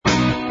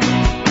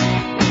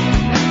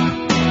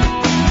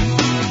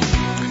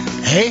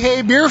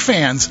Hey, beer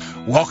fans!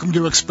 Welcome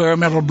to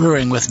Experimental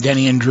Brewing with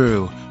Denny and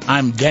Drew.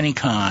 I'm Denny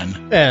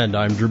Kahn. And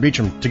I'm Drew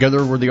Beecham.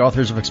 Together, we're the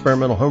authors of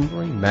Experimental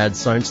Homebrewing, Mad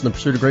Science in the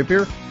Pursuit of Great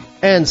Beer,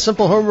 and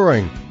Simple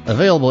Homebrewing,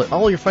 available at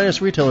all your finest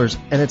retailers,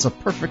 and it's a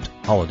perfect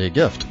holiday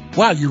gift.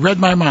 Wow, you read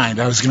my mind.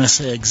 I was going to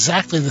say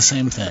exactly the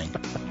same thing.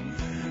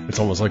 It's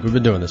almost like we've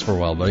been doing this for a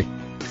while, buddy.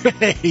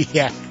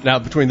 Yeah. Now,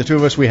 between the two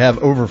of us, we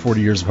have over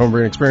 40 years of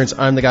homebrewing experience.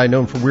 I'm the guy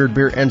known for weird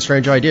beer and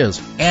strange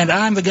ideas. And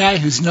I'm the guy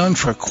who's known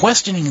for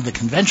questioning the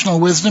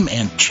conventional wisdom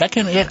and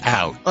checking it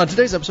out. On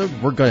today's episode,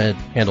 we're going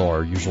to handle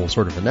our usual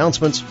sort of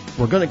announcements.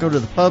 We're going to go to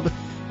the pub,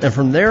 and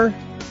from there,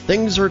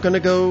 things are going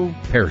to go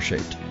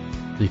pear-shaped.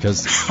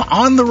 Because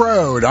on the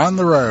road.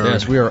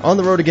 Yes, we are on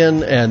the road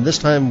again, and this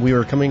time we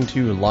are coming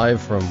to you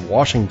live from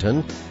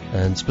Washington.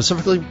 And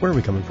specifically, where are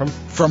we coming from?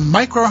 From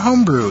Micro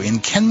Homebrew in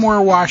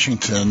Kenmore,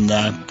 Washington.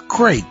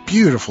 Great,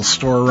 beautiful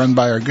store run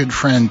by our good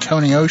friend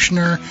Tony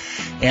Oceaner.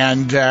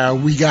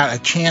 And we got a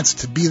chance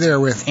to be there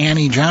with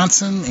Annie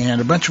Johnson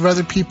and a bunch of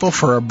other people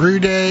for a brew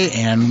day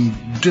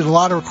and did a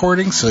lot of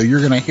recording. So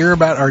you're going to hear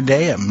about our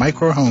day at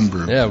Micro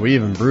Homebrew. Yeah, we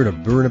even brewed a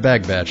brew in a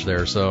bag batch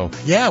there. So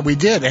yeah, we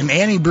did. And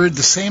Annie brewed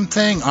the same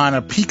thing on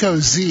a Pico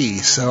Z.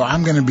 So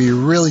I'm going to be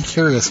really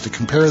curious to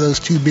compare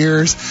those two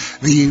beers.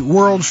 The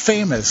world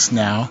famous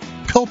now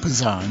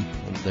Pilpazon.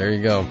 There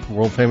you go.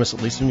 World famous,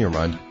 at least in your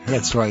mind.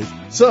 That's right.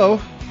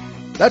 So,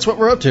 that's what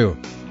we're up to.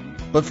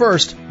 But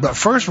first,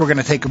 we're going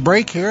to take a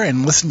break here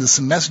and listen to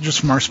some messages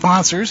from our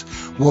sponsors.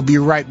 We'll be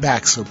right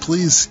back, so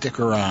please stick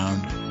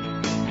around.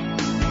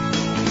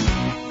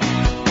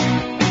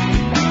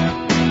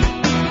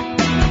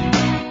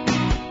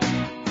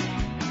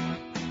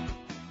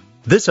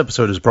 This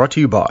episode is brought to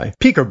you by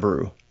Pico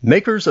Brew,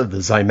 makers of the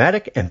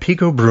Zymatic and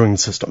Pico brewing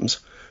systems.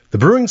 The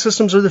brewing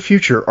systems of the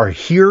future are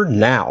here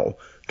now.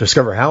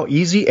 Discover how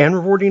easy and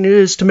rewarding it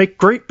is to make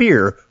great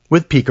beer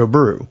with Pico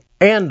Brew.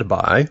 And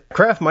by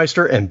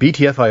Craftmeister and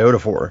BTF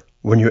Iodophor.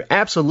 When you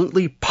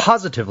absolutely,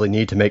 positively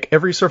need to make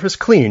every surface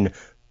clean,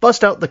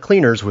 bust out the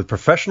cleaners with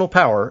professional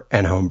power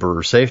and home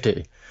brewer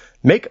safety.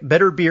 Make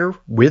better beer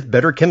with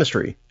better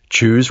chemistry.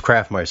 Choose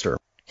Craftmeister.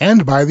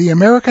 And by the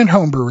American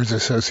Homebrewers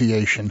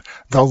Association,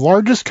 the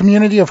largest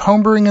community of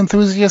homebrewing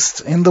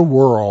enthusiasts in the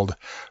world.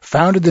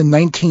 Founded in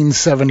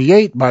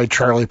 1978 by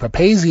Charlie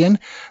Papazian,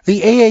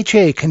 the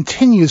AHA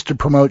continues to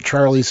promote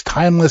Charlie's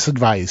timeless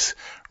advice.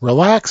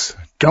 Relax,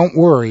 don't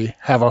worry,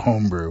 have a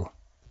homebrew.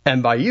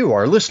 And by you,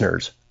 our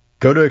listeners.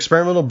 Go to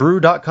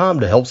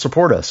experimentalbrew.com to help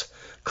support us.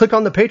 Click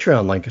on the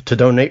Patreon link to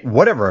donate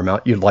whatever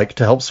amount you'd like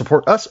to help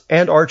support us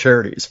and our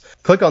charities.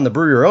 Click on the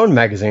Brew Your Own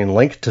magazine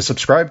link to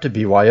subscribe to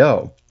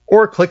BYO.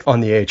 Or click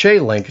on the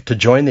AHA link to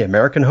join the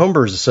American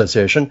Homebrewers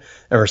Association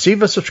and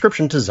receive a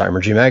subscription to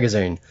Zymergy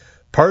magazine.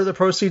 Part of the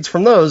proceeds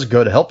from those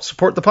go to help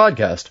support the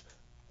podcast.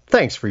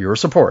 Thanks for your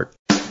support.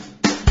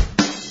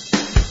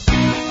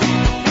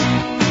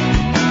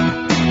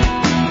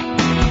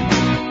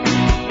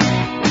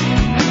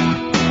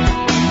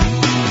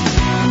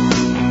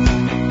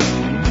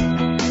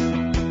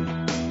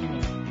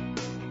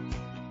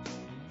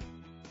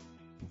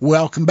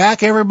 Welcome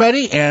back,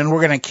 everybody, and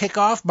we're going to kick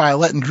off by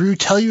letting Drew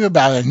tell you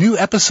about a new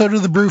episode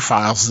of the Brew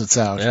Files that's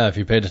out. Yeah, if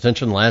you paid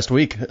attention last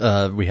week,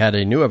 we had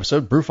a new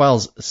episode. Brew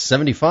Files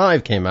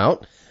 75 came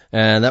out,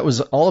 and that was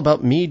all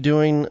about me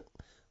doing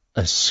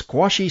a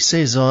squashy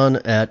saison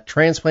at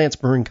Transplants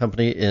Brewing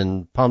Company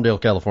in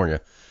Palmdale,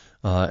 California.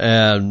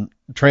 And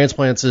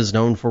Transplants is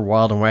known for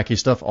wild and wacky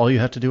stuff. All you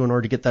have to do in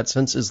order to get that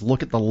sense is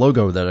look at the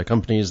logo that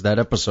accompanies that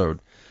episode.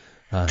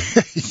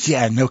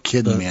 Yeah, no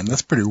kidding, man.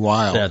 That's pretty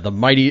wild. Yeah, the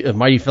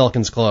mighty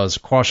Falcon's Claws,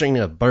 quashing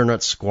a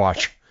butternut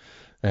squash.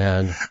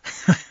 And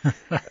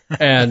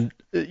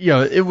you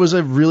know, it was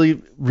a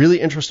really, really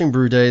interesting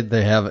brew day.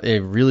 They have a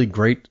really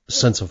great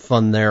sense of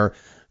fun there.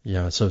 You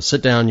know, so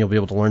sit down, you'll be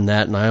able to learn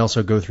that. And I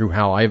also go through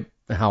how I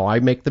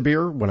make the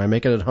beer when I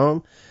make it at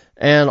home.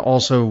 And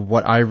also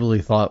what I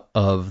really thought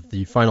of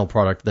the final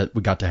product that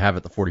we got to have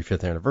at the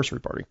 45th anniversary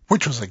party.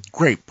 Which was a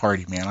great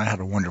party, man. I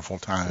had a wonderful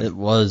time. It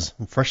was.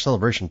 Fresh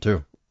celebration,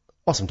 too.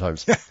 Awesome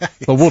times. But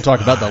we'll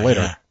talk about that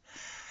later. Yeah.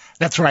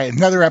 That's right.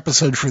 Another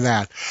episode for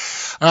that.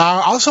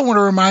 I also want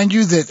to remind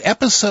you that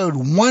episode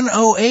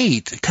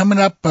 108, coming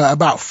up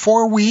about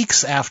 4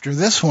 weeks after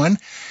this one,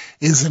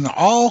 is an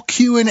all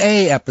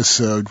Q&A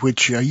episode,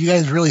 which you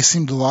guys really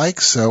seem to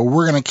like, so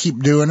we're going to keep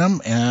doing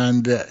them,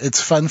 and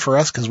it's fun for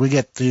us because we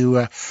get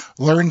to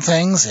learn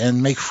things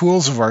and make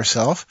fools of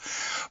ourselves.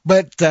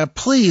 But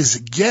please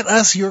get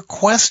us your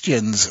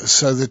questions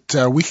so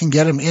that we can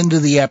get them into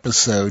the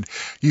episode.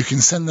 You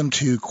can send them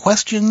to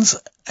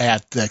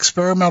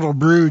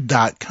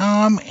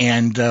questions@experimentalbrew.com,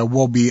 and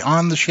we'll be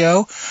on the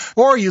show.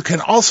 Or you can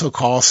also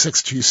call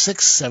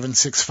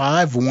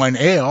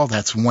 626-765-1ALE,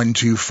 that's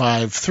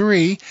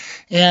 1253,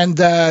 and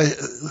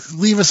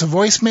leave us a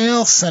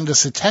voicemail, send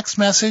us a text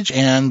message,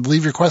 and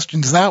leave your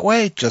questions that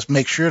way. Just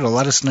make sure to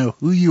let us know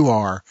who you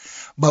are.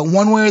 But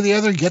one way or the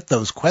other, get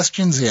those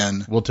questions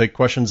in. We'll take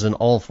questions in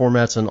all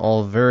formats and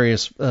all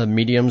various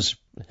mediums.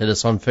 Hit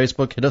us on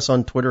Facebook, hit us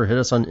on Twitter, hit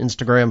us on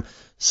Instagram,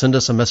 send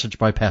us a message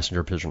by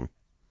passenger pigeon.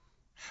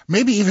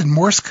 Maybe even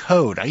Morse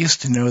code. I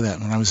used to know that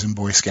when I was in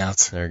Boy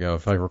Scouts. There you go.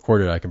 If I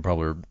record it, I can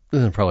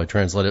probably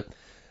translate it.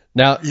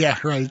 Now, yeah,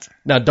 right.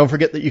 Now, don't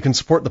forget that you can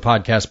support the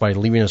podcast by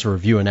leaving us a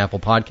review on Apple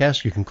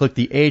Podcasts. You can click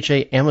the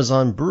AHA,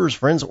 Amazon, Brewers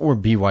Friends, or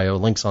BYO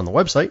links on the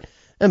website,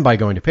 and by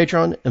going to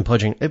Patreon and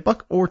pledging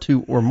 $1 or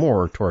 $2 or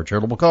more to our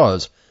charitable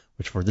cause,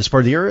 which for this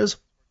part of the year is...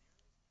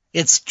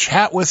 It's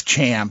Chat with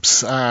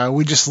Champs.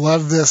 We just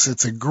love this.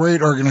 It's a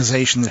great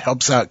organization that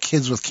helps out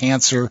kids with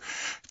cancer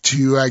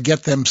to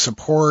get them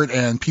support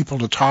and people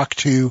to talk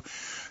to.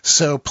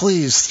 So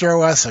please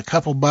throw us a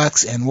couple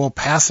bucks and we'll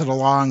pass it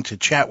along to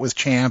Chat with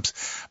Champs,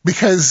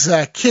 because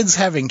kids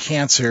having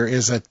cancer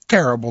is a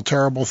terrible,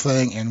 terrible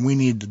thing, and we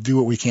need to do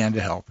what we can to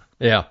help.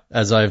 Yeah,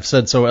 as I've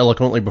said so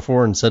eloquently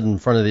before and said in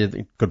front of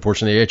the good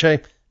portion of the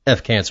AHA,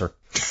 F cancer.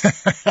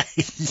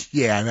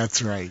 Yeah,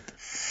 that's right.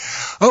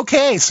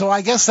 Okay, so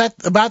I guess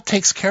that about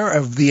takes care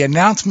of the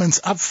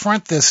announcements up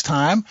front this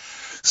time.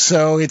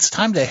 So it's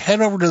time to head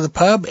over to the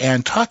pub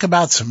and talk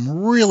about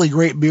some really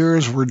great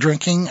beers we're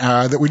drinking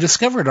that we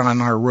discovered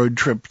on our road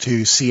trip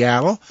to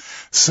Seattle.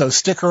 So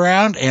stick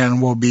around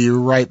and we'll be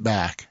right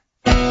back.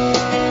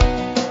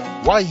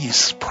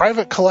 Wyeast's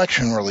private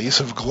collection release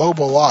of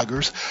global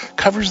lagers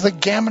covers the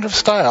gamut of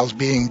styles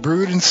being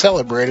brewed and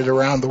celebrated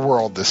around the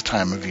world this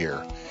time of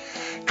year.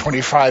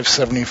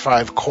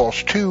 2575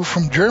 Kolsch 2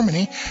 from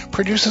Germany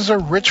produces a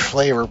rich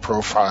flavor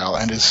profile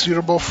and is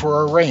suitable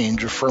for a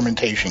range of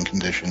fermentation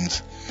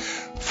conditions.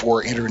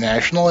 For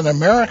international and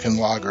American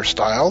lager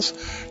styles,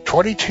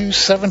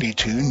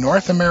 2272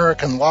 North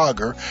American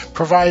Lager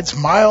provides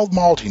mild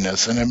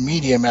maltiness and a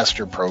medium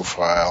ester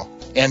profile.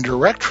 And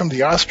direct from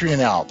the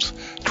Austrian Alps,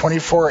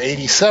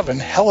 2487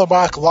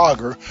 Hellebach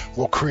Lager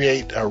will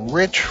create a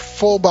rich,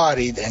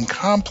 full-bodied, and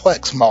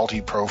complex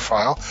malty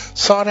profile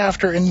sought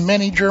after in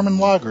many German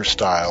lager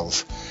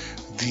styles.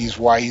 These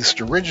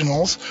Wyeast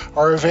originals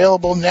are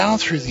available now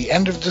through the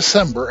end of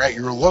December at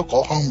your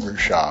local homebrew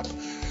shop.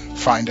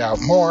 Find out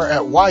more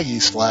at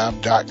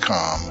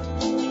wyeastlab.com.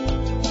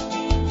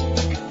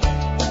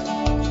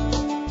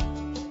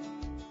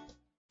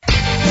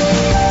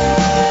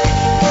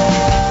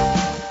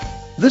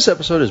 This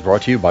episode is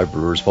brought to you by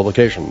Brewers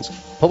Publications,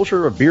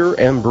 publisher of beer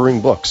and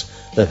brewing books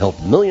that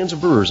help millions of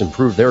brewers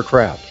improve their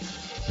craft.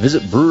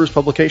 Visit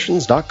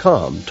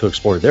brewerspublications.com to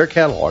explore their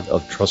catalog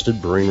of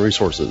trusted brewing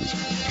resources.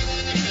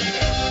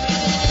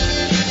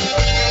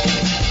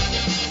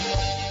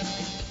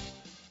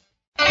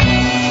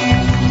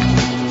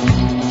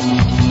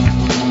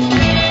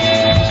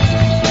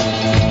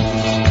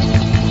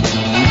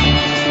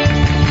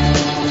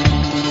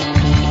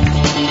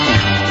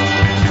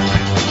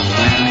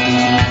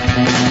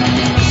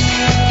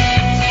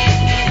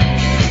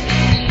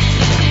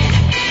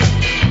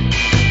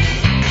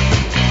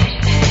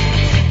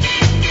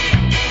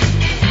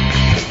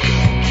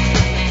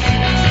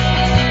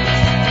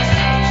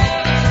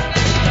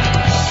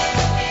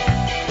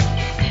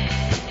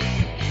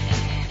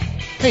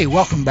 Hey,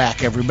 welcome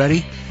back,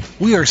 everybody.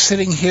 We are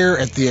sitting here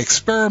at the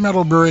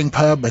Experimental Brewing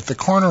Pub at the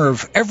corner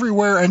of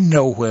everywhere and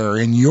nowhere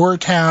in your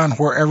town,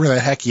 wherever the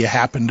heck you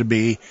happen to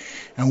be.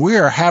 And we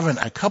are having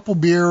a couple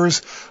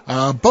beers,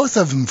 both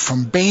of them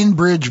from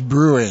Bainbridge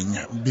Brewing,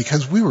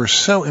 because we were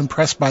so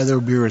impressed by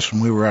their beers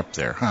when we were up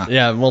there, huh?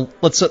 Yeah, well,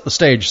 let's set the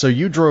stage. So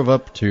you drove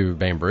up to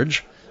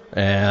Bainbridge,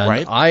 and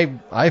right.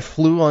 I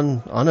flew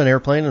on an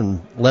airplane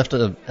and left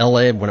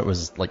L.A. when it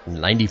was like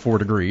 94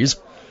 degrees.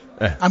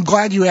 I'm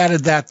glad you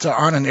added that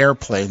on an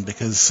airplane,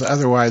 because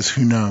otherwise,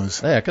 who knows?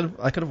 Hey, I could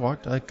have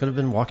walked. I could have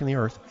been walking the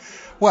earth.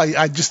 Well,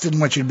 I just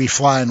didn't want you to be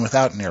flying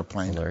without an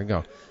airplane. Well, there you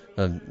go.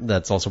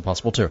 That's also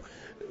possible too.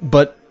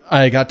 But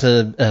I got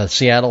to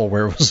Seattle,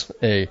 where it was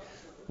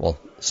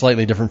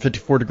slightly different,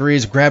 54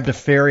 degrees. Grabbed a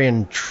ferry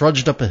and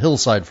trudged up a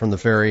hillside from the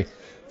ferry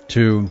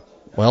to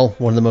one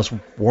of the most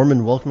warm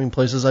and welcoming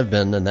places I've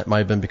been, and that might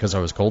have been because I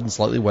was cold and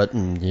slightly wet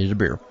and needed a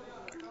beer.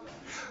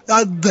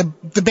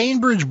 The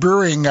Bainbridge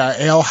Brewing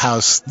Ale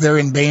House there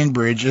in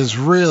Bainbridge is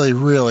really,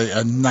 really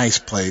a nice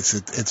place.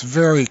 It's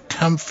very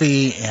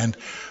comfy, and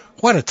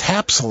what a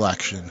tap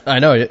selection. I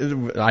know.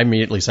 I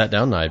immediately sat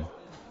down, and I,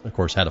 of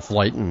course, had a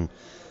flight, and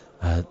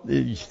I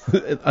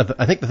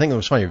think the thing that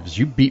was funny was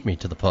you beat me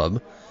to the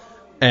pub,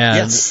 and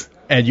yes.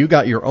 And you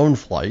got your own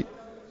flight.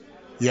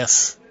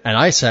 Yes. And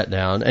I sat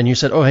down, and you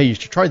said, oh, hey, you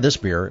should try this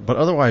beer, but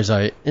otherwise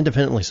I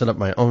independently set up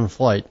my own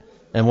flight,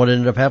 and what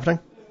ended up happening?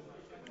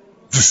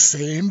 The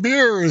same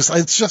beers.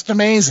 It's just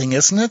amazing,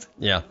 isn't it?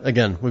 Yeah.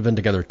 Again, we've been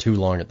together too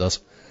long at this.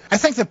 I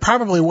think that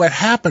probably what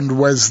happened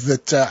was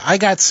that I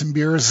got some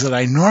beers that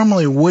I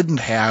normally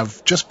wouldn't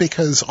have, just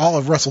because all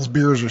of Russell's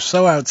beers are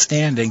so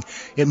outstanding.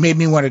 It made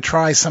me want to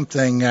try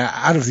something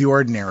out of the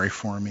ordinary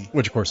for me.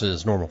 Which, of course,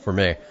 is normal for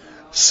me.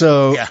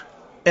 So, yeah.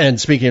 And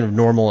speaking of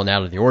normal and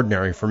out of the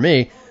ordinary for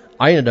me,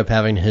 I ended up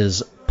having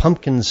his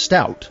pumpkin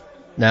stout.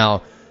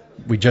 Now,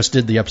 we just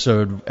did the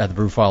episode at the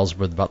Brew Files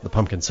about the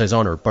pumpkin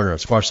saison, or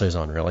butternut squash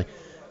saison, really.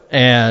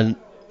 And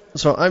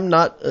so I'm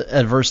not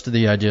adverse to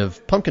the idea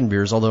of pumpkin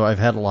beers, although I've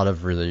had a lot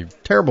of really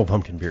terrible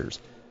pumpkin beers.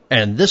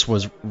 And this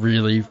was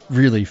really,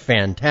 really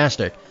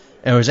fantastic.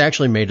 And it was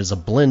actually made as a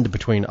blend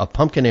between a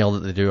pumpkin ale that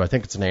they do, I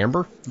think it's an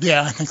amber.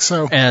 Yeah, I think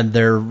so. And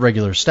their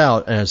regular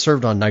stout, and it's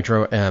served on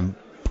nitro, and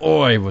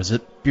boy, was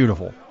it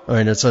beautiful. I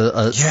mean, it's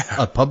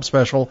a pub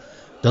special.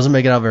 Doesn't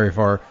make it out very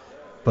far,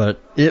 but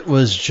it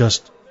was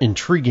just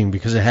intriguing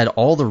because it had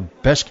all the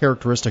best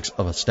characteristics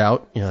of a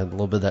stout. You know, a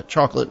little bit of that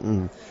chocolate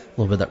and a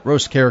little bit of that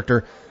roast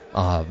character,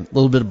 a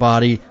little bit of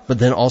body, but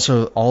then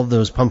also all of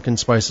those pumpkin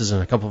spices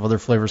and a couple of other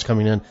flavors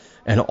coming in,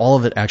 and all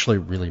of it actually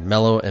really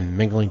mellow and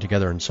mingling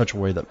together in such a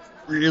way that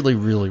really,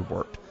 really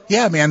worked.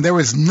 Yeah, man, there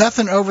was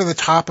nothing over the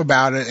top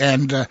about it,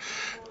 and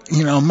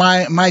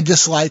my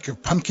dislike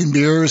of pumpkin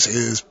beers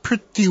is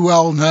pretty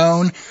well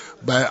known,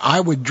 but I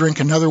would drink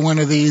another one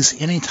of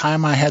these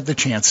anytime I had the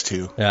chance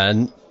to. Yeah,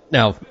 and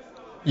now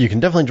you can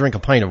definitely drink a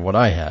pint of what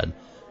I had.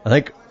 I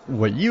think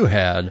what you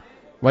had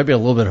might be a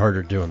little bit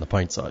harder to do in the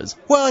pint size.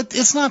 Well,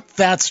 it's not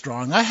that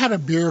strong. I had a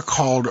beer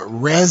called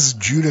Res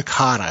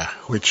Judicata,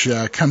 which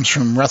comes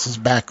from Russell's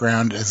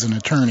background as an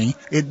attorney.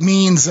 It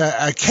means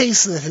a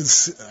case that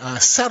has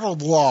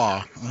settled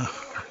law.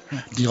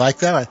 Do you like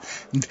that?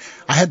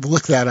 I had to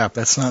look that up.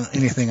 That's not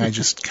anything I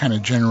just kind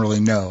of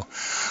generally know.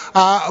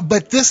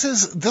 But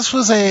this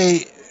was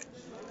a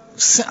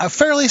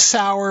fairly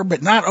sour,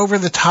 but not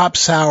over-the-top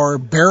sour,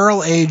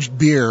 barrel-aged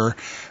beer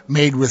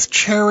made with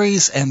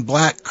cherries and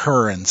black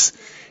currants.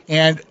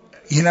 And,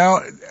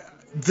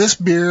 this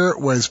beer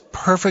was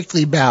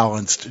perfectly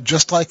balanced,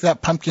 just like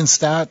that pumpkin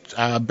stout.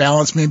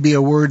 Balance may be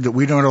a word that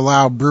we don't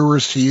allow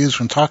brewers to use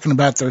when talking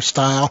about their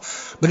style,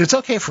 but it's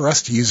okay for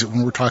us to use it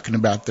when we're talking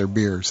about their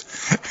beers.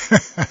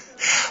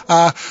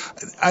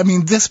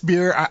 This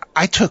beer,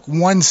 I took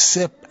one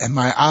sip and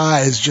my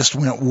eyes just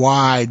went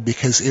wide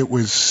because it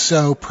was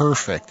so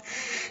perfect.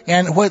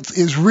 And what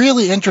is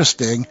really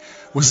interesting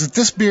was that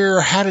this beer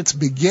had its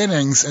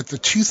beginnings at the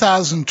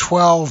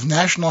 2012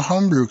 National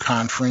Homebrew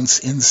Conference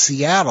in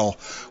Seattle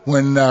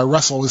when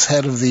Russell was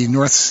head of the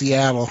North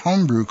Seattle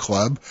Homebrew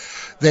Club.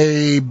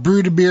 They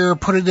brewed a beer,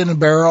 put it in a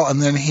barrel,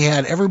 and then he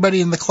had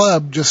everybody in the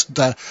club just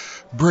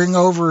bring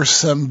over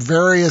some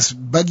various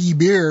buggy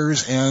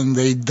beers, and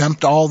they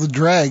dumped all the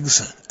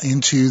dregs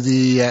into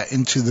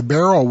the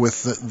barrel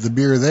with the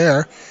beer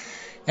there.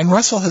 And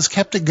Russell has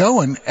kept it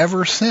going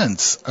ever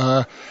since.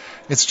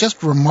 It's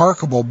just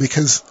remarkable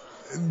because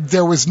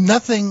there was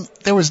nothing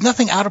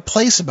out of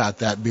place about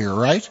that beer,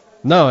 right?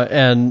 No,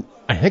 and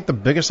I think the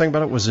biggest thing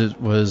about it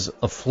was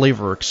a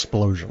flavor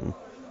explosion.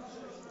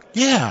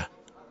 Yeah.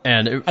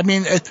 And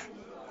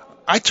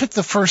I took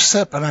the first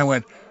sip and I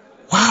went,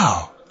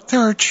 wow, there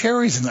are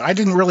cherries in there. I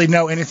didn't really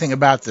know anything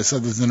about this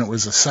other than it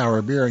was a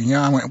sour beer. And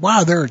I went,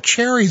 wow, there are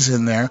cherries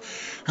in there.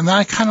 And then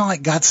I kind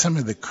of got some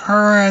of the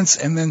currants,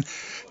 and then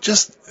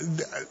just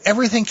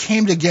everything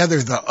came together.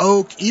 The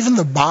oak, even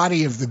the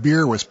body of the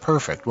beer was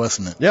perfect,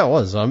 wasn't it? Yeah, it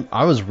was.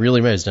 I was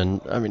really amazed.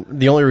 And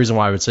the only reason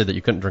why I would say that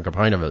you couldn't drink a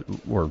pint of it,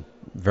 or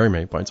very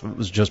many pints of it,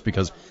 was just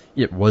because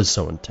it was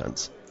so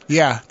intense.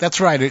 Yeah, that's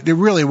right. It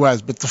really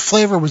was. But the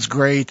flavor was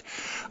great.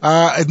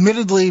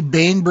 Admittedly,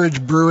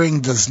 Bainbridge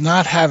Brewing does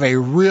not have a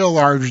real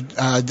large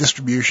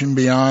distribution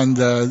beyond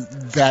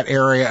that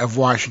area of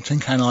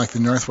Washington, kind of like the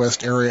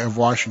northwest area of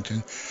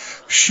Washington.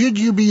 Should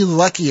you be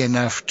lucky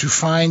enough to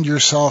find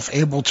yourself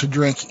able to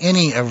drink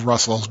any of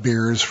Russell's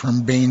beers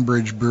from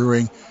Bainbridge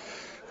Brewing,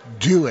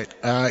 do it.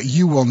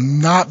 You will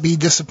not be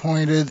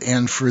disappointed.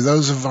 And for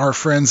those of our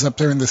friends up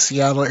there in the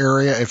Seattle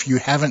area, if you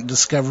haven't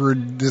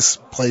discovered this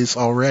place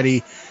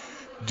already,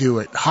 do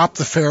it. Hop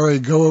the ferry,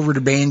 go over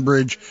to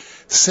Bainbridge,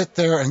 sit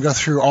there and go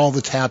through all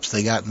the taps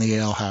they got in the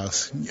ale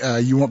house.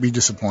 You won't be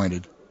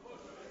disappointed.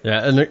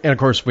 Yeah, and of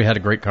course we had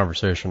a great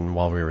conversation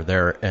while we were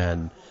there,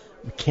 and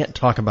we can't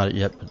talk about it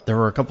yet, but there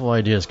were a couple of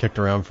ideas kicked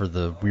around for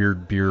the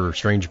Weird Beer or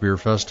Strange Beer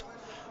Fest.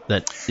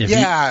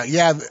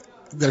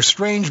 Their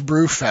Strange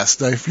Brew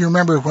Fest. If you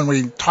remember when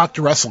we talked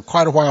to Russell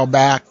quite a while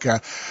back,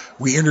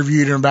 we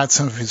interviewed him about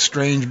some of his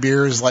strange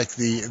beers, like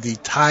the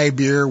Thai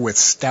beer with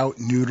stout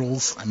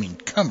noodles. I mean,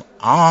 come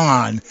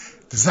on.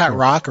 Does that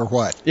rock or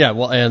what? Yeah,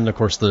 well, and of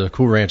course the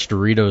Cool Ranch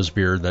Doritos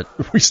beer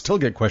that we still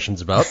get questions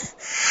about.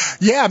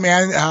 Yeah,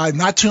 man.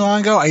 Not too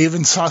long ago, I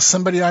even saw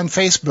somebody on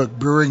Facebook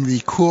brewing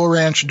the Cool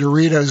Ranch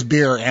Doritos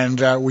beer,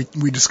 and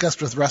we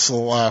discussed with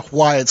Russell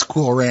why it's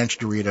Cool Ranch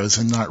Doritos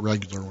and not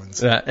regular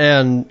ones. Yeah,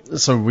 and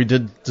so we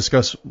did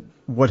discuss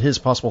what his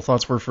possible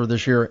thoughts were for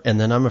this year, and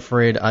then I'm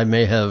afraid I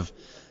may have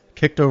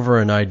kicked over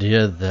an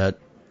idea that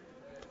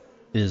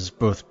is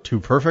both too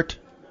perfect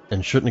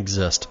and shouldn't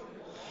exist.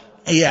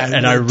 Yeah,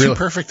 and too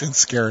perfect and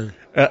scary.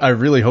 I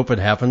really hope it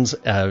happens,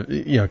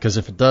 because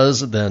if it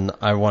does, then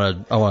I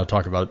want to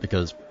talk about it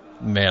because,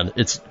 man,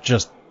 it's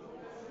just,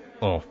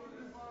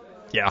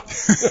 yeah.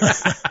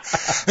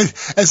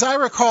 As I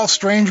recall,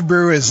 Strange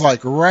Brew is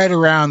right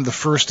around the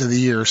first of the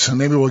year, so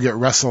maybe we'll get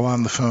Russell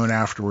on the phone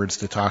afterwards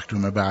to talk to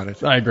him about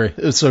it. I agree.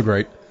 It's so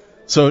great.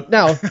 So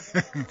now,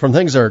 from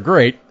things that are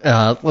great,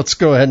 let's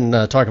go ahead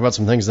and talk about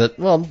some things that,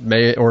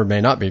 may or may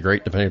not be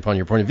great, depending upon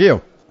your point of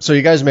view. So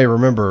you guys may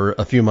remember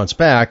a few months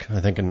back,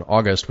 I think in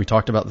August, we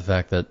talked about the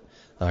fact that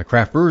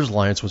Craft Brewers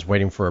Alliance was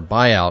waiting for a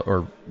buyout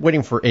or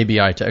waiting for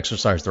ABI to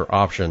exercise their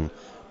option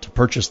to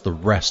purchase the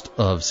rest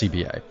of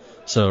CBA.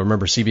 So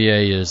remember,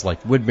 CBA is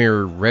like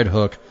Widmer, Red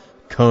Hook,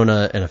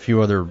 Kona, and a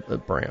few other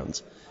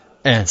brands.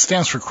 And it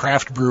stands for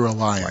Craft Brew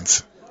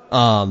Alliance.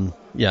 Well,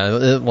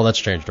 that's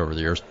changed over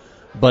the years.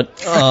 But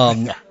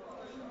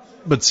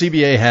but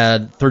CBA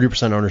had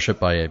 30% ownership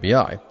by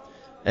ABI.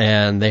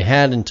 And they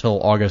had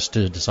until August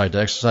to decide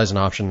to exercise an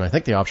option. I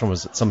think the option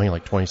was something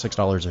like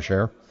 $26 a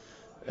share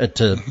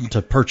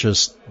to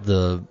purchase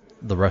the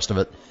rest of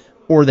it,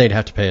 or they'd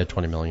have to pay a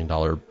 $20 million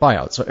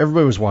buyout. So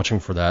everybody was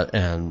watching for that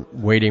and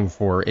waiting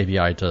for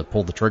ABI to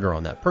pull the trigger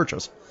on that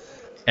purchase.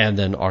 And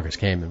then August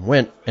came and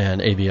went,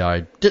 and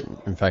ABI didn't.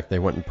 In fact, they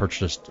went and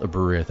purchased a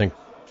brewery, I think,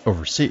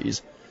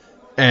 overseas.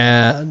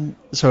 And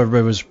so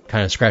everybody was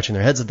kind of scratching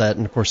their heads at that.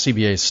 And, of course,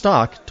 CBA's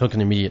stock took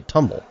an immediate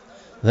tumble.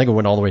 I think it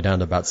went all the way down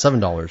to about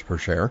 $7 per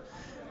share.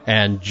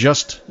 And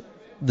just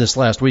this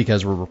last week,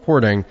 as we're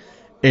recording,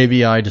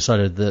 ABI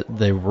decided that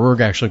they were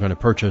actually going to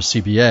purchase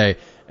CBA,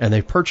 and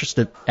they purchased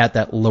it at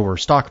that lower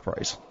stock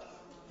price.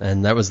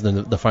 And that was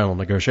the final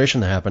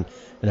negotiation that happened.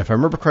 And if I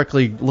remember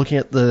correctly, looking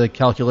at the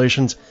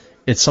calculations,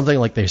 it's something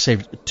like they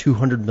saved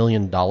 $200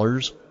 million,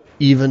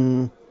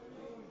 even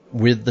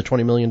with the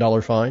 $20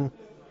 million fine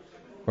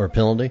or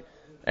penalty.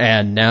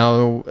 And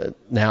now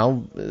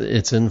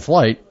it's in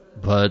flight,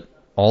 but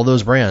all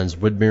those brands,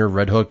 Widmer,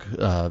 Red Hook,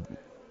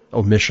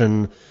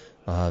 Omission,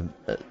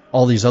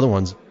 all these other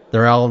ones,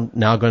 they're all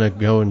now going to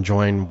go and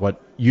join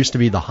what used to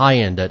be the high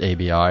end at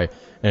ABI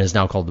and is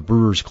now called the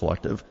Brewers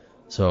Collective.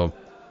 So,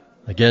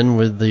 again,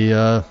 with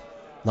the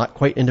not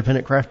quite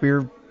independent craft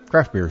beer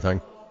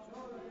thing.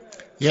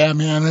 Yeah,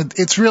 man,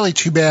 it's really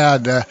too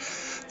bad.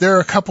 There are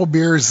a couple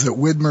beers that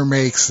Widmer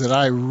makes that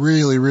I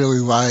really, really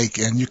like,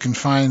 and you can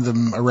find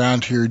them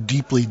around here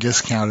deeply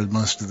discounted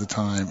most of the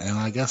time. And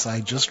I guess I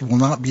just will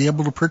not be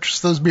able to purchase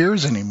those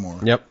beers anymore.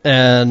 Yep.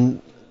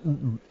 And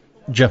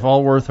Jeff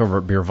Allworth over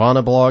at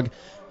Beervana blog,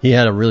 he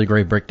had a really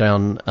great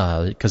breakdown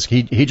because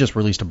he just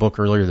released a book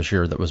earlier this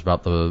year that was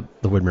about the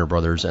Widmer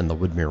brothers and the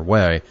Widmer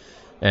Way.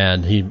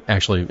 And he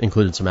actually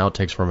included some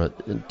outtakes from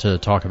it to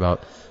talk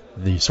about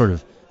the sort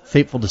of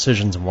fateful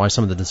decisions and why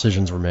some of the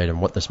decisions were made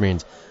and what this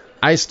means.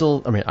 I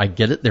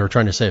get it. They were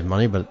trying to save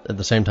money, but at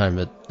the same time,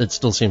 it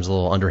still seems a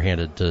little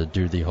underhanded to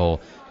do the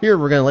whole, here,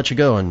 we're going to let you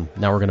go, and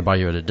now we're going to buy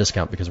you at a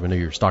discount because we knew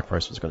your stock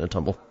price was going to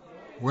tumble.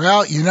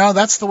 Well,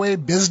 that's the way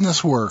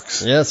business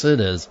works. Yes, it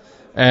is.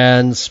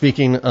 And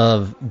speaking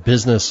of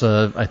business,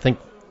 I think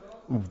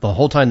the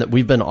whole time that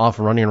we've been off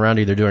running around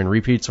either doing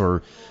repeats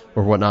or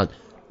whatnot,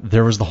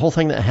 there was the whole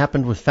thing that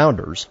happened with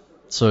Founders.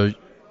 So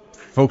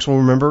folks will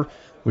remember,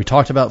 we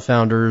talked about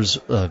Founders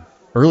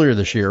earlier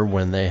this year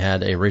when they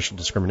had a racial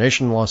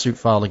discrimination lawsuit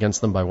filed against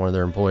them by one of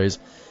their employees.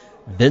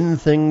 Then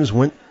things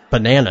went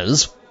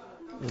bananas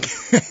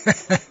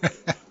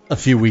a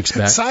few weeks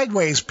back.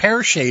 Sideways,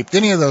 pear-shaped,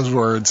 any of those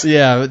words.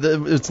 Yeah,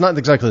 it's not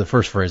exactly the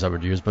first phrase I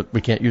would use, but we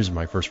can't use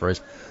my first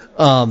phrase.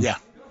 Yeah.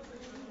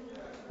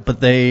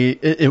 But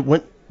it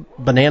went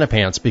banana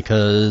pants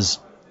because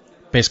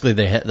basically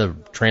the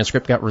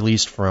transcript got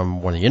released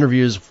from one of the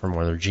interviews from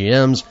one of their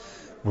GMs,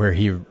 where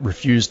he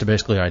refused to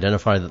basically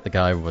identify that the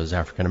guy was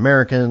African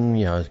American,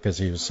 because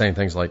he was saying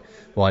things like,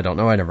 well, I don't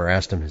know, I never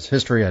asked him his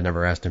history, I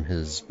never asked him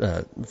his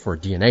for a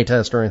DNA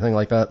test or anything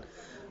like that.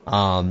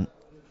 And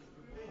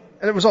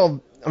it was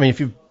all, if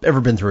you've ever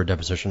been through a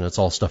deposition, it's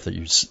all stuff that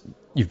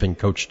you've been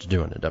coached to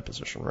do in a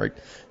deposition, right?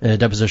 In a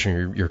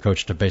deposition, you're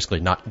coached to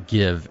basically not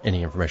give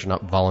any information,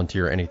 not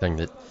volunteer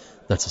anything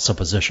that's a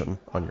supposition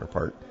on your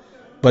part.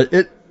 But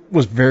it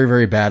was very,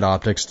 very bad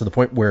optics to the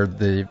point where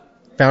the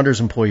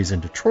Founders employees in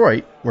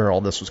Detroit, where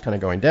all this was kind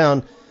of going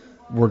down,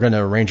 were going to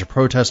arrange a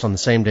protest on the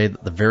same day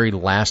that the very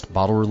last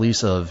bottle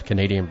release of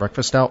Canadian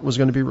Breakfast Stout was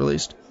going to be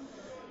released.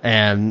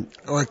 And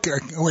wait,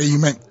 you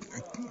meant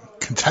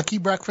Kentucky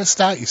Breakfast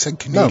Stout? You said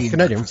Canadian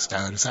Breakfast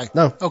Stout. Is that...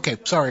 No. Okay,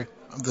 sorry.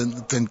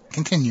 Then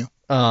continue.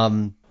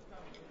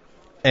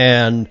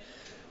 And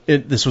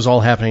this was all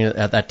happening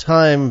at that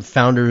time.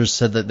 Founders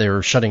said that they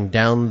were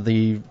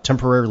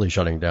temporarily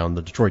shutting down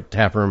the Detroit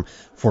taproom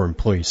for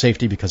employee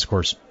safety because, of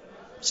course,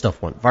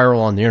 stuff went viral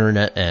on the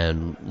internet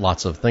and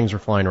lots of things were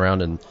flying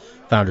around, and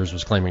Founders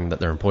was claiming that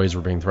their employees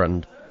were being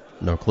threatened.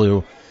 No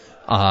clue.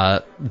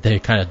 They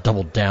kind of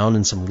doubled down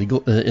in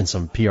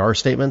some PR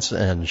statements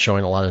and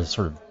showing a lot of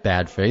sort of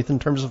bad faith in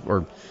terms of,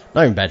 or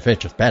not even bad faith,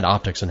 just bad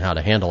optics and how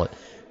to handle it.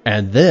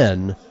 And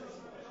then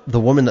the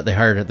woman that they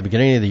hired at the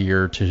beginning of the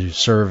year to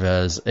serve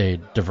as a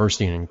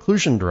diversity and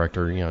inclusion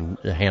director,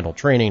 to handle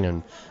training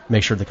and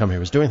make sure the company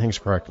was doing things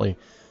correctly,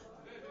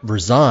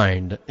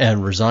 resigned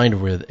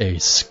with a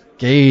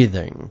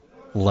scathing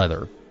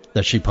letter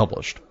that she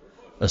published,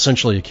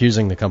 essentially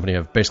accusing the company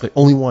of basically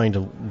only wanting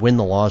to win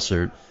the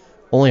lawsuit,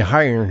 only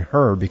hiring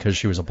her because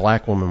she was a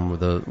black woman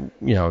with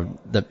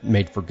that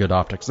made for good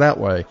optics that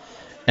way,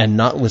 and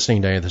not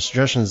listening to any of the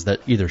suggestions that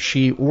either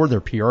she or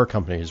their PR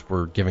companies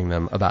were giving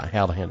them about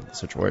how to handle the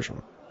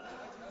situation.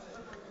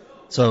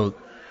 So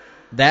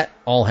that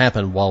all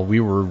happened while we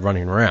were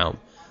running around.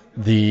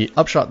 The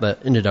upshot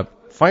that ended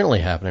up finally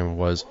happening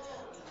was,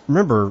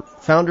 remember,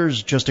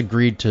 Founders just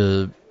agreed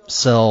to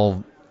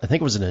sell I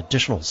think it was an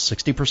additional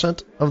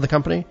 60% of the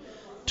company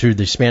to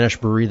the Spanish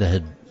brewery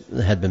that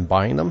had been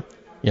buying them.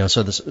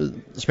 So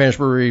the Spanish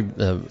brewery,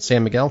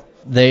 San Miguel,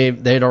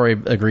 they'd already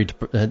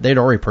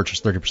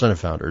purchased 30% of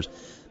Founders.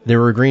 They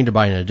were agreeing to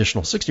buy an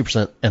additional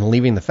 60% and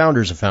leaving the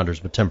founders of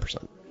Founders with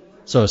 10%.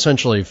 So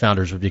essentially,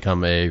 Founders would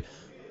become a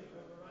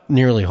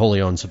nearly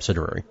wholly owned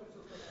subsidiary.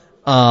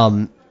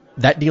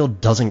 That deal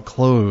doesn't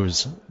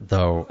close,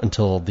 though,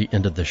 until the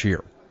end of this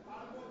year.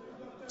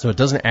 So it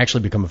doesn't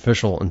actually become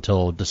official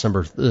until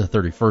December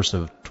 31st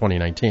of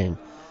 2019.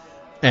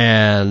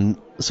 And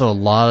so a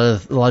lot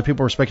of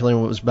people were speculating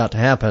what was about to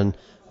happen,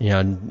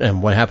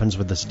 and what happens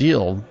with this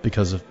deal,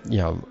 because of,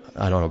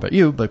 I don't know about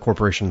you, but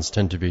corporations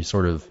tend to be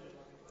sort of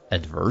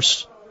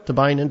adverse to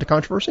buying into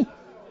controversy.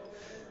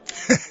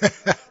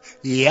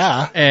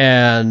 Yeah.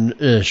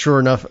 And sure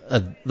enough,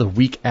 the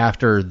week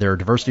after their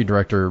diversity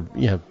director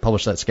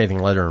published that scathing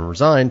letter and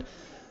resigned,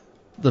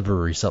 the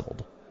brewery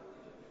settled.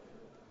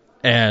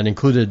 And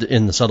included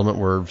in the settlement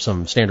were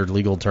some standard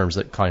legal terms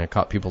that kind of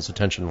caught people's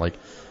attention, like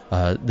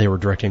they were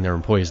directing their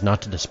employees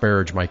not to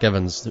disparage Mike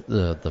Evans,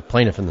 the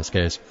plaintiff in this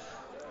case,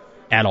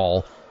 at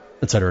all,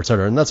 et cetera, et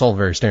cetera. And that's all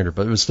very standard,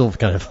 but it was still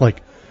kind of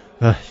like,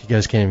 you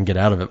guys can't even get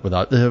out of it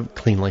without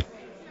cleanly.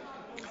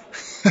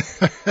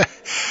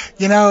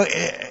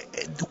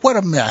 What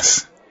a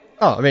mess.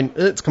 Oh, I mean,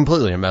 it's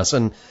completely a mess.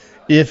 And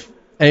if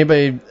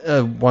anybody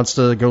wants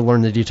to go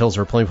learn the details,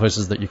 there are plenty of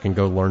places that you can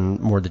go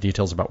learn more of the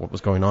details about what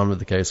was going on with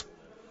the case.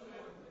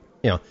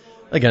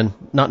 Again,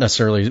 not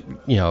necessarily,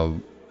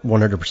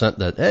 100%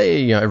 that,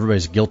 hey,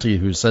 everybody's guilty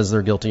who says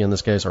they're guilty in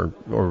this case or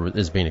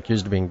is being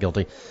accused of being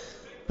guilty.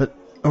 But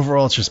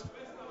overall, it's just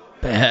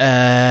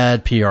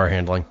bad PR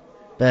handling.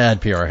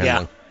 Bad PR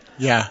handling.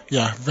 Yeah.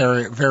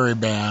 Very, very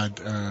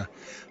bad.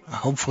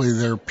 Hopefully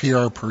their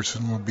PR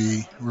person will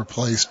be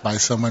replaced by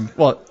someone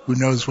who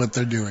knows what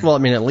they're doing. Well, I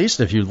mean, at least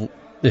if you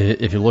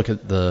look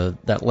at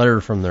that letter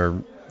from their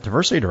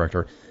diversity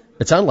director,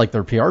 it sounded like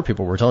their PR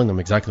people were telling them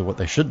exactly what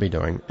they should be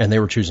doing, and they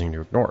were choosing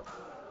to ignore it.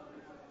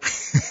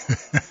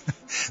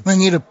 They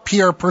need a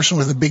PR person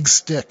with a big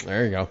stick.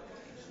 There you go.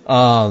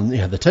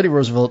 The Teddy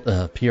Roosevelt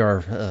PR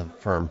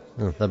firm.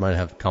 That might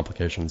have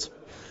complications.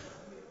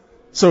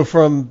 So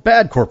from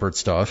bad corporate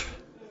stuff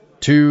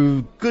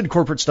to good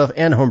corporate stuff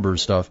and homebrew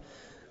stuff,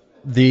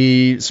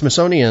 the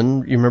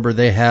Smithsonian, you remember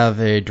they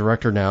have a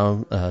director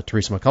now,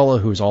 Teresa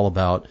McCullough, who's all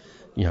about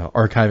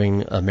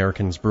archiving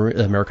America's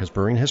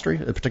brewing history,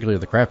 particularly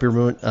the craft beer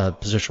movement.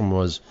 Position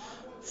was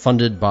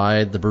funded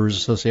by the Brewers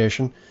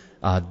Association.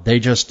 They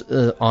just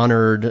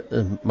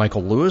honored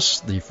Michael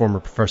Lewis, the former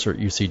professor at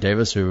UC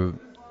Davis, who,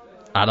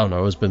 I don't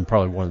know, has been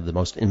probably one of the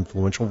most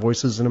influential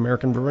voices in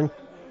American brewing.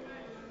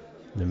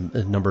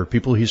 The number of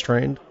people he's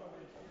trained.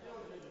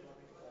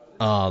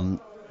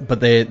 But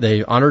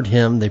they honored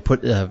him. They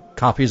put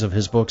copies of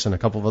his books and a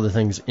couple of other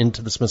things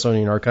into the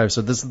Smithsonian Archive.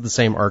 So this is the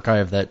same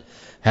archive that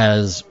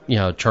has,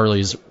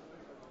 Charlie's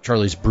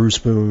brew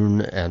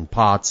spoon and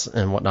pots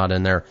and whatnot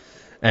in there.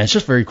 And it's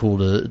just very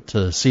cool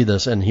to see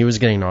this. And he was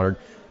getting honored.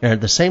 And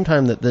at the same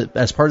time that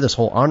as part of this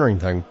whole honoring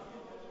thing,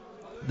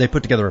 they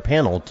put together a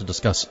panel to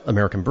discuss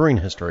American brewing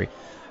history.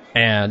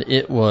 And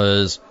it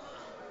was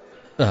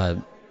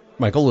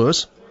Michael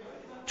Lewis,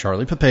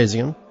 Charlie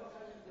Papazian,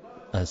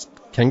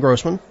 Ken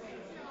Grossman,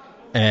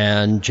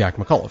 and Jack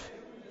McAuliffe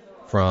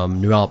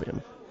from New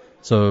Albion.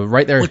 So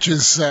right there, which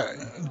is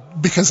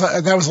because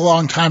that was a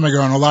long time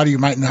ago, and a lot of you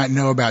might not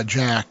know about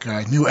Jack.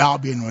 New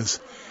Albion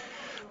was,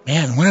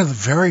 one of the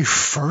very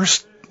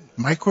first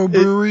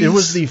microbreweries. It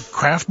was the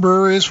craft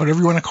breweries, whatever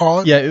you want to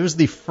call it. Yeah, it was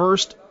the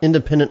first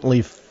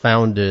independently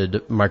founded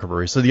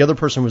microbrewery. So the other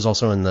person who was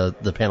also in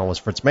the panel was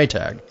Fritz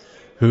Maytag,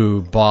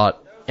 who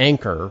bought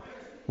Anchor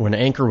when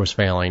Anchor was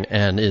failing,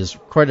 and is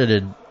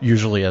credited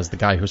usually as the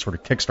guy who sort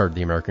of kickstarted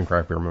the American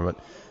craft beer movement.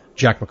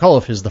 Jack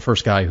McAuliffe is the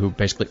first guy who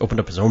basically opened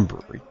up his own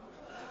brewery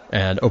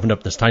and opened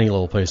up this tiny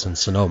little place in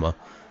Sonoma.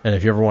 And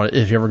if you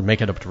ever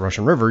make it up to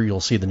Russian River, you'll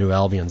see the New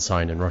Albion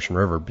sign in Russian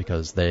River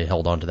because they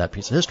held on to that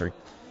piece of history.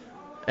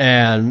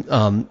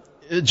 And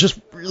it's just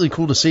really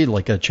cool to see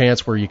like a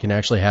chance where you can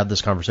actually have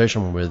this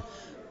conversation with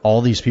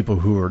all these people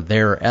who were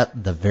there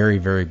at the very,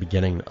 very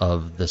beginning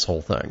of this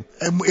whole thing.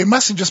 It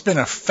must have just been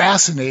a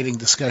fascinating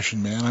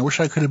discussion, man. I wish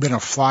I could have been a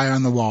fly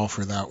on the wall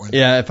for that one.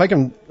 Yeah, if I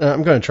can,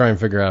 I'm going to try and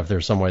figure out if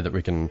there's some way that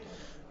we can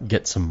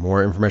get some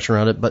more information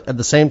around it. But at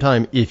the same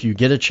time, if you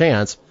get a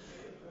chance,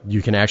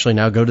 you can actually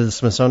now go to the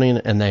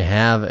Smithsonian, and they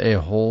have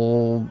a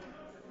whole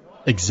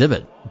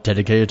exhibit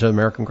dedicated to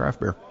American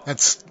craft beer.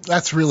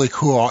 That's really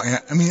cool.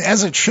 I mean,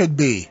 as it should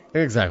be.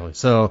 Exactly.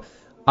 So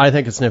I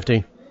think it's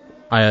nifty.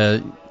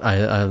 I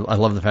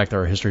love the fact that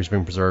our history is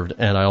being preserved,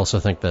 and I also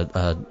think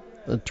that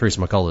Teresa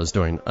McCullough is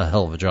doing a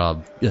hell of a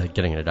job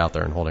getting it out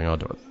there and holding on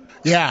to it.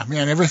 Yeah,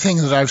 man, everything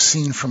that I've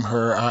seen from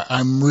her,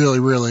 I'm really,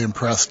 really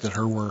impressed at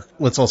her work.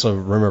 Let's also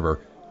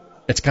remember,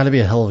 it's got to be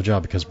a hell of a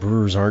job because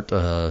brewers aren't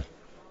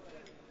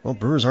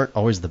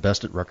always the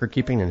best at record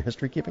keeping and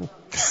history keeping.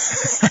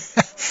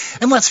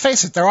 And let's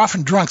face it, they're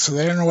often drunk, so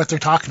they don't know what they're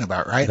talking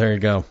about, right? There you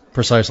go.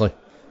 Precisely.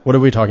 What are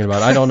we talking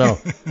about? I don't know.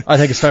 I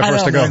think it's time for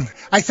us to go. Man.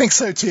 I think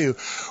so, too.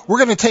 We're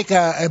going to take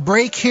a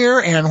break here,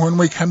 and when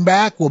we come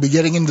back, we'll be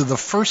getting into the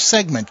first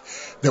segment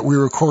that we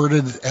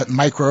recorded at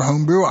Micro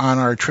Homebrew on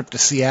our trip to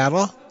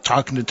Seattle,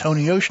 talking to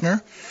Tony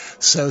Oshner.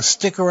 So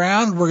stick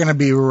around. We're going to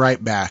be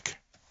right back.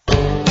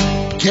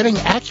 Getting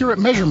accurate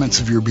measurements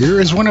of your beer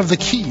is one of the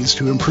keys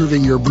to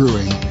improving your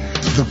brewing.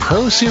 The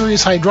Pro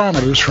Series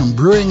hydrometers from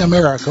Brewing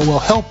America will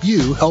help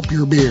you help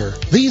your beer.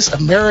 These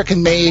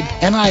American-made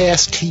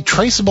NIST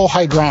traceable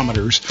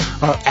hydrometers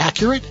are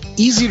accurate,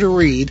 easy to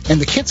read,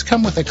 and the kits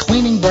come with a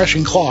cleaning brush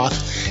and cloth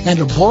and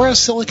a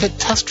borosilicate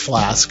test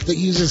flask that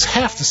uses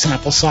half the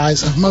sample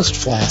size of most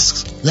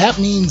flasks. That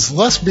means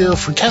less beer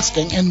for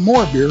testing and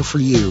more beer for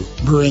you.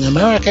 Brewing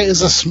America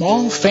is a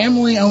small,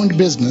 family-owned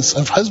business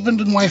of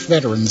husband and wife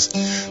veterans,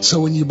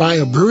 so when you buy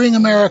a Brewing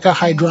America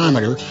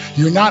hydrometer,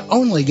 you're not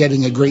only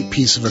getting a great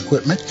piece of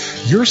equipment,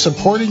 you're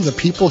supporting the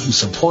people who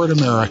support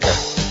America.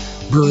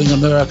 Brewing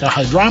America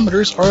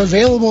hydrometers are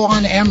available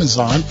on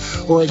Amazon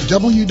or at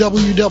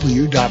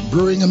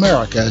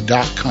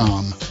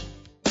www.brewingamerica.com.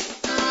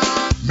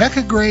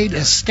 Mecca Grade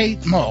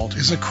Estate Malt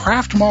is a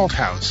craft malt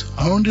house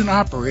owned and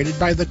operated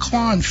by the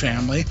Klon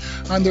family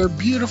on their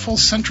beautiful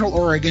Central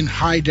Oregon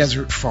high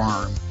desert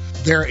farm.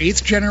 Their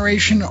 8th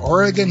generation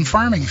Oregon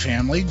farming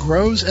family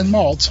grows and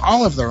malts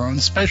all of their own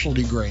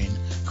specialty grain,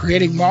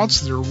 creating malts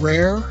that are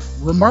rare,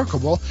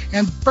 remarkable,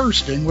 and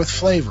bursting with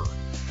flavor.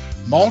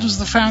 Malt is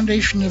the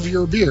foundation of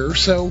your beer,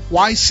 so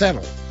why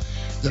settle?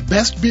 The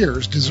best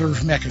beers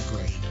deserve Mecca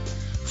Grade.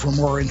 For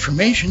more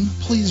information,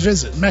 please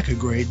visit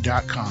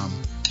meccagrade.com.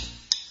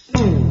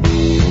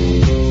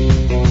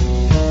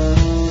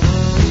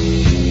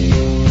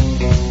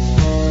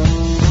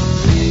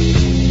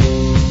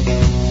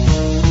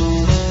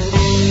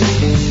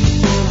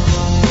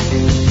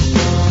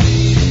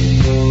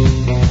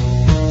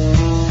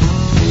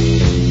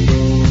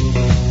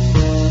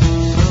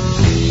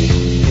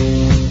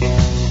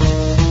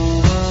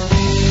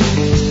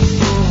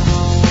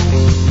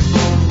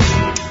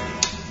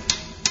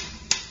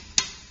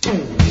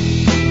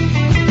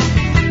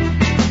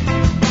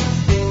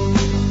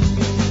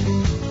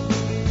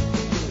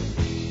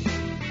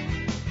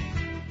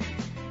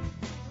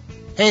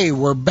 Hey,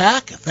 we're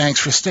back. Thanks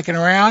for sticking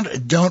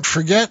around. Don't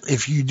forget,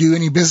 if you do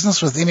any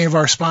business with any of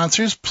our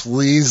sponsors,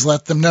 please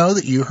let them know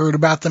that you heard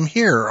about them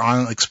here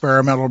on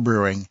Experimental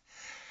Brewing.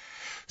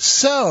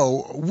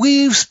 So,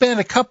 we've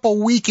spent a couple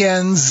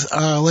weekends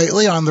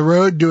lately on the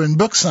road doing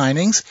book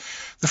signings.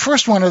 The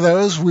first one of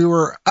those, we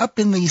were up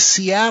in the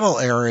Seattle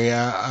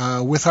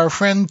area with our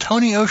friend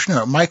Tony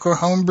Oshner at Micro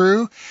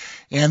Homebrew.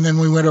 And then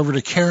we went over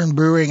to Cairn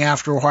Brewing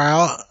after a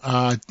while.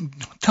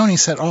 Tony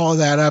set all of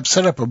that up,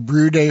 set up a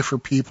brew day for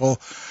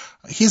people.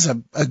 He's a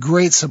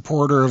great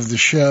supporter of the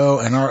show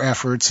and our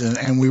efforts,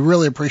 and we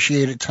really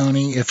appreciate it,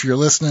 Tony. If you're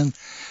listening,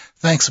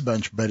 thanks a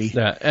bunch, buddy.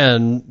 Yeah,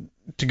 and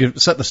to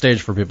set the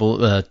stage for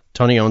people,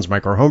 Tony owns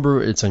Micro Homebrew.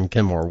 It's in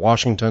Kenmore,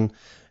 Washington,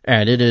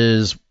 and it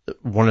is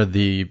one of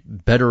the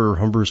better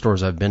homebrew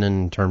stores I've been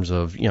in terms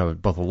of,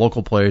 both a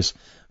local place,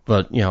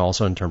 but,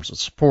 also in terms of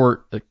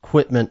support,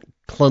 equipment,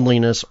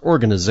 cleanliness,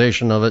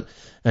 organization of it,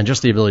 and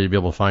just the ability to be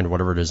able to find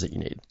whatever it is that you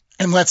need.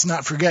 And let's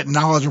not forget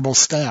knowledgeable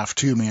staff,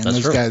 too, man. That's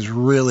Those true. guys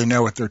really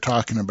know what they're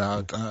talking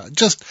about.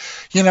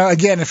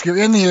 Again, if you're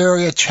in the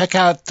area, check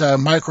out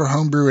Micro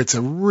Homebrew. It's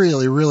a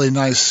really, really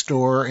nice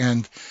store.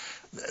 And,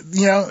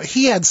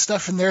 he had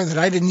stuff in there that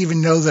I didn't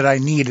even know that I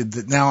needed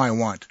that now I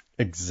want.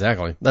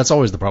 Exactly. That's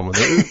always the problem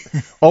with it.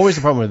 Always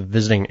the problem with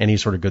visiting any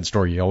sort of good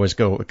store. You always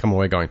come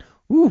away going,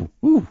 ooh,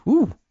 ooh,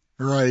 ooh.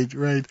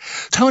 Right.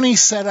 Tony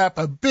set up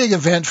a big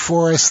event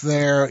for us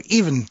there,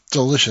 even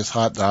delicious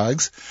hot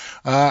dogs.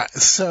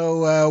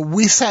 So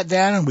we sat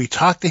down and we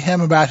talked to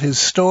him about his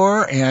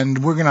store,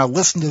 and we're going to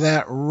listen to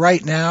that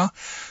right now.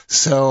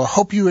 So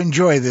hope you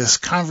enjoy this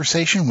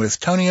conversation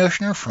with Tony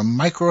Oshner from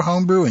Micro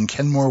Homebrew in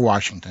Kenmore,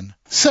 Washington.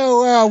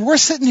 So we're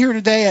sitting here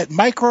today at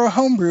Micro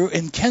Homebrew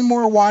in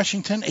Kenmore,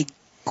 Washington, a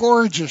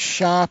gorgeous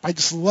shop. I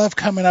just love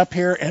coming up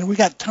here, and we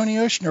got Tony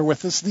Oshner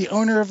with us, the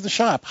owner of the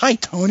shop. Hi,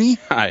 Tony.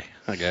 Hi,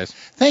 guys.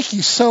 Thank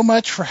you so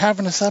much for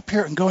having us up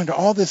here and going to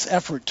all this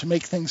effort to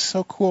make things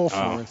so cool for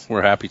us.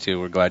 We're happy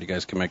to. We're glad you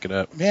guys can make it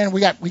up. Man, we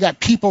got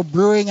people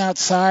brewing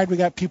outside. We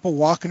got people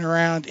walking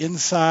around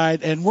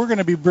inside, and we're going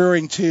to be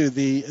brewing too.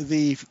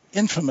 The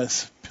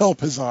infamous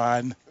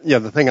Pilpazon. Yeah,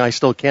 the thing I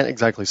still can't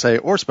exactly say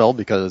or spell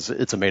because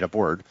it's a made-up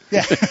word.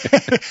 Yeah.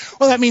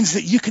 Well, that means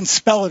that you can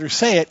spell it or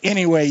say it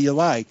any way you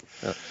like.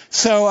 Yeah.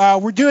 So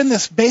we're doing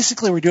this.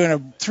 Basically, we're doing a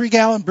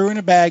 3-gallon brew in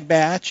a bag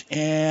batch,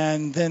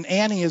 and then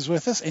Annie is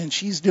with us, and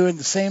she's doing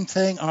the same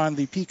thing on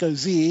the Pico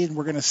Z, and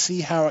we're going to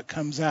see how it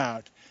comes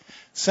out.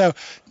 So,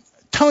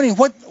 Tony,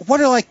 what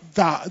are like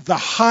the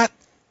hot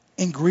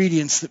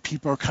ingredients that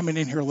people are coming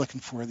in here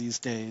looking for these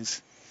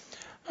days?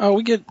 Oh,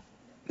 we get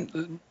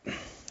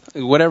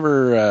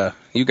whatever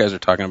you guys are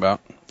talking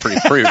about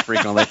pretty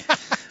frequently.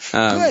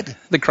 Good.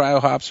 The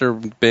cryo hops are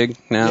big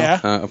now,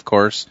 yeah. Of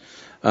course.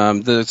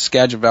 The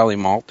Skagit Valley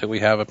malt that we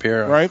have up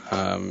here, Right.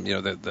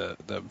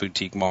 The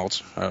boutique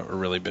malts are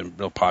really been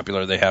real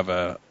popular. They have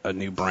a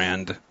new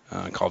brand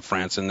called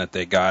Franzen that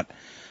they got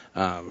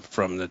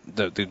from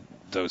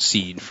the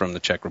seed from the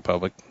Czech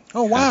Republic.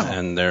 Oh, wow.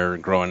 And they're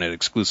growing it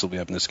exclusively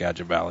up in the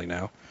Skagit Valley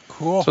now.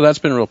 Cool. So that's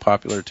been real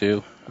popular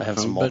too. I have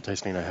some malt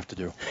tasting I have to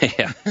do.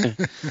 Yeah.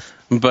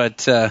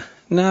 But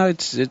no,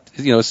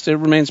 it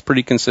remains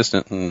pretty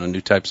consistent, and the new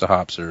types of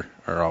hops are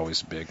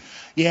always big.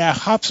 Yeah,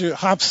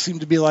 hops seem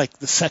to be like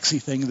the sexy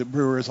thing that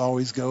brewers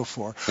always go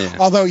for. Yeah.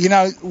 Although,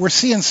 we're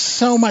seeing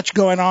so much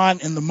going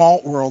on in the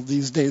malt world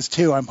these days,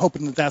 too. I'm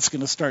hoping that that's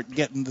going to start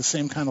getting the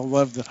same kind of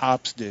love that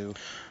hops do.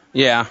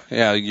 Yeah,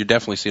 you're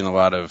definitely seeing a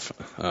lot of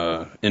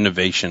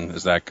innovation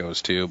as that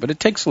goes too. But it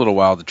takes a little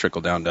while to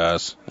trickle down to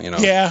us.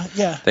 Yeah.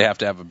 They have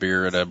to have a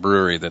beer at a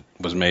brewery that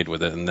was made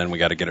with it, and then we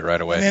got to get it right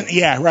away. And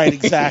then, right,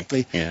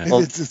 exactly. Yeah.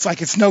 It's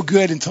like it's no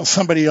good until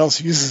somebody else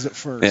uses it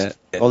first.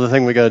 Yeah. Well, the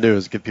thing we got to do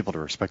is get people to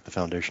respect the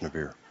foundation of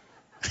beer.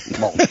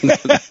 Malt.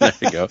 There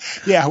you go.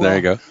 Yeah, well, there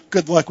you go.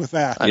 Good luck with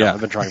that. I know, Yeah. I've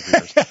been trying for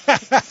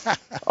years.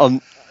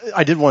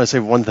 I did want to say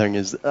one thing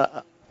is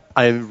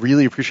I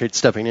really appreciate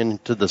stepping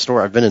into the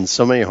store. I've been in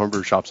so many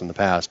homebrew shops in the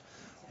past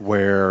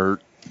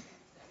where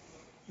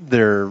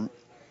they're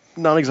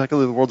not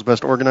exactly the world's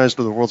best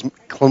organized or the world's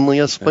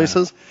cleanliest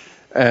places,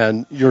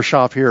 and your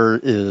shop here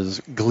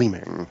is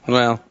gleaming.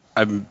 Well,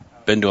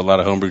 I've been to a lot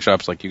of homebrew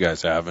shops like you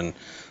guys have, and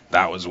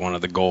that was one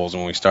of the goals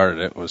when we started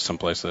it, was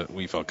someplace that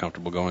we felt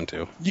comfortable going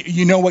to.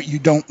 You know what you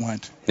don't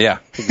want. Yeah,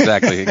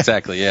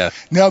 exactly, yeah.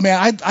 No,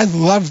 man, I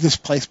love this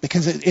place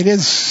because it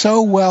is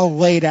so well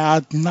laid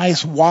out,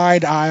 nice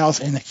wide aisles,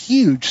 and a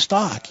huge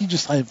stock. You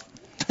just have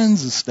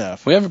tons of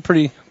stuff. We have a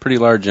pretty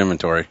large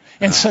inventory.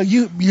 And so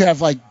you have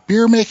like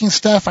beer making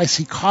stuff. I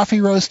see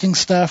coffee roasting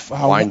stuff.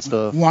 Wine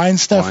stuff. Wine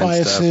stuff, I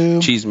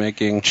assume. Cheese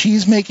making.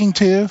 Cheese making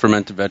too.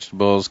 Fermented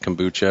vegetables,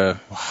 kombucha.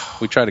 Wow.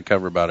 We try to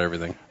cover about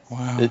everything.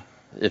 Wow.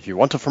 If you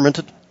want to ferment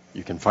it,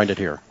 you can find it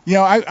here.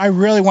 I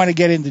really want to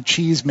get into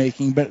cheese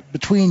making, but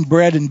between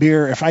bread and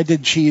beer, if I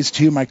did cheese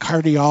too, my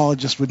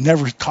cardiologist would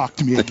never talk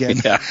to me again.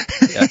 Yeah.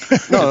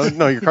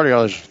 No, your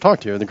cardiologist will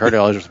talk to you, and the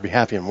cardiologist will be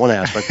happy in one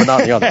aspect, but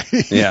not in the other.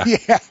 Yeah.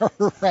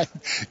 Yeah, right.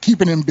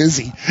 Keeping him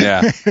busy.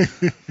 Yeah.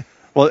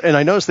 Well, and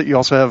I noticed that you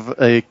also have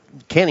a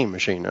canning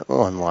machine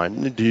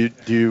online. Do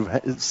you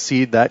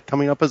see that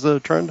coming up as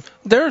a trend?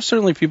 There are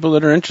certainly people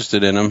that are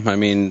interested in them. I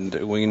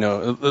mean, we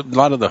know a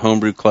lot of the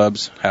homebrew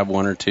clubs have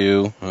one or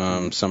two.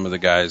 Some of the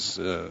guys,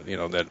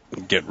 that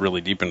get really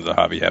deep into the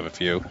hobby have a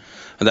few.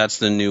 And that's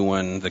the new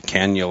one, the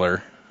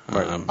Cannular.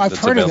 I've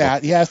heard of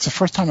that. Yeah, it's the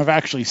first time I've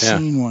actually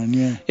seen one.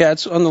 Yeah. Yeah,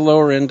 it's on the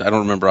lower end. I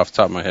don't remember off the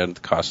top of my head.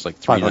 It costs like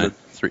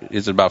 $500.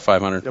 Is it about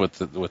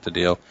 $500 with the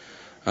deal?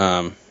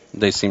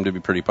 They seem to be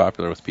pretty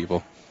popular with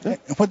people.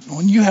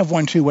 When you have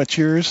one too, what's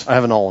yours? I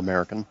have an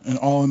All-American. An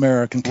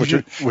All-American. Which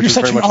You're is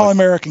such very an much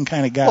All-American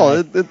kind of guy.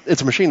 Well,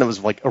 it's a machine that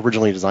was like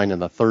originally designed in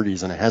the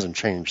 30s, and it hasn't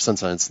changed since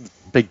then. It's a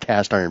big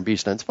cast iron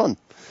beast, and it's fun.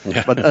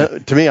 Yeah.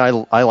 But to me, I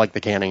like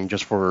the canning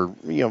just for,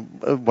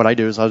 what I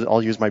do is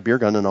I'll use my beer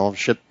gun and I'll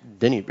ship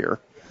Denny beer.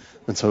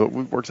 And so it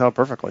works out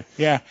perfectly.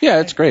 Yeah. Yeah,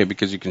 it's great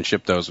because you can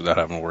ship those without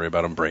having to worry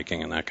about them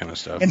breaking and that kind of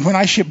stuff. And when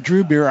I ship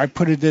Drew beer, I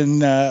put it in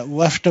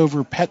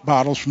leftover PET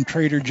bottles from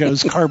Trader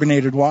Joe's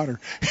carbonated water.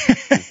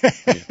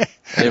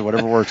 Hey,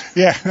 whatever works.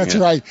 Yeah, that's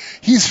right.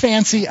 He's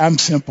fancy, I'm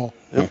simple.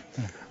 Yep.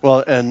 Well,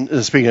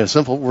 and speaking of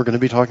simple, we're going to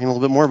be talking a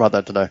little bit more about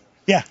that today.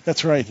 Yeah,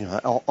 that's right.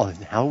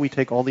 How we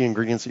take all the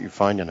ingredients that you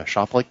find in a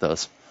shop like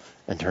this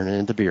and turn it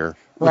into beer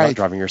without Right.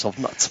 driving yourself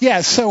nuts. Yeah,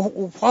 so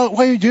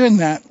while you're doing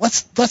that,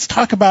 let's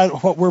talk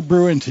about what we're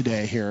brewing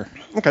today here.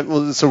 Okay,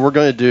 well, so we're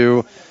going to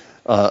do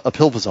a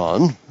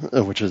Pilpazon,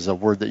 which is a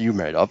word that you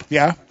made up.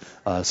 Yeah?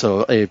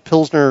 So a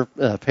Pilsner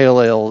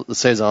Pale Ale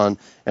Saison,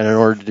 and in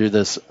order to do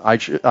this, I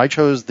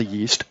chose the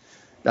yeast,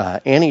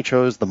 Annie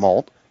chose the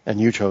malt, and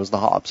you chose the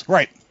hops.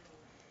 Right.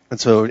 And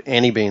so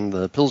Annie, being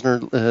the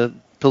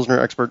Pilsner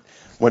expert,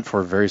 went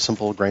for a very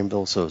simple grain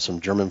bill, so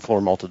some German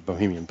floor malted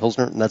Bohemian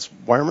Pilsner, and that's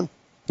Weyermann?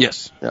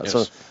 Yes. Yeah, yes.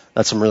 so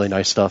that's some really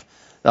nice stuff.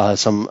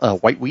 Some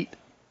white wheat,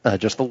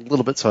 just a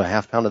little bit, so a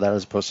half pound of that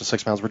as opposed to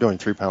 6 pounds. We're doing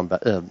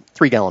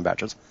 3 gallon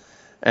batches.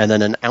 And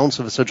then an ounce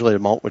of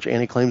acidulated malt, which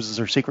Annie claims is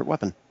her secret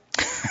weapon.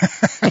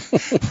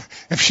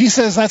 If she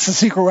says that's the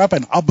secret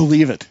weapon, I'll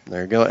believe it.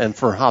 There you go. And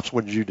for hops,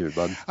 what did you do,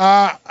 bud?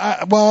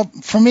 Well,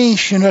 for me,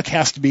 Chinook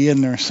has to be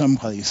in there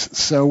someplace.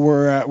 So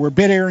we're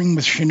bit airing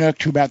with Chinook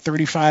to about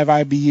 35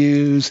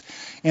 IBUs,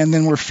 and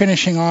then we're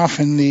finishing off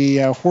in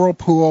the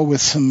Whirlpool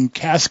with some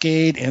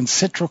Cascade and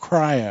Citra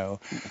Cryo.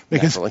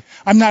 Because Naturally.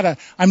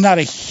 I'm not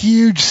a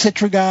huge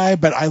Citra guy,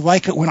 but I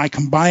like it when I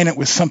combine it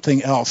with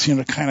something else,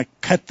 to kind of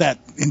cut that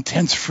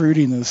intense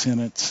fruitiness in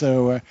it.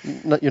 So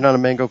You're not a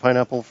mango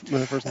pineapple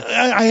person?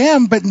 I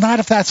am, but not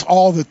if that's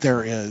all that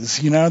there is.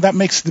 That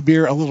makes the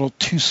beer a little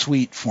too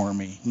sweet for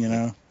me.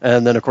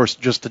 And then, of course,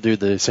 just to do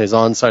the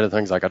Saison side of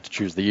things, I got to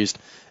choose the yeast.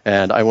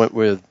 And I went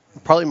with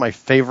probably my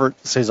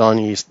favorite Saison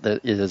yeast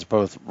that is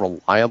both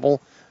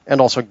reliable and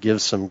also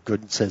gives some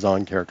good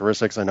Saison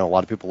characteristics. I know a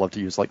lot of people love to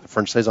use like the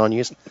French Saison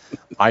yeast.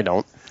 I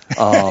don't.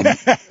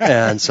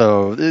 And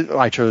so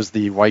I chose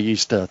the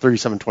Wyeast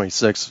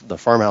 3726, the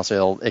farmhouse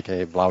ale,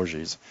 aka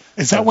Blaugies.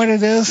 Is that what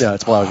it is? Yeah,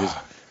 it's Blaugies.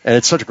 And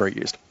it's such a great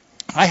yeast.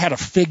 I had a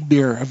fig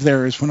beer of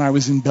theirs when I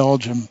was in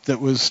Belgium that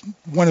was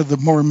one of the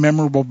more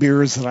memorable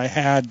beers that I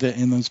had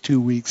in those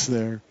 2 weeks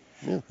there.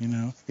 Yeah. You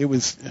know, it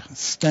was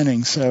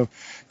stunning. So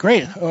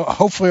great.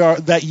 Hopefully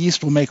that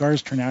yeast will make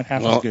ours turn out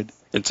half as good.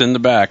 It's in the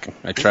back.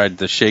 I tried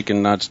the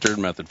shaken, not stirred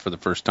method for the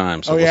first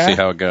time, so we'll see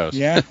how it goes.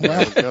 Yeah,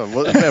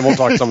 well. And we'll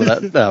talk some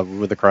of that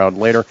with the crowd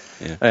later.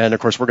 Yeah. And, of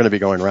course, we're going to be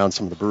going around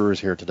some of the brewers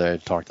here today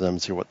to talk to them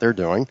and see what they're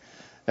doing.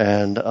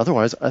 And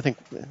otherwise, I think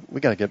we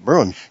got to get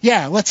brewing.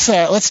 Yeah,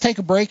 let's take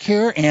a break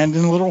here, and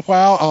in a little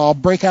while, I'll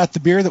break out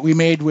the beer that we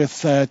made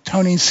with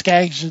Tony's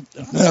Skagit.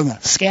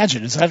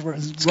 Is that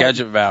right?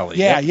 Skagit Valley.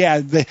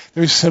 Yeah.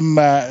 There's some.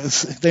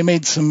 They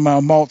made some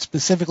malt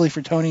specifically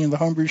for Tony in the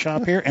homebrew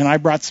shop here, and I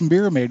brought some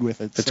beer made with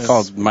it. It's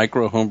called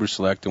Micro Homebrew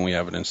Select, and we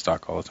have it in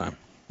stock all the time.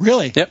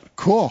 Really? Yep.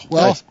 Cool.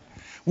 Well. Nice.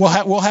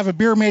 We'll have a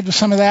beer made with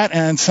some of that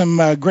and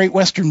some Great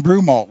Western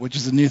Brew Malt, which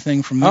is a new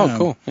thing from them. Oh,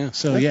 cool. Yeah.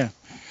 So yeah.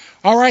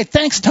 All right,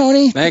 thanks,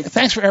 Tony. Thanks.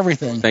 Thanks for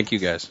everything. Thank you,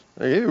 guys.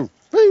 Thank you.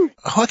 Woo.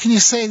 What can you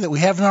say that we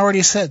haven't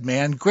already said,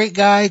 man? Great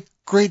guy,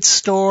 great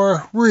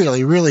store,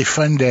 really, really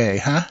fun day,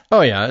 huh?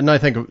 Oh, yeah, and I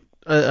think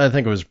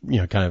it was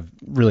kind of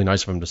really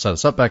nice of him to set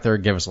us up back there,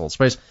 give us a little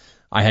space.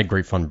 I had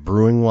great fun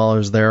brewing while I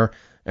was there,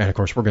 and of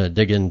course we're going to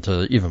dig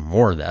into even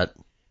more of that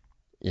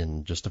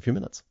in just a few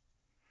minutes.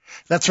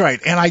 That's right,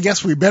 and I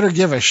guess we better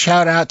give a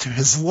shout out to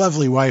his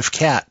lovely wife,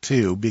 Kat,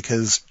 too,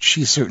 because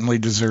she certainly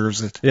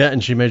deserves it. Yeah,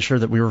 and she made sure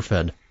that we were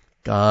fed.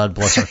 God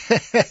bless her.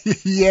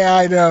 Yeah,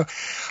 I know.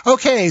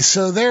 Okay,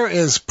 so there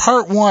is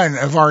part 1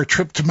 of our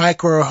trip to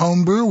Micro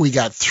Homebrew. We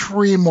got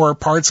 3 more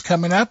parts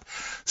coming up,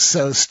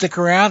 so stick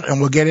around and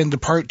we'll get into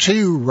part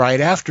 2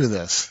 right after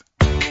this.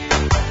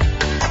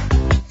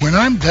 When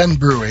I'm done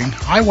brewing,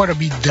 I want to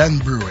be done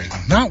brewing,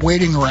 not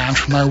waiting around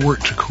for my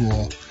wort to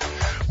cool.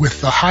 With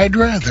the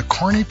Hydra, the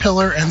Corny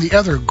Pillar, and the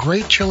other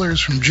great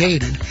chillers from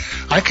Jaded,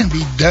 I can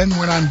be done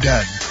when I'm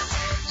done.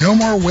 No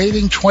more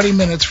waiting 20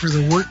 minutes for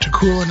the wort to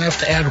cool enough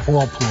to add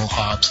Whirlpool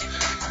hops.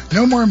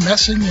 No more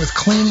messing with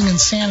cleaning and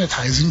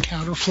sanitizing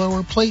counterflow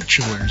or plate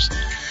chillers.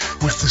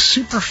 With the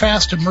super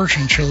fast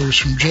immersion chillers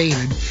from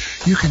Jaded,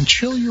 you can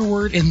chill your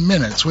wort in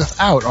minutes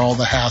without all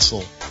the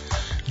hassle.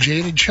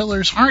 Jaded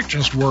chillers aren't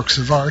just works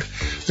of art,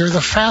 they're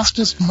the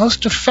fastest,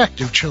 most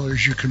effective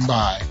chillers you can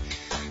buy.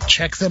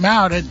 Check them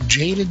out at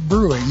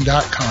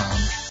jadedbrewing.com.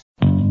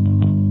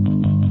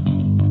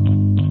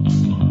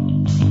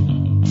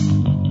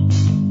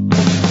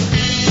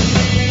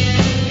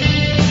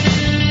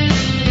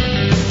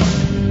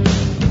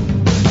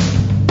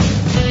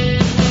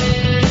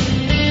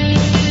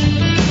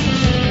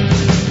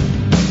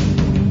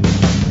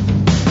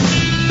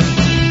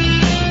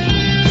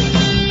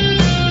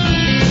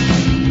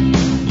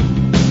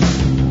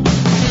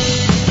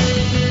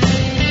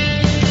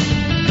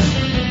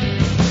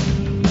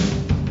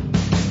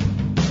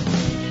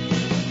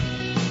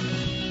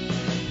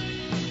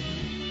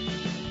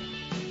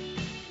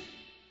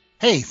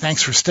 Hey,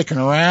 thanks for sticking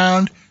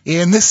around.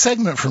 In this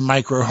segment from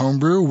Micro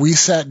Homebrew, we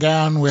sat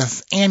down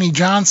with Annie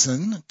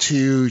Johnson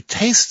to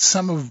taste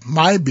some of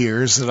my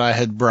beers that I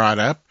had brought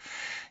up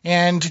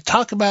and to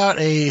talk about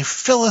a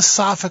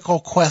philosophical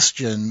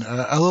question,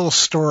 a little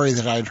story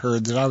that I'd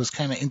heard that I was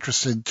kind of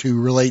interested to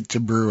relate to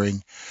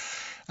brewing.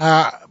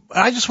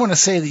 I just want to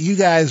say that you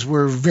guys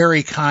were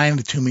very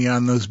kind to me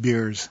on those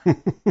beers.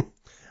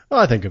 Well,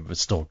 I think it was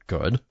still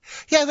good.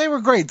 Yeah, they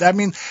were great. I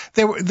mean,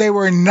 they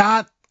were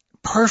not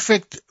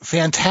perfect,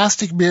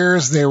 fantastic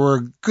beers. They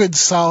were good,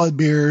 solid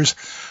beers.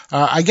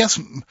 I guess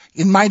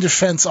in my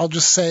defense, I'll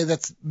just say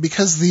that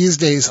because these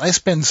days I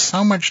spend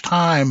so much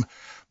time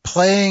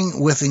playing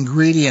with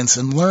ingredients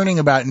and learning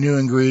about new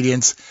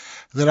ingredients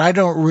that I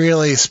don't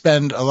really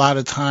spend a lot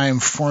of time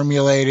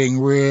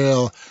formulating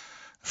real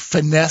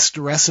finessed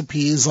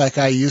recipes like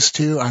I used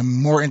to.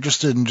 I'm more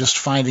interested in just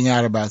finding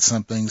out about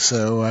something.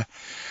 So,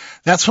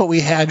 that's what we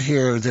had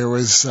here. There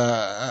was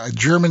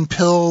German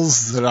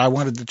Pils that I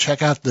wanted to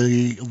check out,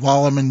 the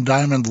Lallemand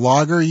Diamond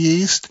Lager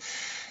yeast,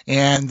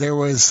 and there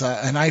was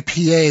an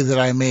IPA that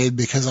I made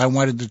because I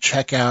wanted to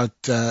check out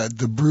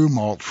the brew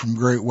malt from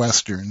Great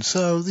Western.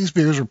 So these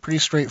beers are pretty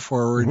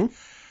straightforward,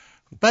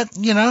 but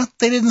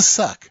they didn't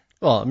suck.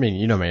 Well, I mean,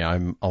 you know me,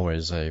 I'm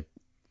always a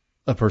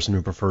person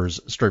who prefers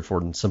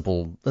straightforward and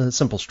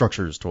simple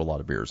structures to a lot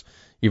of beers,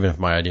 even if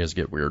my ideas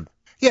get weird.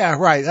 Yeah,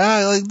 right.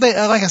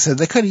 Like I said,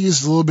 they could have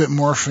used a little bit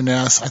more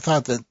finesse. I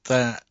thought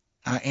that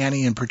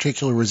Annie in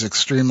particular was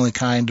extremely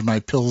kind to my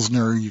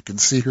Pilsner. You can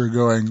see her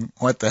going,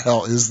 "What the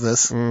hell is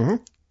this?" Mm-hmm.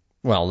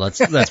 Well, that's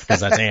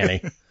because that's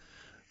Annie.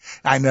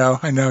 I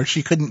know.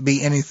 She couldn't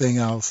be anything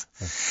else.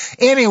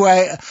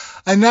 Anyway,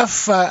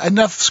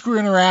 enough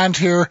screwing around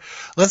here.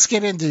 Let's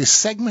get into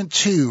segment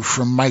 2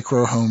 from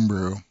Micro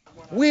Homebrew.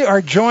 We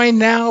are joined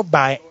now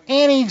by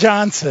Annie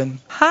Johnson.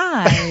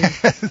 Hi.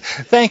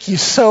 Thank you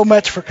so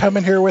much for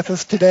coming here with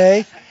us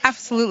today.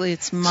 Absolutely.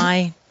 It's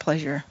my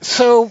pleasure.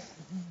 So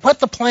what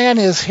the plan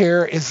is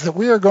here is that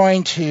we are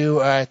going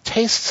to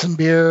taste some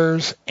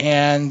beers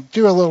and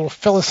do a little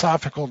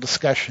philosophical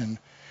discussion.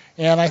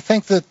 And I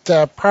think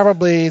that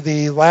probably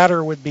the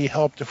latter would be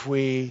helped if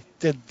we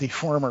did the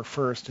former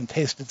first and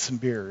tasted some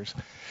beers.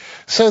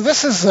 So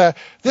this is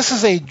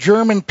a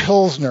German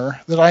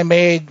Pilsner that I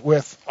made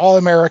with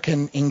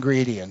all-American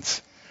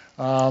ingredients.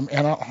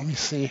 Let me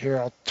see here.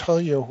 I'll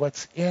tell you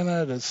what's in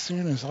it as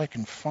soon as I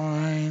can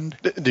find.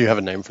 Do you have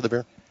a name for the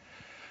beer?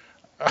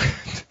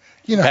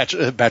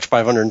 Batch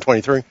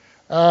 523?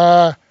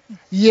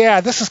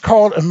 Yeah, this is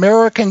called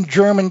American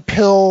German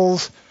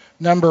Pils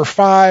number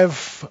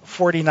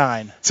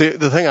 549. See,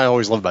 the thing I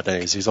always love about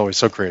Danny is he's always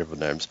so creative with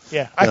names.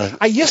 Yeah,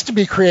 I used to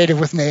be creative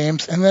with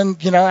names, and then,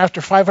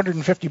 after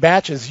 550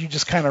 batches, you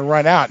just kind of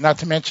run out. Not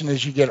to mention,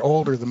 as you get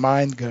older, the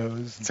mind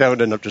goes. See, I would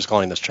end up just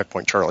calling this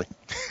Checkpoint Charlie.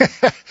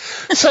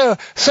 So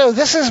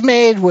this is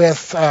made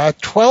with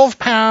 12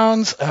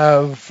 pounds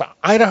of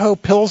Idaho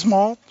Pils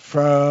malt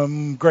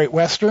from Great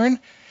Western.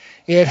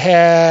 It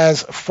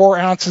has 4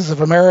 ounces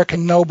of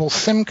American Noble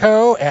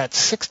Simcoe at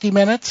 60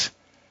 minutes.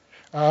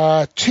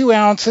 2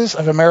 ounces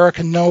of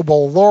American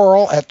Noble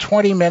Laurel at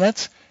 20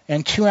 minutes,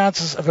 and 2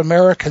 ounces of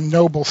American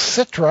Noble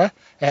Citra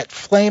at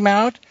flame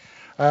out,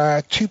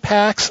 2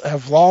 packs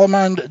of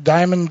Lallemand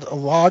Diamond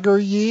Lager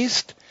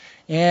yeast,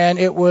 and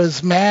it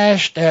was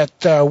mashed at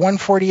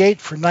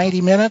 148 for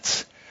 90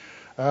 minutes.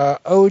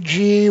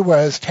 OG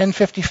was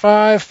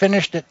 1055,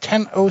 finished at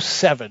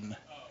 1007.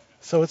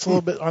 So it's a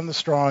little bit on the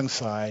strong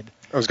side.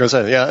 I was going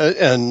to say, yeah,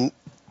 and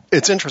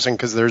it's interesting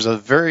because there's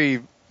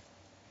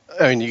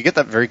you get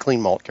that very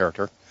clean malt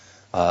character.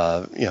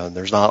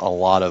 There's not a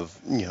lot of,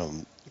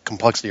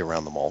 complexity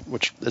around the malt,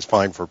 which is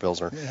fine for a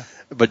Pilsner. Yeah.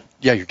 But,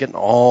 yeah, you're getting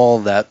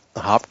all that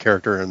hop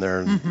character in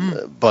there.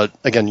 Mm-hmm. But,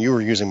 again, you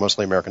were using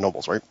mostly American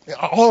Nobles, right?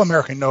 All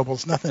American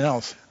Nobles, nothing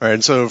else. All right,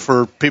 and so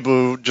for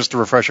people, just to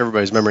refresh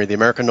everybody's memory, the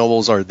American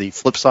Nobles are the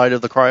flip side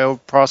of the cryo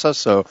process.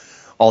 So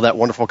all that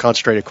wonderful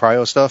concentrated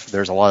cryo stuff,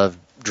 there's a lot of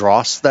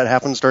dross that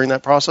happens during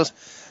that process.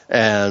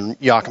 And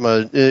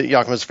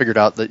Yakima's figured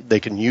out that they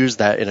can use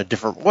that in a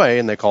different way,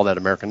 and they call that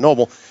American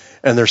Noble.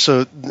 And they're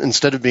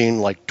instead of being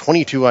like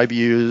 22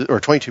 IBUs or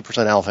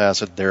 22% alpha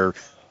acid, they're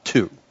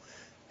 2.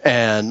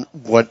 And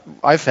what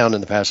I've found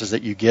in the past is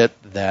that you get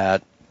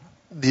that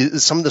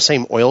some of the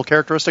same oil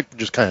characteristic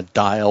just kind of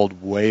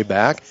dialed way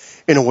back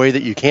in a way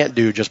that you can't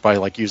do just by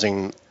like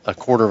using a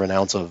quarter of an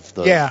ounce of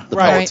the pellets.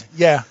 Right.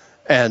 Yeah.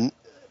 And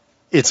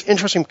it's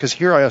interesting because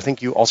here I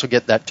think you also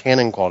get that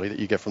tannin quality that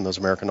you get from those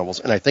American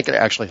Nobles, and I think it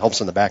actually helps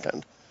in the back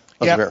end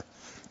of the beer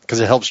because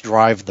it helps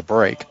drive the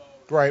break.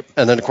 Right.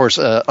 And then, of course,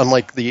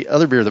 unlike the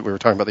other beer that we were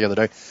talking about the other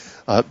day,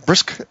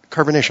 brisk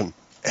carbonation.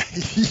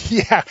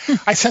 Yeah,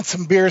 I sent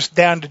some beers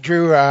down to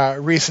Drew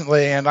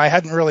recently, and I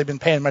hadn't really been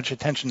paying much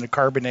attention to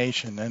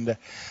carbonation, and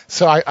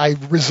so I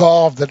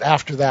resolved that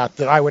after that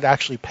I would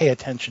actually pay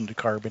attention to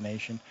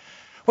carbonation.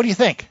 What do you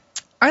think?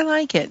 I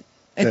like it.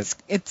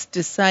 It's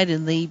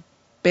decidedly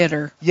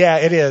bitter. Yeah,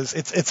 it is.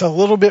 It's a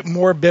little bit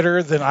more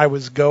bitter than I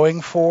was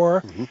going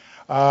for,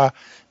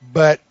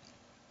 but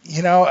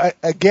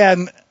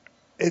again,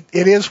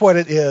 it is what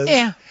it is.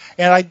 Yeah.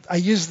 And I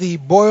use the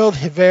boiled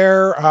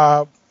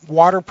Hiver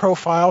water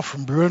profile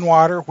from Brew and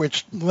Water,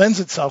 which lends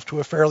itself to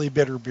a fairly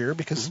bitter beer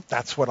because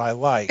that's what I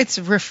like. It's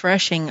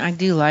refreshing. I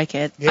do like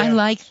it. Yeah. I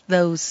like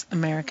those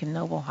American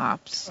Noble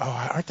hops.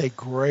 Oh, aren't they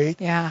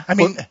great? Yeah. I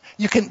mean,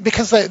 you can,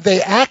 because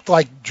they act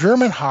like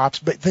German hops,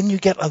 but then you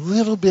get a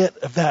little bit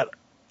of that,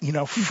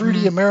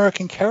 fruity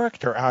American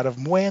character out of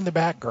them way in the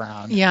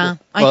background. Yeah.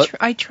 Well,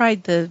 I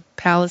tried the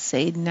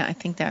Palisade, and I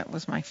think that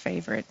was my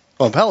favorite.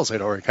 Well, Palisade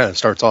already kind of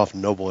starts off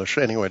noble-ish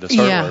anyway to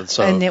start with.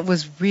 So. And it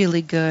was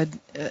really good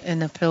in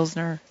the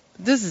Pilsner.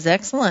 This is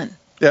excellent.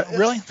 Yeah,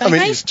 really?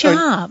 Nice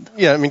job.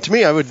 To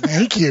me, I would.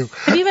 Thank you.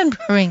 Have you been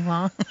brewing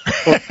long?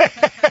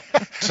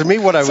 To me,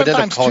 what I would end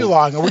up calling sometimes too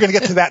long, and we're going to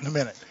get to that in a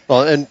minute.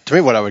 Well, and to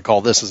me, what I would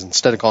call this is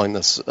instead of calling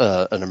this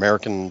an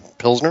American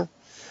Pilsner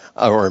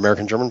or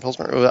American German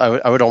Pilsner,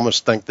 I would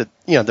almost think that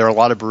there are a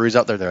lot of breweries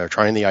out there that are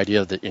trying the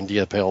idea of the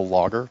India Pale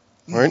Lager,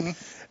 right?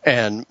 Mm-hmm.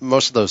 And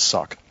most of those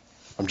suck.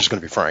 I'm just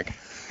going to be frank.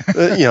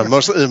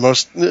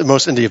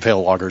 Most India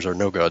Pale Lagers are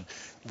no good.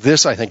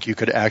 This, I think, you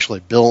could actually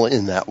bill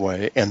in that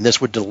way, and this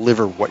would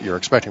deliver what you're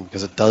expecting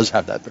because it does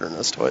have that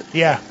bitterness to it.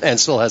 Yeah, and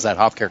still has that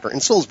hop character,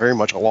 and still is very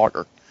much a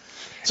lager.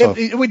 So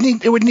it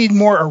would need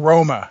more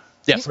aroma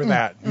for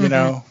that,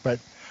 But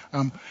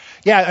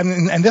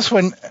and this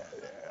one,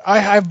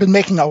 I've been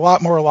making a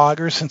lot more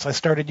lagers since I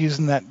started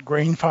using that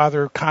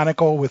Grainfather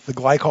conical with the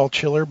glycol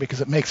chiller because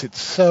it makes it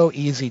so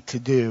easy to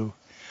do.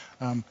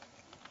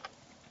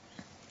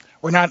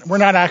 We're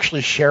not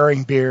actually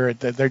sharing beer;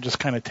 they're just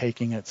kind of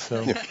taking it.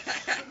 So,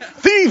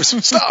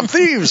 thieves, stop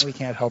thieves! We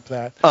can't help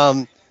that.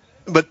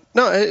 But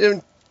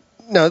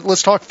no,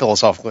 let's talk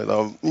philosophically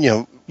though.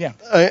 Yeah.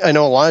 I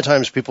know a lot of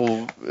times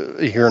people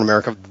here in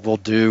America will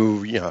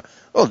do,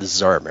 this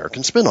is our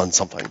American spin on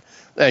something,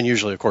 and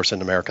usually, of course,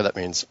 in America that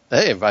means,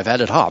 hey, I've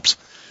added hops.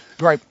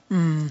 Right.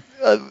 Annie,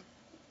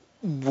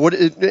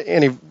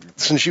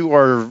 since you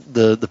are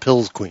the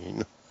Pils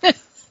queen.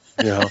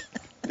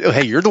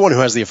 Hey, you're the one who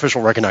has the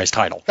official recognized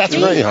title. That's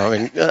right. You know, I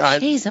mean,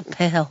 She's a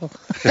pill.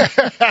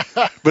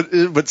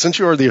 but since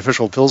you are the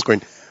official pills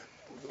queen,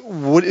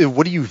 what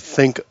do you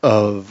think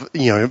of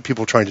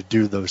people trying to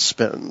do those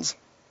spins?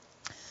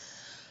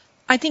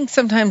 I think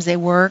sometimes they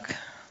work,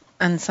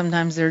 and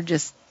sometimes they're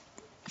just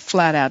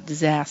flat out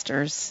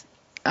disasters.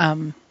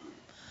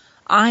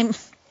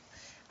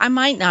 I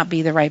might not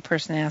be the right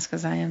person to ask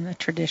because I am a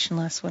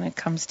traditionalist when it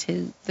comes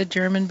to the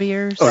German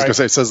beers. I was going to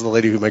say, it says the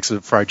lady who makes a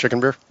fried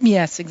chicken beer.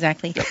 Yes,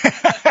 exactly.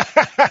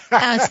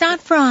 It's not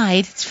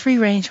fried; it's free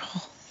range,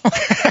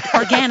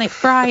 organic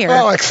fryer.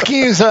 Oh,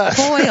 excuse us.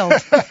 Boiled.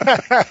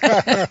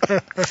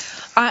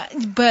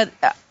 But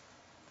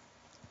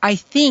I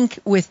think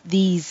with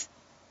these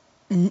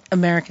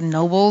American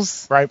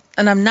nobles, Right.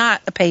 and I'm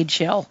not a paid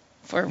shill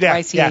for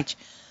YCH, yeah.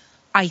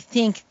 I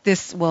think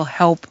this will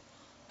help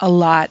a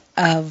lot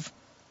of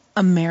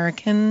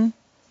American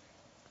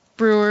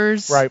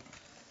brewers. Right.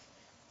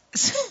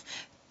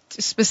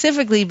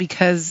 Specifically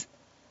because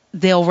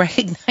they'll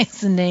recognize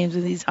the names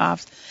of these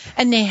hops.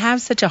 And they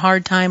have such a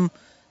hard time,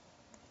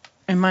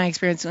 in my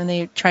experience, when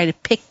they try to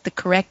pick the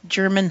correct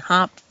German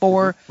hop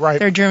for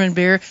their German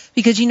beer.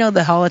 Because the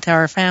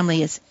Hallertauer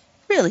family is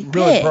really big.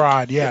 Really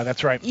broad. Yeah,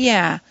 that's right.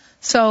 Yeah.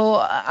 So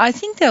I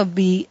think they'll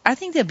be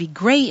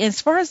great. And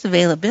as far as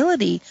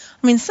availability,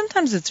 I mean,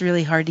 sometimes it's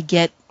really hard to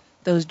get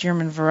those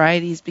German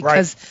varieties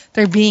because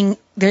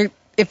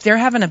if they're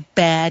having a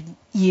bad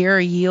year or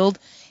yield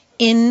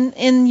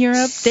in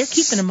Europe, they're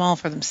keeping them all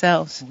for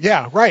themselves.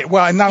 Yeah, right.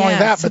 Well, and not only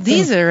that, so but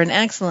these are an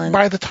excellent.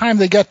 By the time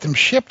they get them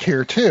shipped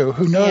here too,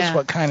 who knows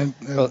what kind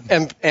of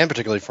and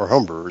particularly for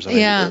homebrewers. I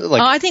mean,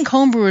 I think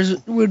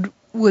homebrewers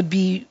would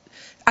be.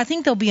 I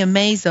think they'll be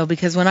amazed though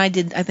because when I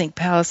think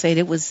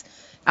Palisade,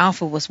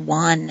 Alpha was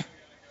 1.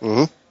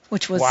 Mm-hmm.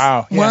 Which was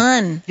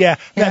 1. Yeah.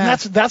 And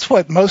that's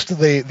what most of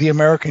the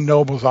American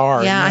nobles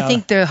are. Yeah, I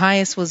think the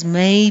highest was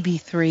maybe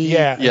 3.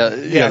 Yeah.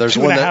 There's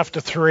 2.5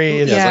 to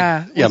 3.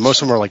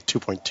 Most of them are like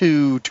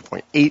 2.2,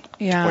 2.8,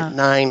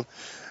 2.9,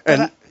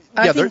 and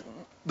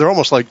they're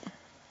almost like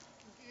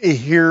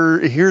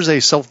here's a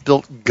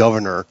self-built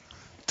governor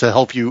to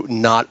help you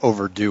not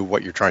overdo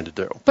what you're trying to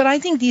do. But I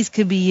think these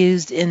could be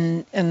used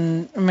in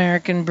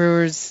American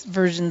brewers'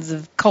 versions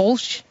of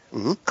Kolsch.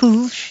 Mm-hmm.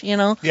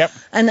 Kolsch,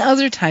 and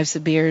other types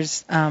of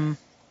beers.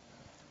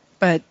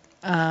 But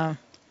the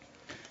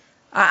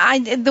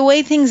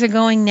way things are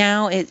going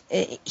now,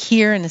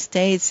 here in the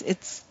States,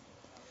 it's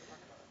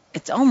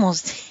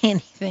almost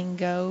anything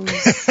goes.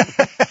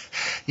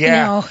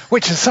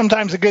 Which is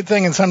sometimes a good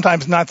thing and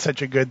sometimes not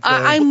such a good thing.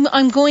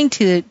 I'm going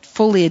to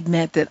fully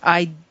admit that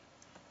I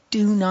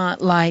do not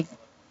like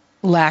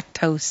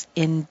lactose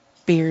in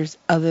beers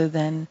other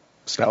than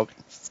stout.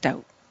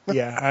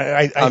 Yeah,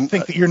 I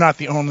think that you're not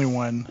the only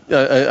one.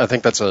 I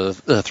think that's a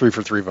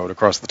 3-for-3 vote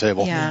across the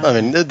table. Yeah.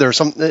 I mean, there's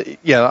some. I'm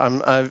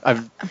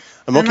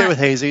okay with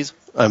hazies.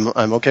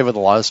 I'm okay with a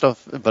lot of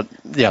stuff, but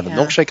the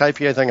milkshake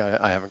IPA thing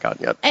I haven't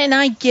gotten yet. And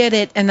I get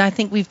it, and I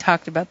think we've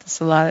talked about this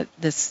a lot.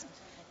 This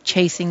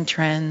chasing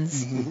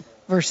trends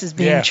versus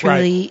being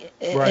truly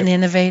an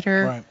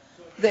innovator.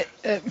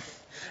 Right.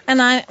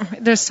 And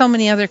there's so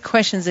many other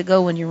questions that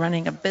go when you're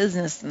running a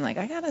business, and I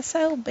gotta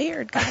sell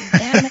beer. God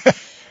damn it.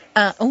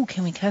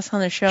 Can we cuss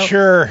on the show?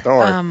 Sure. Don't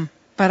worry.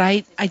 But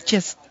I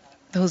just,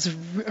 those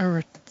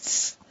are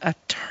a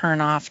turn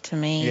off to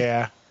me.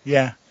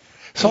 Yeah.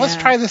 So let's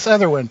try this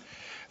other one.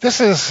 This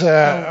is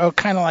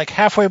kind of like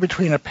halfway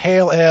between a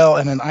pale ale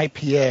and an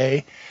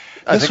IPA.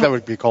 I think that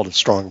would be called a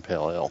strong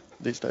pale ale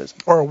these days.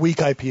 Or a weak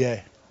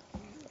IPA.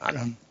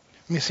 Let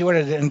me see what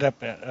it ended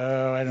up at.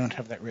 I don't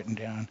have that written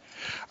down.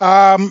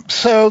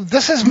 So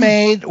this is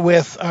made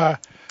with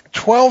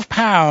 12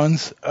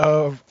 pounds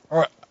of...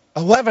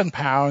 11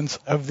 pounds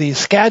of the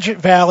Skagit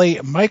Valley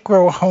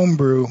Micro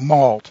Homebrew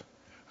malt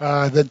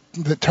that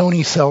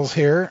Tony sells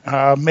here,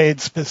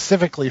 made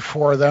specifically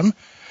for them.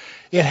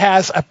 It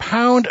has a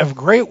pound of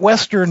Great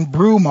Western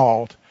Brew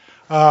malt,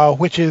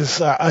 which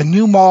is a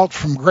new malt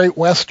from Great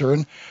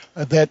Western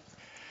that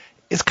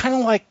is kind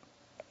of like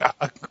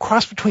a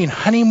cross between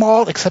honey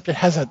malt, except it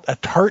has a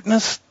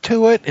tartness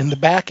to it in the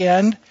back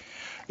end.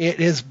 It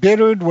is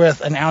bittered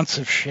with an ounce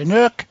of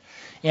Chinook,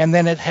 and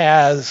then it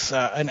has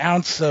an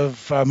ounce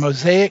of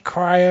Mosaic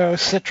Cryo,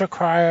 Citra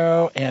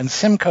Cryo, and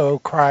Simcoe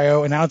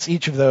Cryo, an ounce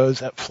each of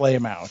those at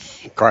Flame Out.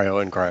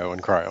 Cryo and cryo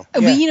and cryo.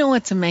 But you know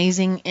what's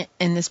amazing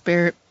in this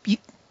beer?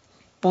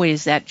 Boy,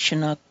 is that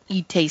Chinook.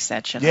 You taste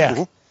that Chinook.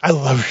 Yeah, I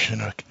love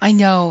Chinook. I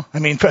know. I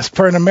mean,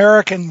 for an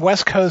American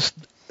West Coast,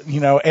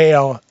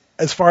 ale,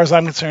 as far as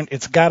I'm concerned,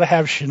 it's got to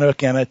have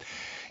Chinook in it.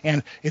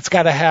 And it's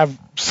got to have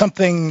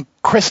something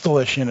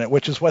crystallish in it,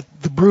 which is what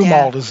the brew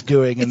malt is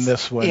doing in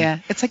this one. Yeah,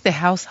 it's like the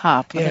house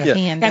hop of a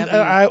PNW. And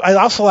I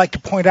also like to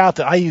point out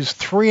that I use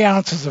 3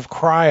 ounces of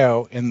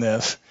cryo in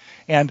this.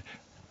 And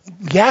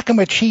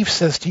Yakima Chief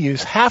says to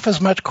use half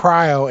as much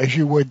cryo as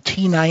you would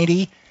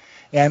T90.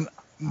 And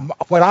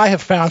what I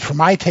have found for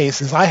my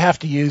taste is I have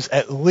to use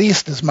at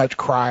least as much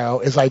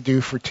cryo as I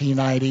do for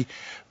T90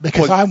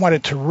 because I want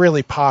it to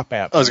really pop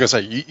at me. I was going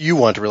to say, you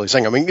want to really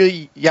sing. I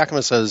mean,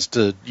 Yakima says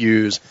to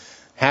use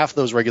half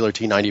those regular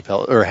T90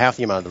 pellets, or half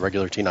the amount of the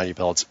regular T90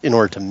 pellets in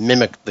order to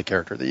mimic the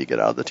character that you get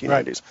out of the T90s.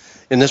 Right.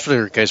 In this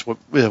particular case, what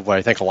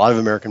I think a lot of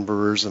American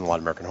brewers and a lot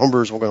of American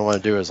homebrewers are going to want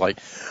to do is like,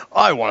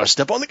 I want to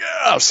step on the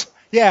gas.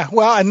 Yeah,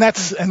 well, and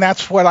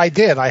that's what I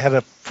did. I had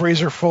a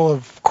freezer full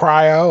of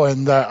cryo,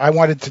 and I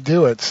wanted to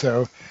do it.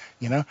 So,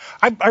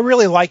 I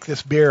really like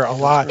this beer a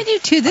lot. I do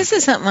too. This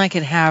is something I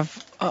could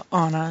have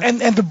on a and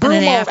the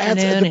brew malt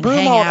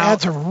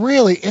adds a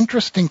really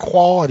interesting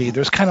quality.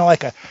 There's kind of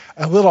like a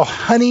little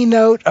honey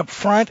note up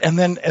front, and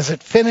then as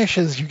it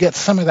finishes, you get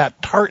some of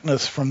that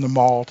tartness from the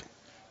malt.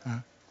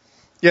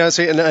 Yeah,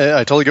 see, and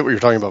I totally get what you're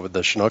talking about with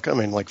the Chinook. I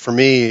mean, like for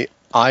me,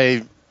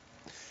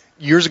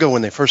 years ago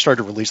when they first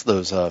started to release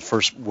those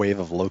first wave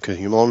of low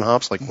cahumolone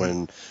hops, like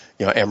when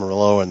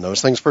Amarillo and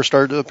those things first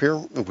started to appear,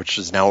 which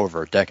is now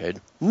over a decade,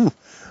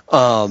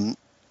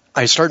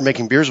 I started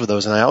making beers with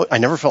those, and I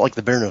never felt like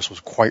the bitterness was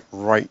quite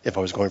right if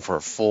I was going for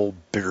a full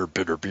bitter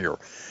beer.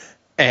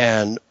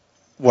 And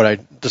what I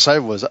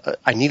decided was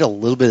I need a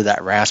little bit of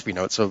that raspy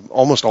note. So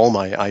almost all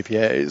my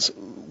IPAs,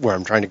 where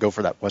I'm trying to go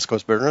for that West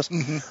Coast bitterness,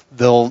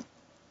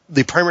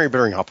 the primary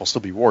bittering hop will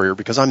still be Warrior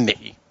because I'm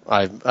me.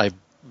 I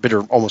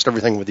bitter almost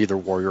everything with either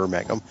Warrior or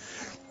Magnum.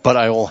 But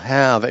I will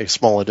have a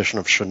small addition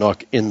of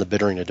Chinook in the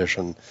bittering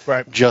edition,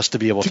 just to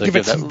be able to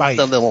give that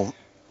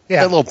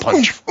little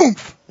punch.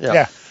 Oomph.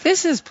 Yeah.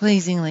 This is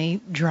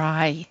pleasingly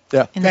dry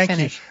in the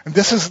finish. You. And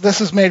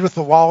this is made with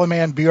the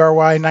Wallaman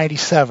BRY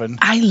 97.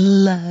 I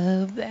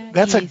love that.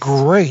 That's yeast. a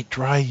great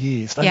dry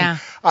yeast. I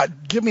mean,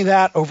 give me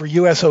that over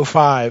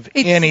USO5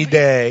 any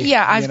day.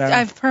 Yeah,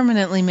 I've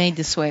permanently made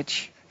the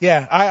switch.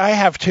 Yeah, I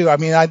have too. I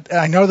mean,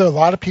 I know that a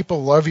lot of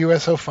people love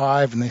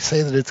USO5 and they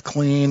say that it's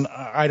clean.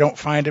 I don't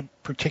find it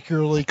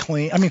particularly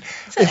clean. I mean,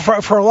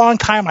 for a long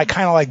time I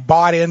kind of like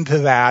bought into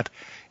that,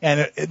 and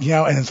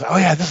and it's oh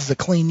yeah, this is a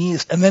clean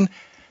yeast. And then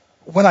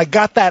when I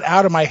got that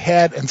out of my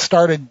head and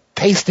started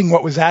tasting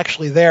what was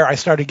actually there, I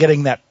started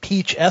getting that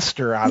peach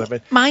ester out of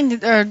it. Mine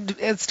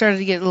it started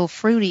to get a little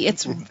fruity.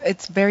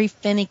 It's very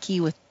finicky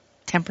with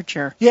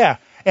temperature. Yeah.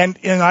 And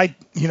I,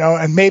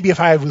 and maybe if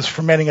I was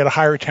fermenting at a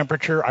higher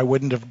temperature, I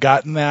wouldn't have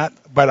gotten that,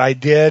 but I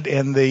did,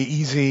 and the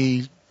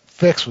easy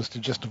fix was to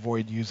just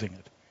avoid using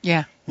it.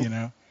 Yeah.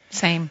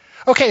 Same.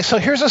 Okay, so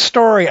here's a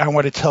story I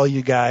want to tell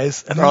you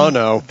guys. And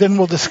then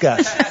we'll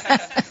discuss.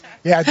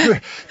 Yeah,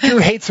 Drew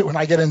hates it when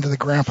I get into the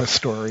grandpa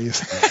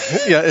stories.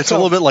 Yeah, it's a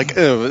little bit like,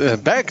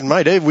 back in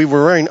my day, we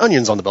were wearing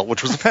onions on the belt,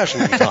 which was the fashion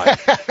at the time.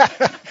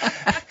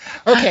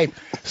 Okay,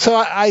 so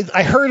I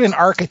heard an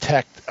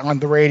architect on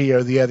the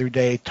radio the other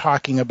day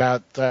talking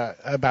about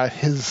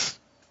his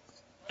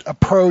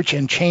approach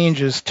and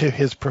changes to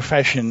his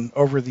profession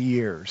over the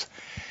years.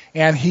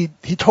 And he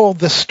told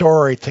this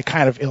story to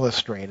kind of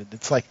illustrate it.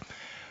 It's like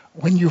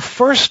when you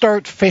first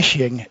start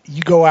fishing,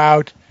 you go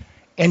out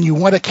and you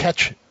want to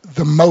catch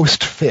the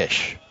most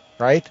fish,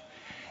 right?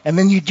 And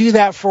then you do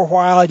that for a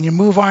while and you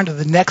move on to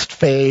the next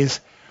phase,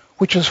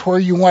 which is where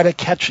you want to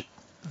catch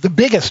the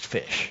biggest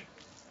fish,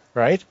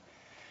 right?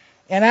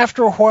 And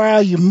after a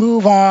while, you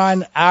move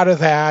on out of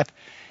that,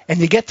 and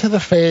you get to the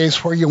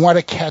phase where you want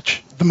to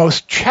catch the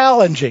most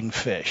challenging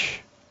fish.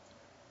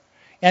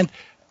 And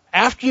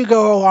after you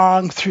go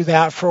along through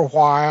that for a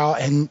while,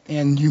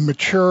 and you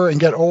mature and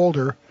get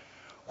older,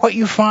 what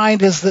you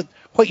find is that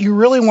what you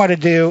really want to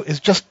do is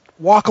just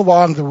walk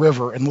along the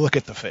river and look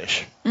at the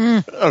fish.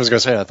 I was going to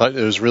say, I thought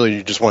it was really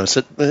you just want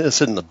to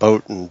sit in the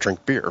boat and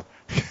drink beer.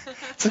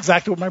 That's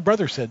exactly what my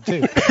brother said,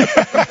 too.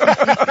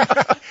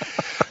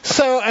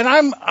 So,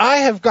 and I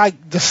have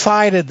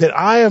decided that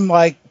I am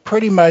like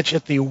pretty much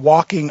at the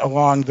walking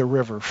along the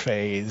river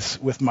phase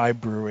with my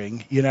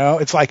brewing.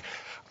 It's like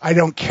I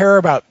don't care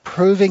about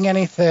proving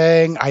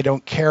anything. I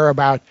don't care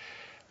about,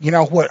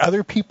 what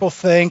other people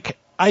think.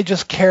 I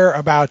just care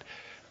about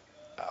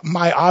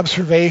my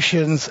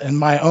observations and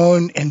my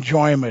own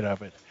enjoyment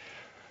of it.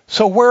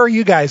 So where are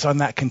you guys on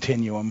that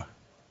continuum?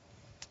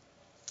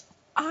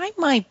 I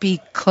might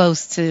be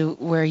close to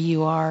where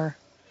you are.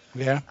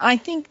 Yeah. I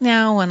think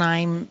now when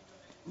I'm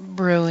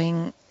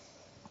brewing,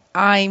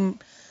 I'm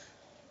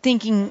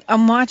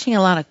watching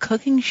a lot of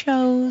cooking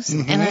shows,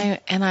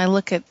 and I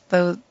look at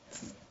the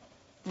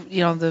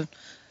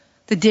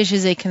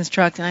dishes they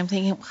construct, and I'm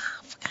thinking, wow,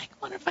 I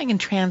wonder if I can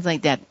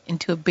translate that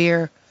into a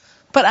beer.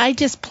 But I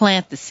just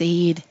plant the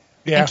seed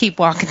and keep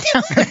walking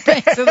down the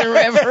banks of the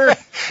river.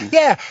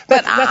 Yeah,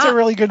 that's a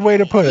really good way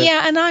to put it.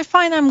 Yeah, and I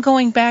find I'm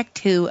going back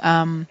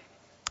to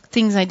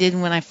things I did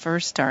when I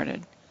first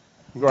started.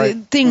 Right.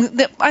 The thing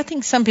that I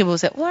think some people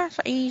say, well, that's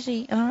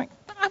easy, and I'm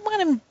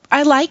like,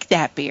 I like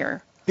that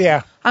beer.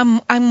 Yeah.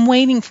 I'm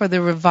waiting for the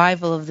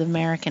revival of the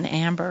American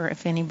Amber.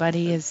 If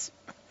anybody is,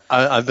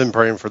 I've been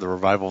praying for the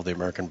revival of the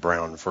American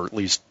Brown for at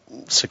least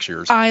 6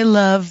 years. I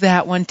love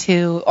that one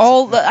too.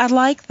 I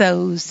like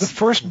those. The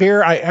first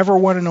beer I ever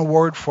won an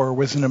award for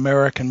was an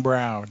American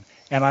Brown,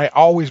 and I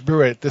always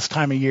brew it this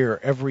time of year,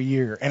 every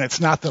year. And it's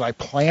not that I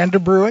plan to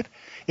brew it.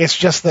 It's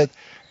just that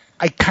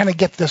I kind of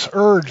get this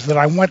urge that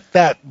I want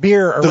that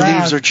beer around. The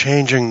leaves are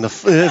changing.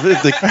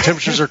 The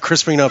temperatures are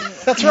crisping up.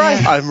 That's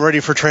right. I'm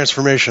ready for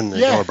transformation.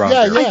 Yeah, brown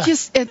yeah, beer.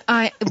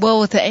 yeah.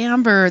 With the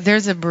amber,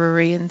 there's a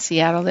brewery in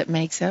Seattle that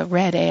makes a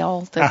red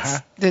ale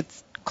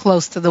that's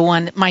close to the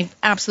one. My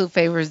absolute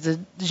favorite is the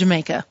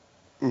Jamaica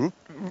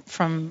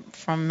from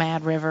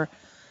Mad River,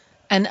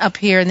 and up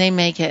here, and they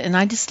make it, and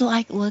I just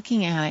like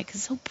looking at it because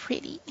it's so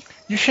pretty.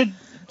 You should.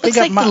 Looks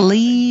like the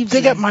leaves.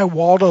 Dig up my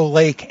Waldo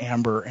Lake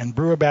amber and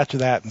brew a batch of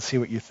that and see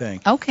what you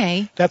think.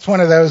 Okay. That's one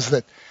of those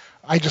that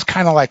I just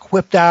kind of like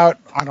whipped out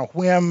on a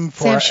whim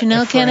for. Does it have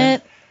Chinook in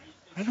it?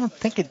 I don't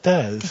think it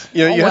does.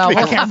 You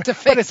we'll have to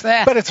fix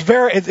that. But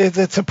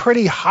it's a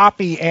pretty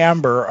hoppy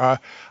amber.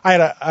 I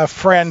had a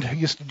friend who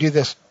used to do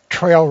this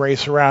trail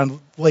race around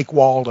Lake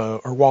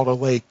Waldo or Waldo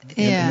Lake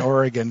in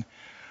Oregon.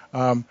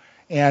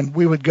 And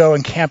we would go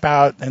and camp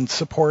out and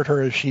support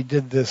her as she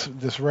did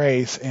this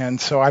race.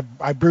 And so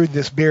I brewed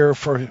this beer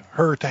for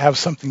her to have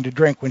something to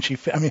drink when she.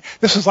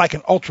 This is like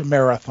an ultra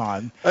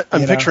marathon.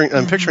 I'm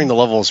picturing the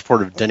level of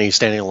support of Denny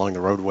standing along the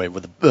roadway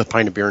with a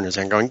pint of beer in his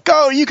hand, going,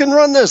 "Go! You can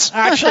run this."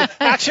 Actually,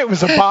 it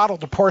was a bottle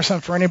to pour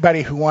some for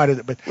anybody who wanted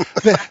it. But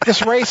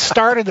this race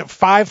started at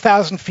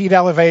 5,000 feet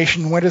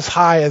elevation, went as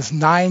high as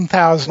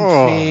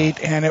 9,000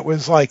 feet, and it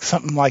was like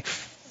something like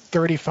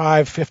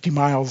 35, 50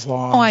 miles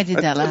long. Oh, I did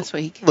that last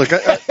week. Look,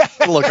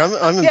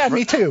 I'm yeah,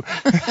 me too.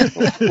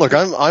 Look,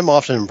 I'm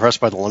often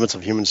impressed by the limits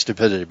of human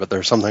stupidity, but there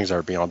are some things that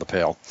are beyond the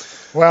pale.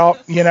 Well,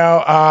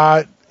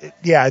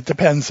 it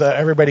depends.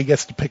 Everybody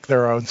gets to pick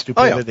their own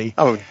stupidity.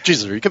 Oh,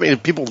 Jesus,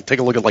 people take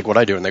a look at like what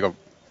I do and they go,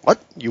 "What?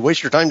 You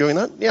waste your time doing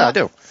that?" Yeah, I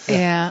do.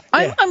 Yeah.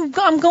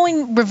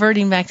 I'm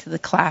reverting back to the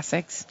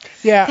classics.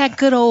 Yeah. That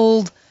good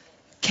old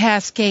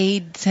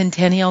Cascade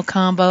Centennial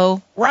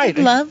combo. Right.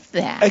 I love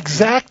that.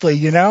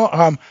 Exactly,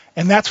 and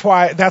that's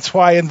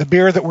why in the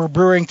beer that we're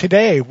brewing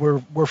today,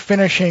 we're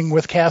finishing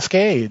with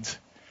Cascades.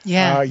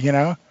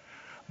 Yeah.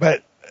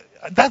 But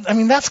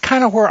that's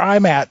kind of where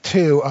I'm at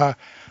too.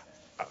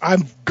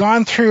 I've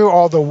gone through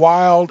all the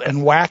wild and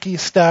wacky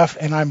stuff,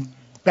 and I'm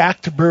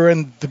back to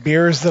brewing the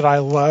beers that I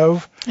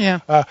love.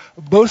 Yeah.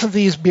 Both of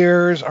these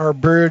beers are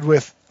brewed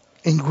with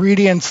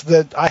ingredients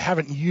that I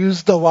haven't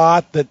used a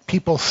lot that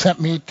people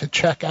sent me to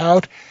check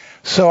out.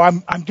 So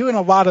I'm doing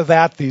a lot of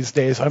that these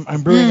days.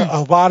 I'm brewing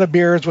a lot of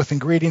beers with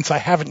ingredients I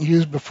haven't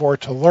used before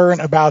to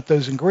learn about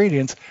those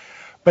ingredients.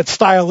 But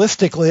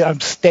stylistically, I'm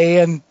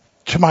staying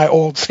to my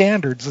old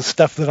standards, the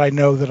stuff that I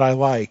know that I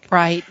like.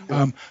 Right.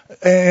 And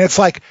it's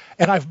like,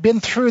 and I've been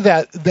through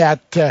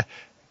that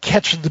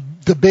catch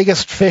the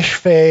biggest fish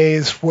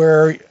phase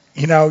where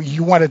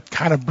you want to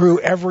kind of brew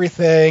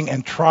everything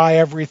and try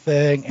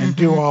everything and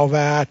do all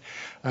that.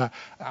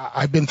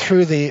 I've been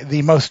through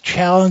the most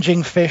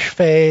challenging fish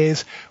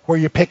phase where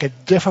you pick a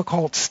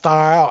difficult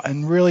style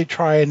and really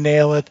try and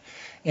nail it.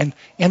 And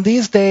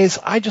these days,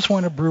 I just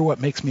want to brew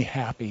what makes me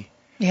happy.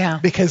 Yeah.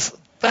 Because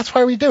that's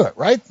why we do it,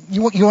 right?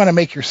 You want to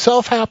make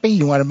yourself happy.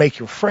 You want to make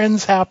your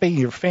friends happy,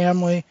 your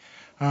family.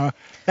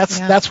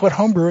 That's what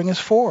homebrewing is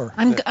for.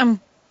 I'm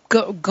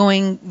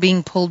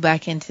being pulled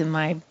back into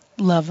my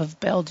love of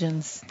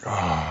Belgians.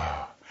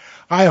 Oh,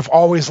 I have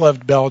always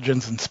loved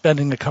Belgians, and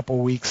spending a couple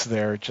weeks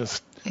there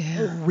just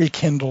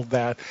rekindled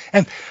that.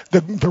 And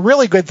the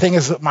really good thing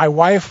is that my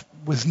wife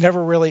was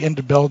never really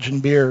into Belgian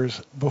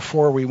beers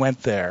before we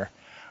went there.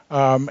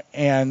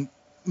 And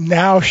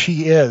now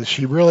she is.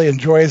 She really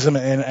enjoys them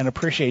and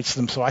appreciates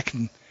them, so I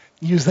can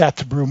use that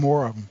to brew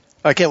more of them.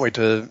 I can't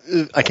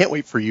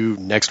wait for you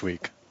next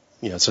week,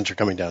 since you're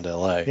coming down to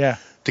LA. Yeah.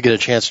 To get a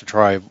chance to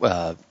try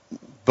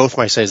both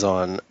my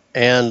Saison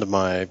and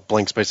my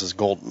Blank Spaces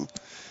Golden.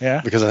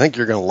 Yeah. Because I think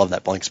you're going to love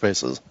that Blank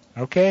Spaces.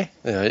 Okay.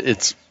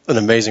 It's an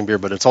amazing beer,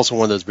 but it's also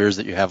one of those beers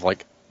that you have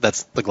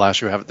that's the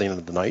glass you have at the end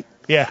of the night.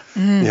 Yeah.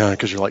 Mm-hmm. Yeah,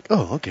 because you're like,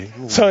 oh, okay.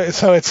 So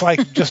it's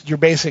like just your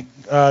basic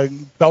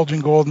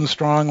Belgian Golden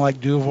Strong, like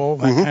Duvel,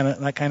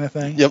 that kind of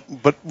thing. Yep,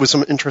 but with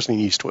some interesting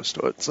yeast twist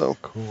to it. So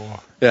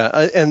cool.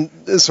 Yeah,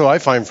 and so I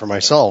find for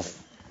myself,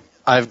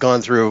 I've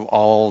gone through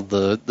all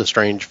the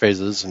strange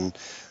phases, and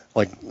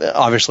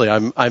obviously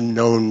I'm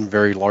known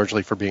very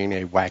largely for being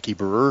a wacky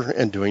brewer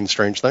and doing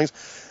strange things,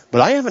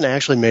 but I haven't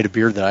actually made a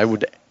beer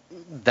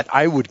that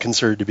I would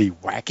consider to be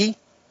wacky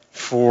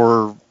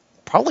for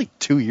probably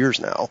 2 years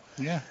now.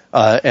 Yeah.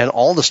 And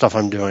all the stuff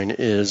I'm doing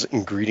is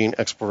ingredient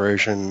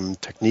exploration,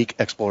 technique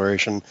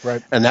exploration.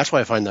 Right. And that's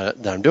why I find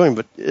that I'm doing.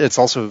 But it's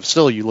also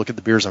still, you look at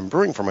the beers I'm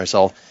brewing for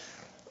myself.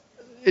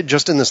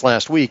 Just in this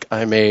last week,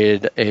 I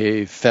made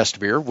a fest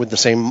beer with the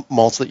same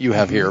malts that you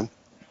have here.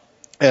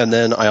 And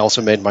then I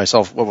also made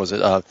myself,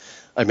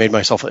 I made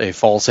myself a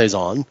fall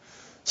Saison.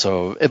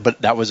 So,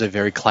 but that was a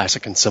very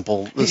classic and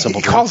simple.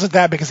 He calls it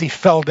that because he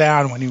fell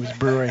down when he was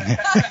brewing.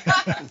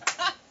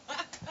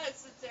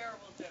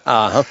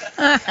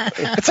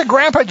 It's a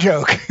grandpa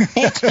joke.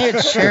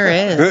 It sure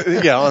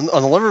is. Yeah, on the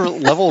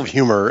level of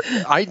humor,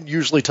 I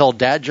usually tell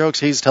dad jokes.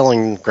 He's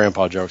telling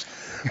grandpa jokes.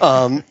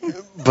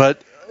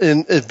 But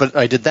but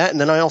I did that,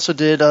 and then I also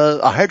did a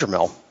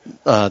hydromel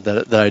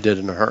that I did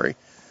in a hurry.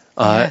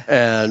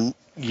 And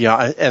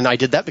I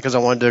did that because I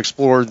wanted to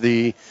explore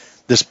this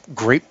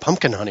great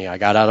pumpkin honey I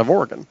got out of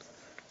Oregon,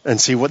 and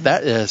see what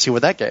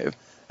that gave.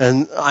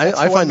 And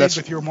I find that's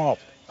with your malt.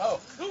 Oh,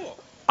 cool.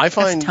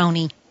 That's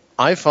Tony.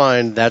 I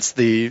find that's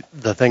the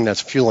thing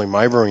that's fueling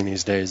my brewing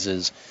these days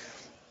is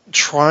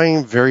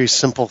trying very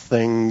simple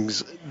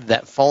things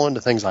that fall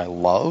into things I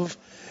love,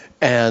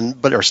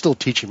 but are still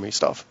teaching me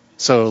stuff.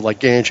 So like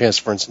getting a chance,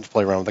 for instance, to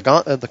play around with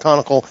the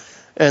conical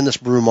and this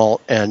brew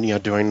malt,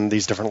 and doing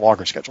these different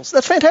lager schedules.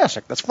 That's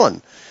fantastic. That's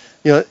fun.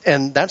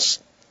 And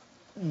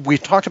we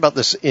talked about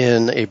this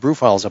in a Brew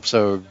Files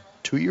episode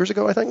 2 years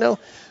ago, I think now,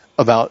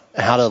 about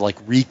how to like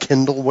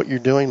rekindle what you're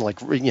doing,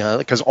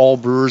 because all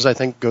brewers I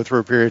think go through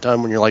a period of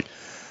time when you're like,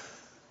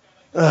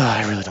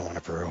 I really don't want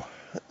to brew,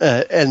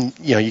 and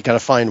you got to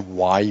find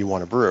why you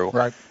want to brew,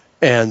 right?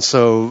 And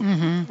so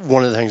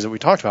one of the things that we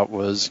talked about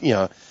was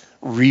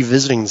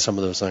revisiting some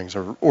of those things,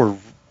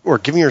 or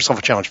giving yourself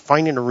a challenge,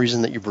 finding a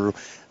reason that you brew.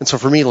 And so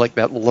for me, like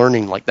that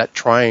learning, like that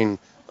trying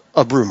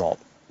a brew malt,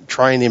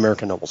 trying the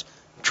American Nobles,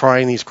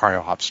 trying these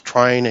cryo hops,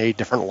 trying a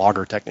different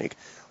lager technique.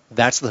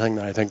 That's the thing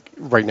that I think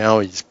right now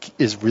is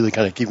really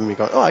kind of keeping me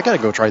going, I got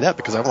to go try that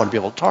because I want to be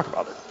able to talk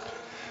about it.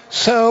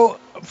 So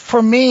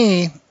for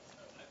me,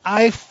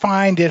 I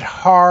find it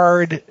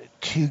hard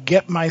to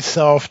get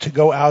myself to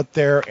go out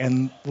there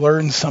and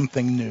learn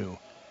something new.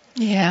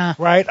 Yeah.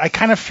 Right? I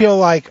kind of feel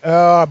like,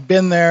 I've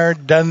been there,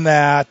 done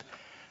that.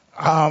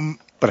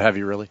 But have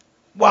you really?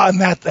 Well,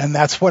 and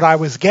that's what I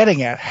was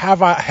getting at.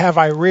 Have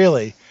I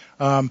really?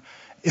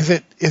 Is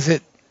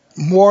it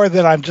more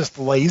that I'm just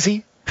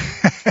lazy?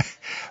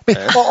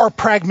 or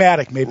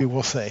pragmatic, maybe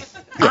we'll say.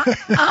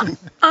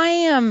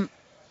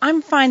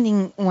 I'm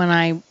finding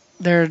when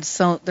there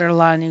are a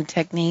lot of new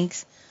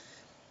techniques,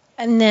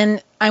 and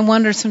then I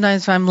wonder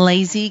sometimes if I'm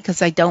lazy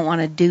because I don't want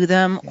to do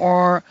them,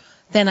 or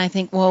then I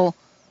think, well,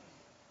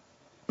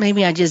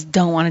 maybe I just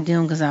don't want to do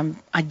them because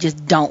I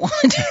just don't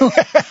want to do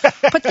it.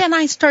 But then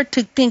I start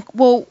to think,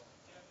 well,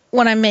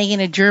 when I'm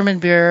making a German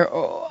beer,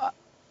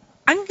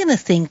 I'm going to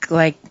think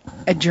like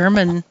a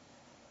German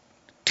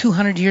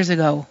 200 years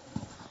ago.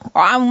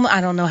 Or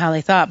I don't know how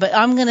they thought, but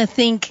I'm going to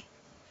think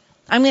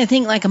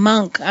like a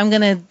monk. I'm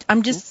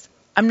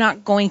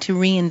not going to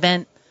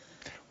reinvent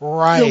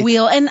the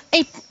wheel. And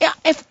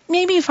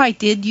if I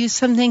did use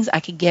some things, I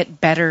could get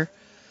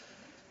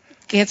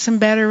some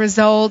better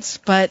results.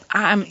 But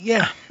I don't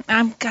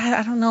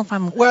know if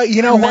I'm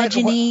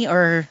curmudgeon-y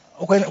or.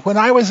 When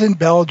I was in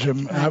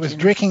Belgium, I was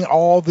drinking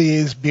all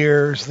these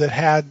beers that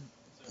had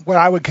what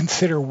I would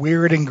consider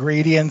weird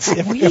ingredients.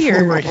 If we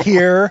were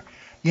here,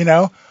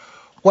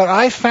 what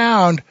I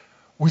found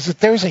was that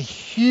there's a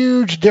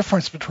huge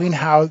difference between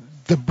how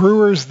the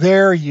brewers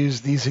there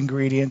use these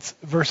ingredients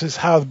versus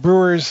how the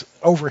brewers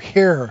over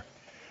here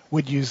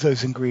would use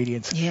those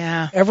ingredients.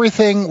 Yeah.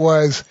 Everything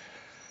was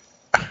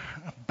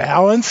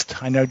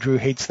balanced. I know Drew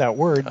hates that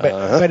word,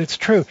 but it's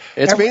true.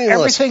 It's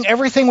meaningless.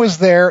 Everything was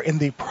there in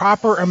the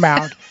proper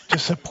amount to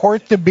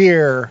support the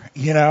beer,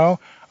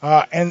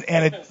 and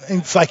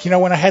it's like,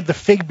 when I had the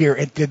fig beer,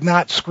 it did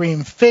not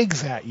scream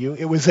figs at you.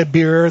 It was a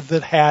beer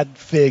that had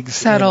figs.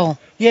 Subtle.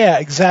 Yeah,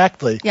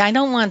 exactly. Yeah, I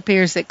don't want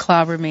beers that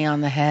clobber me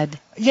on the head.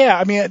 Yeah,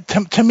 I mean,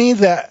 to me,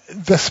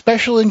 the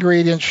special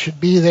ingredients should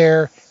be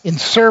there in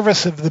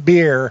service of the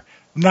beer,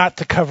 not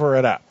to cover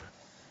it up.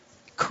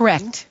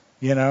 Correct.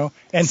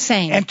 And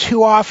same. And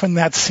too often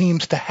that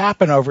seems to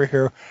happen over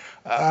here.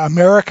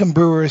 American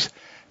brewers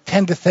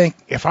tend to think,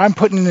 if I'm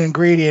putting an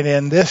ingredient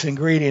in, this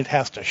ingredient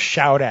has to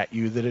shout at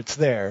you that it's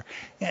there.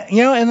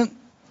 And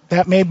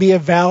that may be a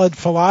valid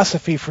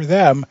philosophy for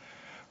them,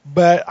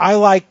 but I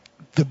like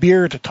the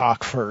beer to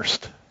talk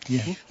first.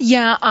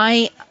 Yeah,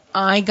 I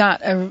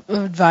got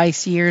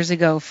advice years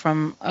ago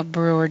from a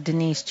brewer,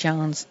 Denise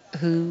Jones,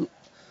 who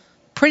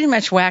pretty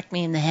much whacked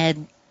me in the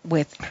head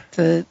with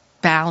the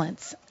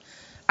balance.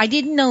 I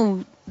didn't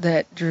know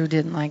that Drew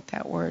didn't like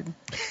that word.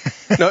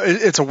 No,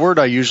 it's a word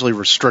I usually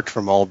restrict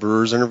from all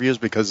brewers' interviews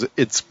because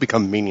it's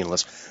become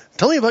meaningless.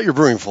 Tell me about your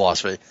brewing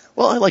philosophy.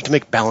 Well, I like to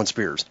make balanced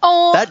beers.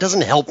 Oh, that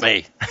doesn't help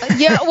me.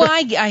 Yeah, well,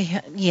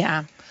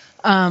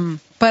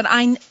 but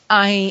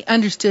I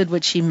understood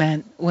what she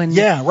meant when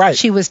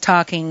she was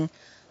talking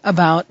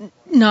about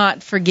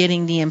not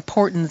forgetting the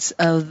importance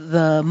of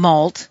the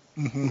malt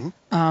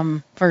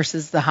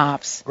versus the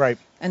hops, right?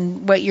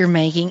 And what you're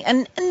making,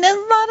 and a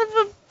lot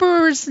of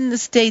brewers in the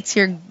States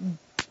here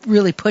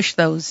really push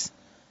those.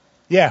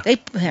 Yeah, they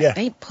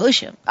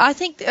push them. I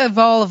think of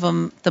all of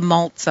them, the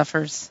malt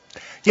suffers.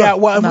 Yeah,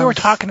 well, and we were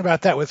talking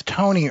about that with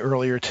Tony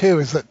earlier too.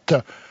 Is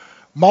that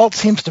malt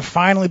seems to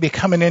finally be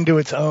coming into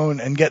its own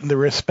and getting the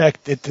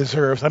respect it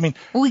deserves. I mean,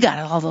 we got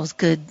all those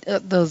good,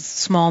 those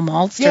small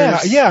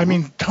maltsters. Yeah. I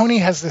mean, Tony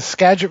has this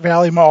Skagit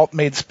Valley malt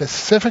made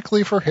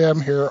specifically for him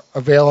here,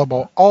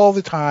 available all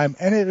the time,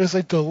 and it is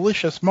a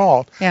delicious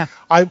malt. Yeah,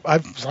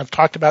 I've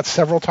talked about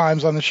several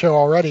times on the show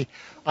already.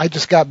 I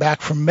just got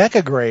back from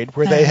Mechagrade,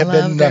 where they have been.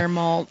 I love their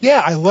malt.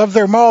 Yeah, I love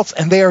their malts,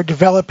 and they are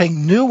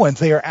developing new ones.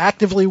 They are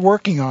actively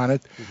working on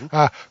it,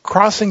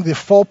 crossing the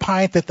full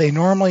pint that they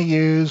normally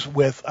use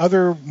with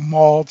other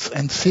malts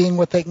and seeing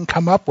what they can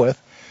come up with.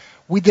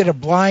 We did a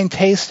blind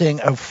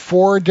tasting of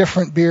 4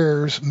 different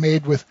beers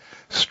made with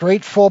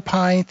straight full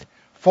pint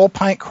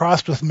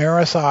crossed with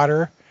Maris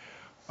Otter,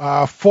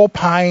 full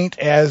pint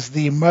as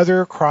the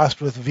mother crossed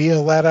with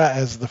Violetta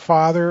as the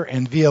father,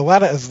 and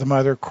Violetta as the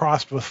mother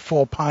crossed with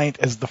full pint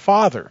as the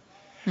father,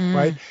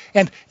 right?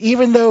 And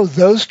even though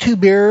those 2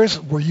 beers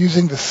were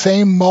using the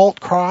same malt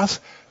cross,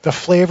 the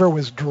flavor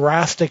was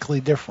drastically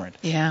different.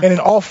 Yeah. And in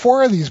all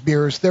 4 of these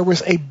beers, there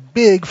was a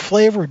big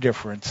flavor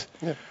difference.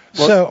 Yeah.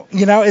 Well, so,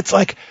 it's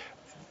like,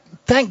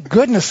 thank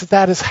goodness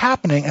that is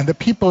happening, and that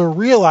people are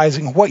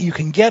realizing what you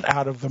can get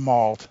out of the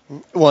malt.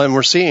 Well, and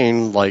we're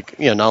seeing, not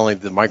only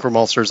the micro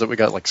maltsters that we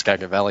got, like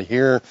Skagit Valley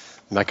here,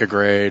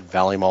 Mechagrade,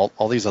 Valley Malt,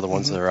 all these other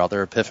ones that are out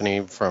there,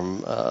 Epiphany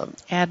from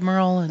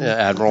Admiral. And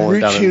Admiral.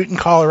 Root Shoot in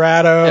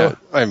Colorado.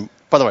 Yeah,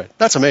 by the way,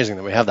 that's amazing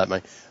that we have that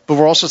many. But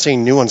we're also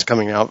seeing new ones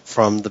coming out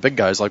from the big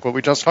guys, like what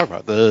we just talked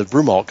about, the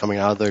Brew Malt coming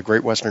out of the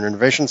Great Western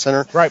Innovation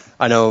Center. Right.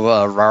 I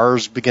know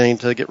Rahr's beginning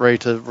to get ready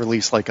to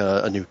release like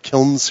a new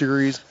kiln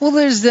series. Well,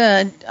 there's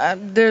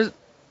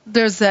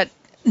there's that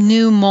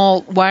new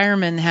malt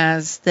Wireman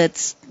has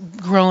that's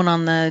grown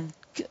on the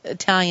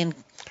Italian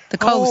the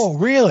coast. Oh,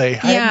 really? I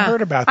hadn't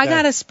heard about that. I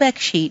got a spec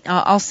sheet.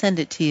 I'll send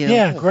it to you.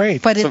 Yeah,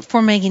 great. But it's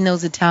for making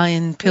those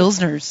Italian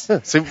pilsners.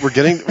 Yeah, see,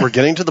 we're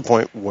getting to the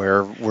point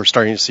where we're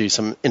starting to see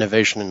some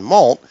innovation in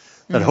malt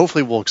that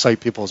hopefully will excite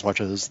people as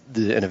much as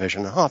the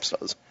innovation in hops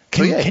does.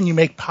 Can you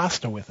make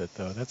pasta with it,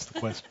 though? That's the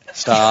question.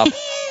 Stop.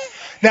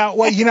 Now,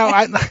 well,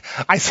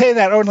 I say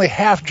that only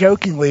half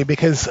jokingly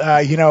because,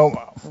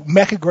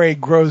 Mechagrade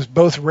grows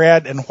both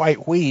red and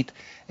white wheat,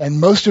 and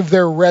most of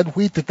their red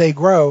wheat that they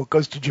grow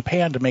goes to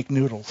Japan to make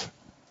noodles.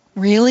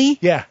 Really?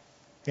 Yeah.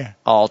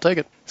 I'll take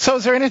it. So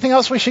is there anything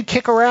else we should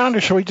kick around,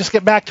 or should we just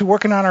get back to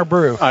working on our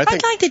brew?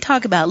 I'd like to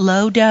talk about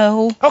low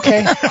dough.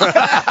 Okay.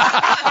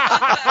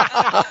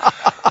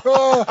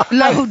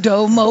 Low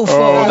dough mofo.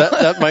 Oh,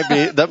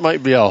 that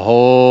might be a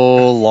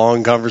whole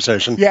long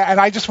conversation. Yeah, and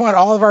I just want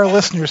all of our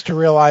listeners to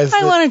realize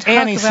that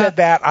Annie said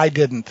that, I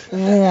didn't.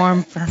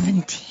 Warm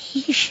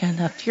fermentation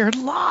of your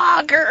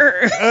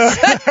lager.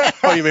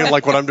 Oh, you mean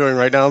like what I'm doing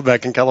right now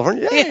back in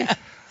California? Yeah.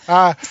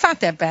 It's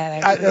not that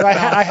bad.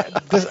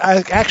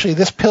 Actually,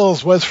 this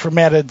Pils was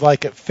fermented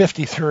like at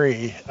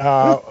 53,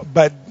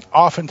 but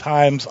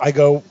oftentimes I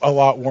go a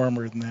lot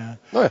warmer than that.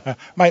 Oh, yeah.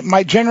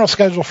 My general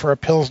schedule for a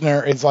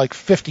Pilsner is like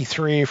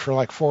 53 for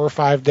like 4 or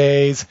 5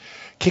 days,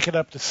 kick it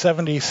up to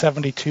 70,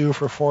 72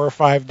 for 4 or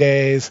 5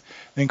 days,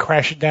 then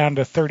crash it down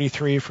to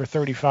 33 for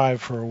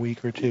 35 for a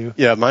week or two.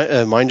 Yeah,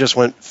 mine just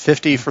went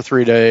 50 for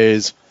 3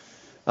 days,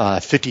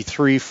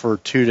 53 for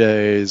 2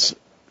 days,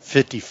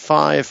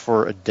 55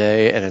 for a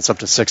day, and it's up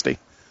to 60.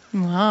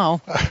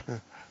 Wow.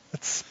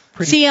 That's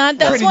pretty. See,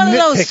 that's pretty one of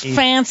those nitpicky.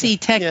 fancy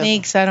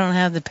techniques I don't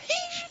have the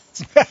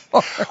patience.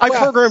 I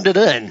programmed it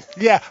in.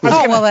 Yeah.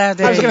 I was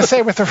going to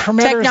say with the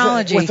fermenters,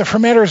 Technology. with the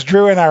fermenters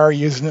Drew and I are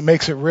using, it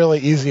makes it really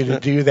easy to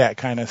do that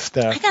kind of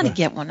stuff. I got to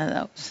get one of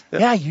those.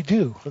 Yeah, you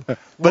do.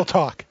 We'll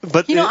talk.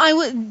 But I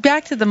would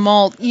back to the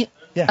malt.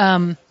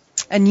 And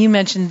you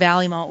mentioned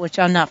Valley Malt, which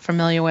I'm not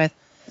familiar with.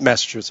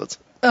 Massachusetts.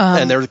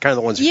 And they're kind of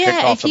the ones who kicked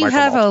off the micro if you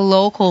have a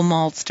local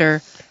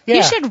maltster,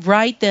 you should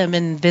write them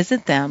and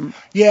visit them.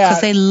 Yeah.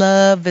 Because they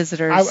love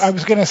visitors. I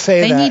was going to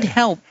say they that. need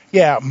help.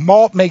 Yeah,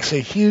 malt makes a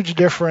huge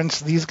difference.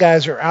 These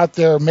guys are out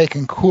there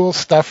making cool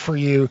stuff for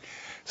you.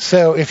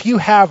 So if you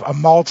have a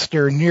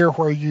maltster near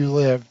where you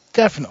live,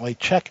 definitely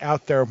check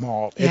out their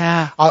malt.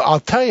 Yeah.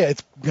 I'll tell you,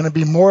 it's going to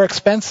be more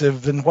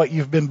expensive than what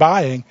you've been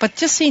buying. But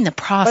just seeing the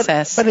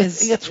process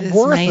it's is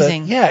worth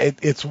amazing. it. Yeah,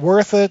 it's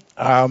worth it.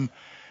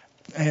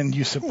 And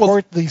you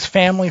support these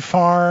family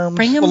farms.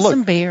 Bring them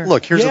some beer.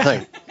 Look, here's the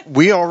thing.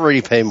 We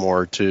already pay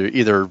more to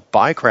either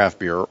buy craft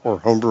beer or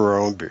homebrew our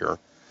own beer.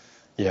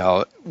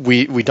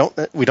 We don't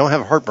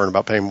have heartburn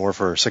about paying more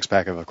for a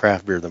 6-pack of a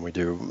craft beer than we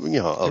do,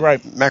 a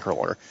macro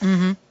lager.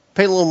 Mm-hmm.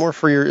 Pay a little more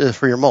for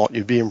your malt.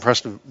 You'd be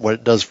impressed with what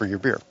it does for your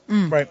beer.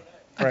 Right.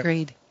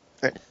 Agreed.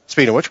 Right.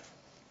 Speaking of which,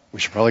 we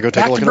should probably go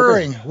take a look at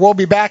brewing. We'll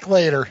be back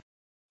later.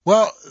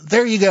 Well,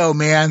 there you go,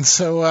 man.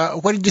 So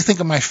what did you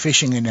think of my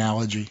fishing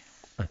analogy?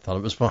 I thought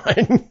it was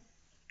fine.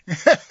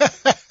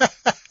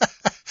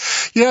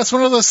 It's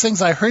one of those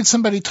things. I heard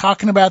somebody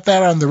talking about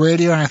that on the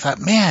radio, and I thought,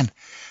 man,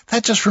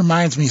 that just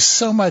reminds me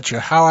so much of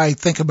how I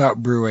think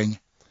about brewing.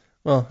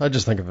 Well, I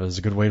just think of it as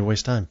a good way to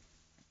waste time.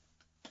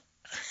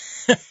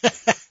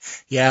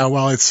 Yeah,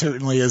 well, it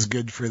certainly is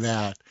good for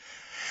that.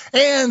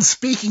 And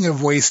speaking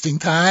of wasting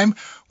time,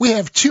 we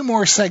have 2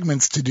 more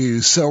segments to do,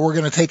 so we're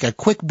going to take a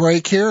quick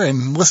break here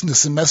and listen to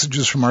some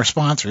messages from our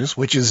sponsors,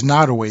 which is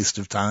not a waste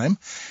of time,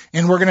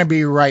 and we're going to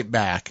be right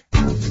back.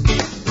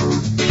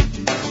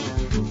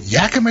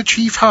 Yakima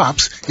Chief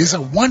Hops is a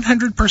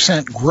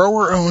 100%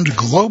 grower-owned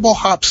global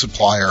hop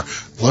supplier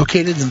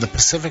located in the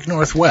Pacific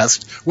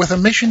Northwest with a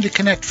mission to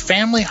connect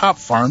family hop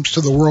farms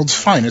to the world's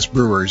finest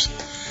brewers.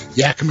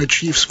 Yakima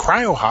Chief's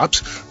cryo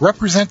hops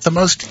represent the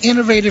most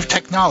innovative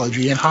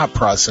technology in hop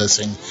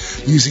processing,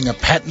 using a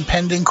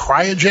patent-pending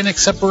cryogenic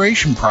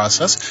separation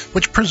process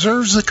which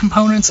preserves the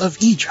components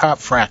of each hop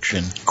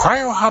fraction.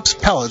 Cryo hops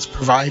pellets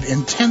provide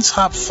intense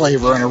hop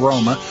flavor and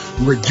aroma,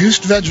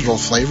 reduced vegetal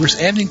flavors,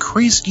 and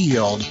increased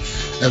yield.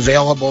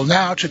 Available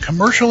now to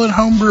commercial and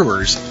home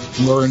brewers.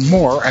 Learn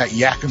more at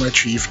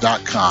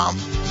yakimachief.com.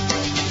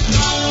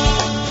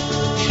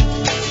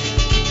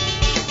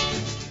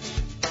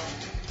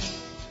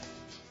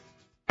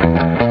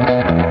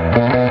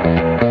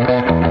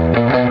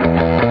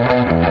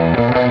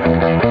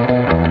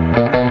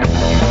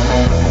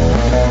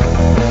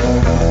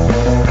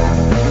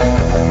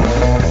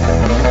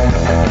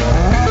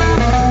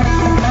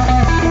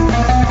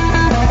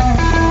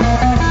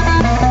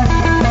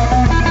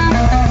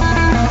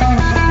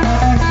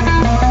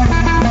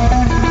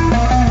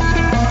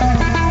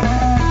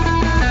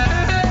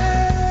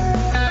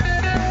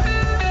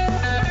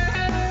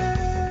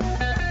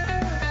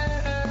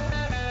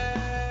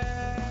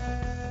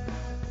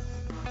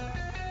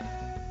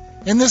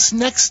 In this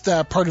next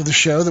part of the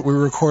show that we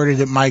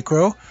recorded at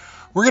Micro,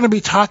 we're going to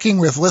be talking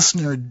with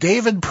listener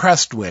David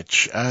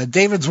Prestwich.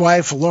 David's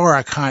wife,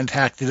 Laura,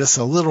 contacted us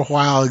a little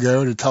while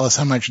ago to tell us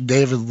how much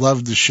David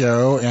loved the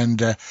show,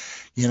 and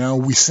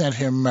we sent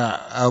him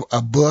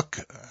a book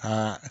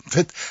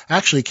that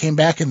actually came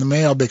back in the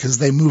mail because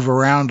they move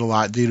around a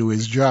lot due to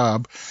his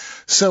job.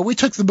 So we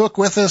took the book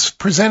with us,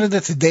 presented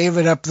it to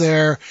David up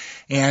there,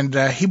 and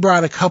he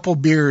brought a couple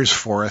beers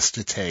for us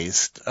to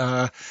taste.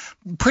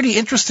 Pretty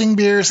interesting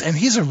beers, and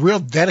he's a real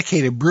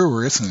dedicated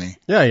brewer, isn't he?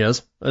 Yeah, he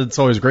is. It's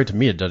always great to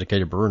meet a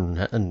dedicated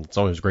brewer, and it's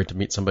always great to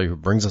meet somebody who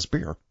brings us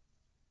beer.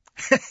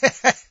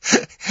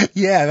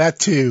 Yeah, that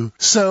too.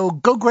 So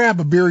go grab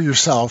a beer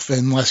yourself,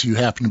 unless you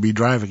happen to be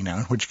driving now,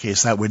 in which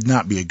case that would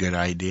not be a good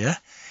idea.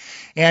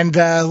 And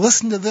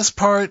listen to this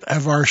part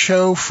of our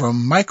show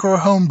from Micro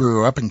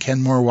Homebrew up in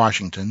Kenmore,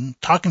 Washington,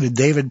 talking to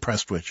David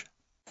Prestwich.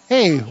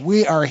 Hey,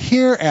 we are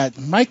here at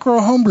Micro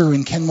Homebrew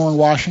in Kenmore,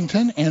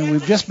 Washington, and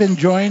we've just been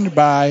joined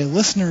by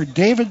listener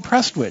David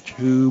Prestwich,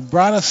 who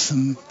brought us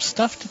some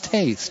stuff to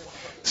taste.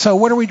 So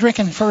what are we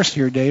drinking first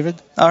here,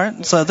 David? All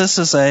right, so this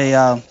is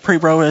a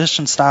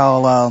pre-prohibition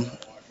style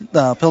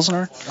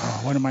Pilsner.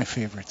 Oh, one of my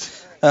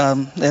favorites.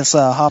 It's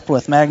hopped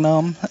with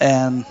Magnum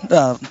and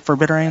for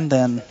bittering,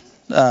 then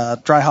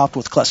dry hopped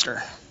with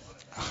Cluster.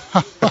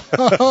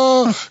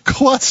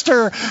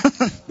 Cluster.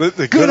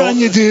 The good on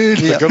you, dude.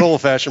 The good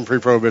old-fashioned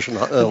pre-prohibition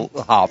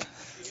hop.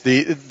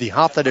 The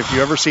hop that if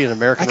you ever see an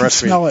American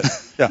recipe, I can smell it.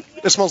 Yeah,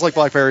 it smells like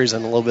blackberries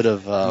and a little bit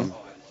of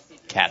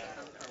cat.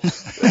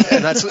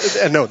 And that's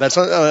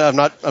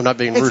not. I'm not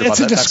being rude about that. It's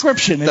a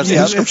description. That's a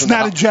description. It's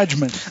not a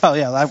judgment. Oh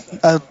yeah,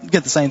 I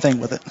get the same thing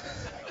with it.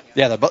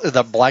 Yeah,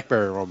 the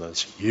blackberry aroma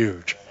is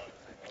huge.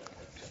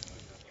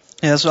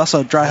 Yeah, it's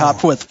also dry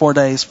hopped with 4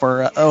 days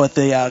with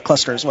the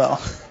Cluster as well.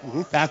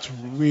 Mm-hmm. That's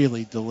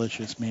really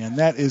delicious, man.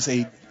 That is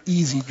a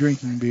easy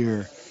drinking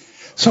beer.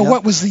 So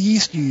what was the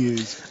yeast you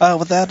used?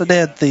 With that, I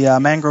did the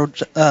Mangrove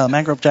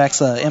Jack's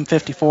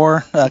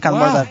M54, kind of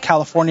more of the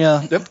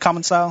California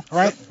common style.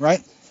 Right.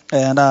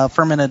 And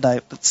fermented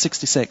at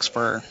 66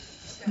 for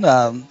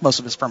most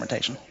of its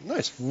fermentation.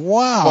 Nice.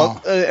 Wow.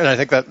 Well, and I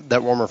think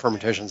that warmer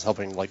fermentation is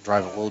helping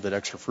drive a little bit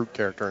extra fruit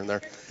character in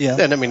there. Yeah.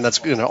 And I mean that's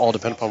going to all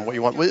depend upon what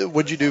you want.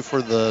 What'd you do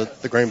for the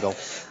grain bill?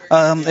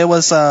 It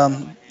was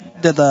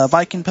did the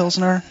Viking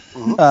Pilsner,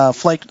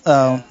 flaked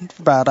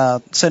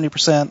about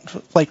 70%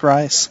 flaked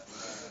rice,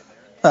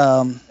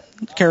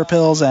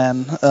 carapils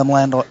and I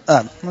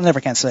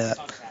never can say that.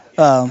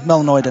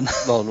 Melanoidin.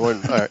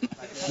 Melanoidin. All right.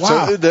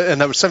 Wow. So,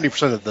 and that was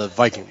 70% of the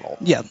Viking malt.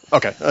 Yeah.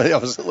 Okay. I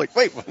was like,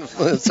 wait,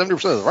 70%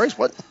 of the rice?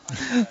 What?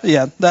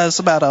 Yeah, that's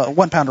about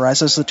 1 pound of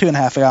rice. It's a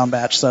 2.5 gallon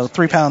batch, so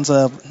 3 pounds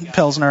of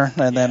Pilsner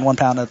and then 1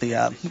 pound of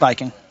the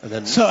Viking. And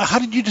then, so how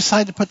did you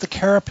decide to put the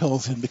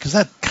carapils in? Because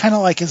that kind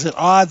of is at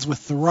odds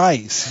with the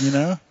rice, you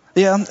know?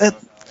 Yeah,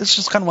 it's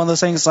just kind of one of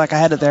those things. I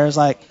had it there. It's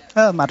like,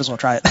 might as well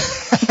try it.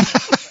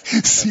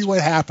 See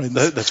what happens.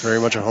 That's very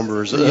much a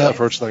homebrewer's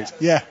approach to things.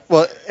 Yeah.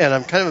 Well, and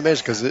I'm kind of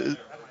amazed because, you've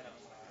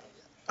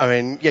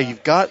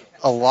got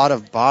a lot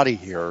of body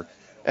here.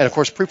 And, of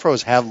course,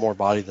 pre-pros have more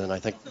body than I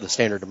think the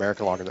standard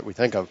American lager that we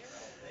think of.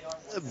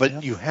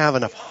 But you have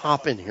enough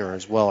hop in here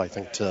as well, I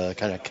think, to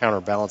kind of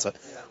counterbalance it.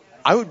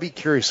 I would be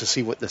curious to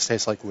see what this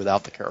tastes like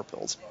without the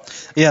carapils.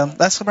 Yeah,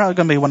 that's probably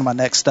going to be one of my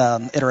next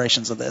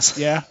iterations of this.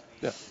 Yeah.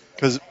 Yeah.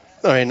 Because,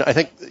 I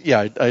think,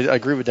 I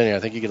agree with Denny. I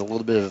think you get a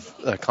little bit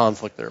of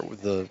conflict there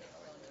with the...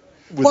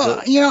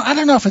 I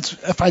don't know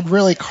if I'd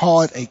really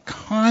call it a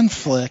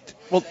conflict.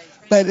 Well,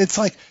 but it's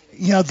like,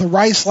 the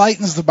rice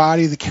lightens the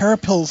body, the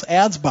carapils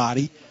adds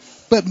body,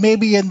 but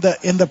maybe in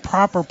the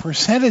proper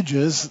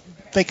percentages,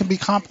 they can be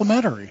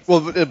complementary.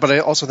 Well, but I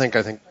also think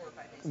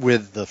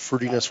with the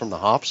fruitiness from the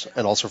hops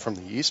and also from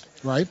the yeast,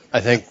 right? I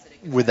think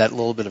with that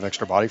little bit of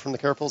extra body from the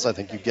carapils, I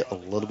think you get a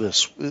little bit of,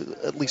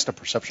 at least a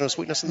perception of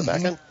sweetness in the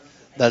back end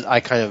that I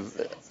kind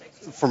of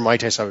for my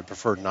taste, I would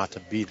prefer not to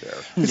be there.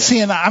 But see,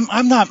 and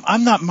I'm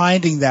not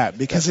minding that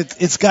because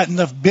it's got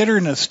enough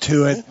bitterness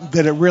to it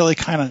that it really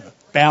kind of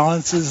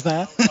balances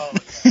that.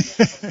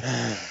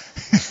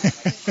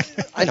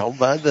 I know,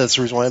 but that's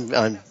the reason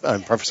why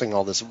I'm prefacing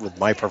all this with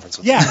my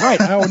preferences. Yeah,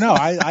 right. Oh no,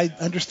 I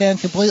understand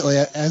completely,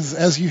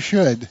 as you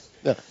should.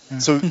 Yeah.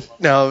 So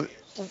now,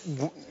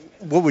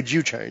 what would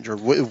you change, or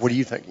what are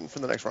you thinking for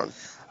the next run?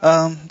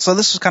 So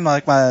this was kind of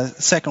like my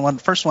second one.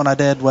 The first one I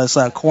did was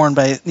corn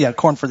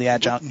corn for the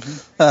adjunct.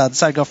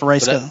 Decided to go for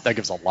race. That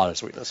gives a lot of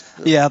sweetness.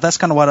 Yeah, that's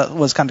kind of what it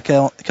was kind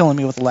of killing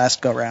me with the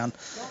last go round.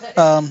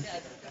 I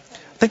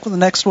think with the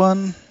next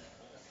one,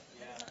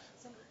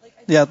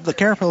 the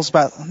Caterpillar is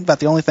about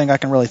the only thing I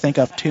can really think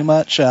of too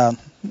much.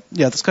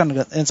 This kind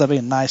of ends up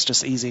being nice,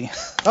 just easy.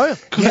 Oh yeah,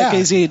 quick,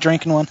 easy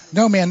drinking one.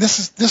 No man,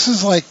 this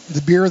is like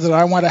the beer that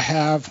I want to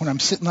have when I'm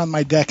sitting on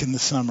my deck in the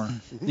summer.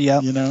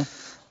 Yeah, you know.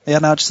 Yeah,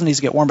 now it just needs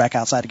to get warm back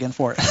outside again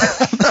for it.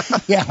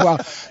 Yeah, well,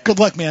 good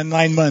luck, man.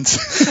 9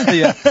 months.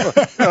 Yeah.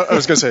 I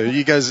was gonna say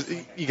you guys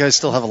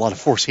still have a lot of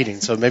force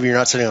heating, so maybe you're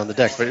not sitting on the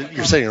deck, but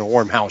you're sitting in a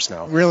warm house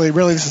now. Really,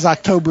 this is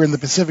October in the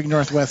Pacific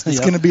Northwest. It's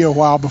going to be a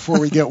while before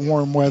we get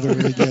warm weather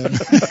again.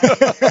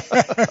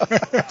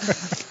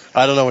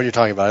 I don't know what you're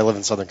talking about. I live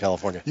in Southern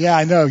California. Yeah,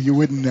 I know. You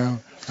wouldn't know.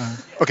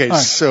 Okay, right.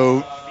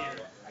 so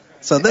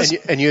this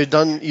and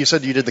you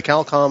said you did the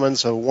Cal Common,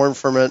 so warm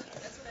ferment.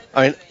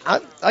 I mean,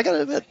 I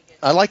gotta admit,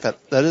 I like that.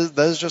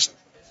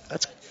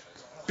 That's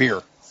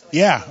beer.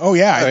 Yeah. Oh,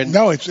 yeah. I mean,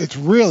 no, it's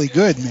really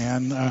good,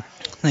 man.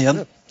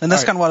 Yeah. And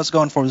that's kind of what I was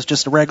going for, was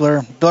just a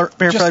regular beer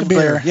flavored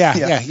beer.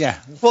 Yeah.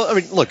 Well, I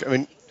mean, look,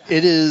 it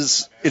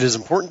is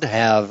important to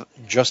have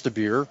just a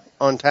beer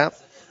on tap,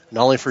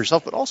 not only for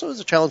yourself, but also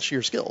as a challenge to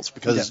your skills,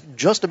 because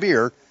just a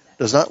beer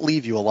does not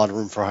leave you a lot of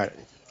room for hiding.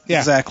 Yeah,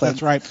 exactly.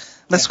 That's right.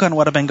 That's kind of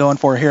what I've been going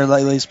for here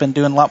lately. It's been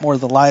doing a lot more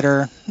of the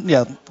lighter,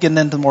 getting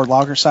into more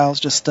lager styles,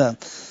 just to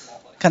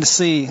kind of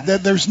see.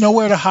 There's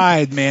nowhere to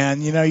hide,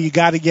 man. You know, you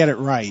got to get it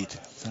right.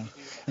 So.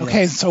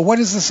 Okay, so what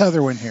is this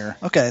other one here?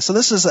 Okay, so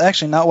this is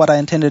actually not what I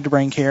intended to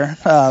bring here.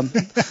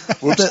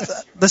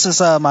 This is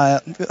my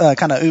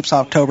kind of Oops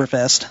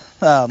Oktoberfest.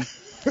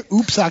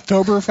 Oops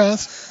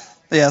Oktoberfest?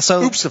 Yeah,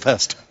 so Oops the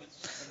Fest.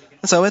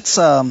 So it's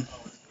the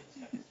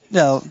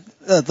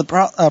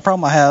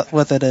problem I have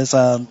with it is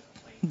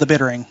the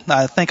bittering.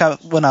 I think I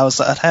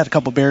had a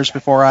couple beers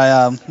before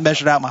I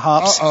measured out my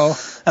hops.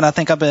 And I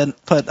think I've been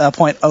put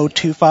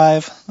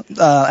 0.025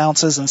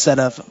 ounces instead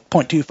of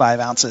 0.25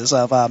 ounces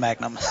of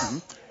Magnum.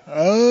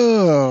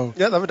 Oh.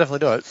 Yeah, that would definitely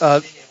do it.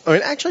 I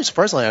mean, actually,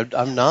 surprisingly,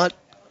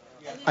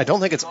 I don't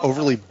think it's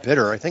overly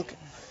bitter. I think.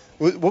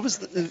 What was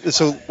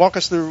so? Walk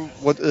us through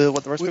what the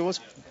recipe was.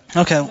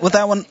 Okay, with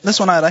that one, this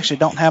one I actually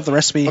don't have the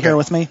recipe here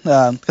with me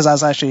because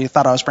I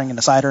thought I was bringing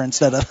a cider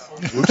instead of.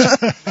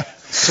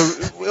 So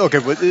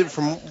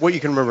from what you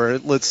can remember,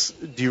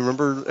 do you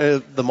remember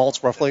the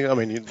malts roughly? I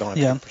mean, you don't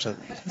have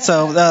 100%.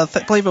 So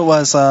I believe it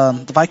was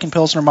the Viking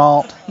Pilsner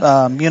malt,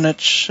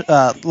 Munich,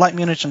 light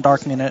Munich and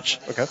dark Munich.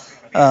 Okay.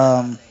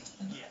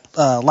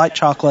 Light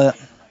chocolate.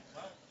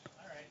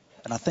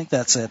 And I think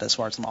that's it as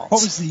far as the malts.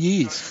 What was the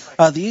yeast?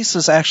 The yeast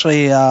is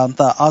actually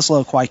the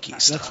Oslo Quake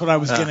yeast. That's what I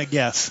was going to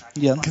guess.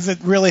 Yeah. Because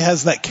it really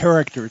has that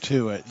character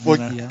to it.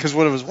 Well, because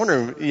what I was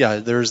wondering,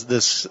 there's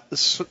this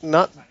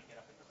not.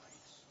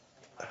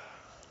 I'm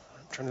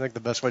trying to think the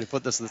best way to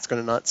put this that's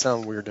going to not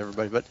sound weird to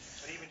everybody, but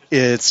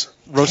it's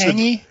roasted.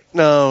 Tangy?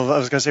 No, I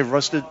was going to say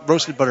roasted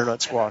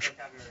butternut squash.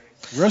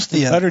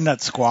 Roasted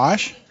butternut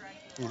squash?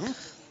 Mm-hmm.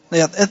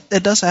 Yeah,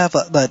 it does have,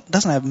 but it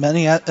doesn't have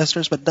many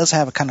esters, but it does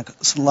have a kind of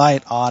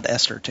slight odd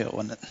ester to it,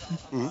 wouldn't it?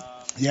 Mm-hmm.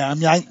 Yeah, I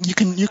mean,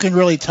 you can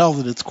really tell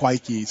that it's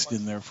quake yeast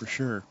in there for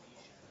sure.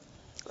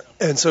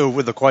 And so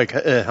with the quake,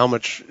 how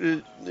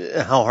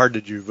hard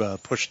did you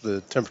push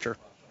the temperature?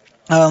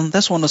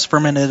 This one was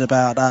fermented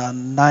about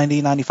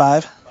 90,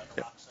 95.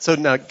 Yeah. So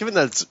now, given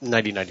that it's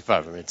 90,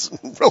 95, I mean, it's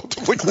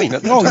relatively clean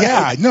at that Oh time.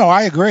 yeah, no,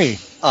 I agree.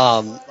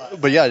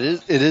 But yeah,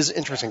 it is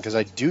interesting because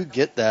I do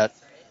get that.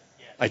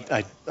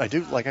 I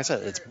do, like I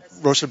said, it's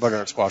roasted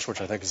butternut squash,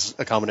 which I think is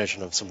a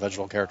combination of some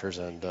vegetable characters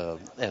and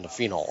a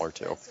phenol or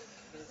two.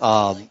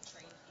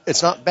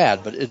 It's not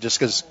bad, but it just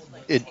because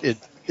it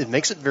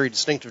makes it very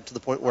distinctive to the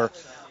point where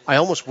I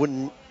almost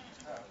wouldn't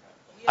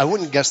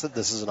guess that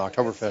this is an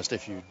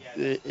Oktoberfest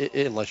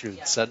unless you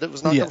said it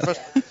was an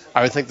Oktoberfest.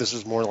 I would think this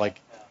is more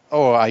like,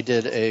 I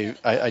did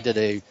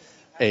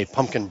a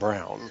pumpkin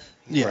brown,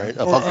 right?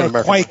 A pumpkin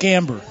American Quake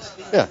amber.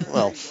 Yeah,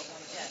 well.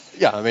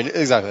 Yeah, I mean,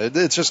 exactly.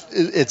 It's just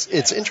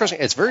it's interesting.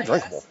 It's very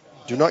drinkable.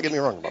 Do not get me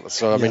wrong about this.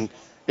 So I mean,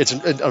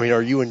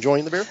 are you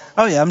enjoying the beer?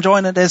 Oh yeah, I'm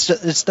enjoying it.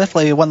 It's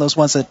definitely one of those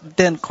ones that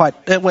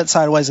it went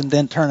sideways and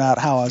didn't turn out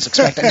how I was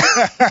expecting.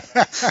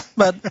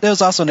 But it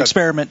was also an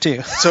experiment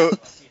too. So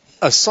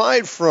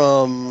aside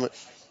from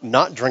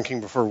not drinking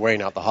before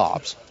weighing out the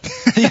hops,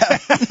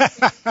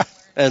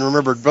 and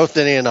remember, both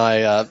Denny and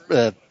I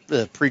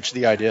preach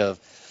the idea of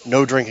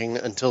no drinking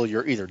until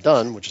you're either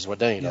done, which is what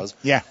Denny does,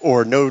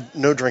 or no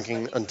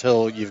drinking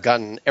until you've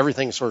gotten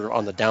everything sort of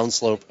on the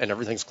downslope and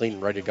everything's clean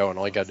and ready to go, and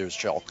all you got to do is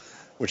chill,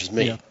 which is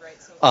me.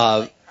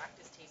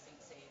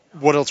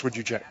 what else would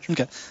you change?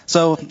 Okay.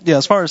 So, yeah,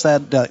 as far as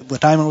that, the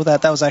timing with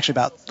that was actually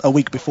about a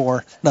week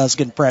before I was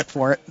getting prepped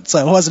for it. So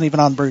it wasn't even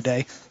on brew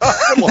day.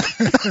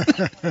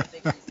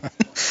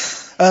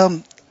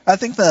 I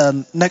think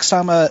the next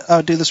time I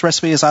would do this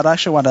recipe is I'd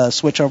actually want to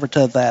switch over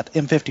to that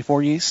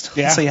M54 yeast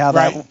and see how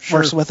that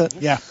works with it.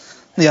 Yeah.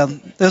 Yeah,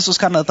 this was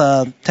kind of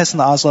the testing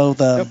the Oslo,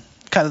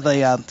 kind of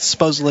the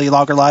supposedly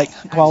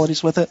lager-like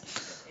qualities with it.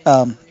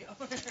 So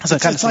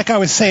it's like I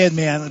was saying,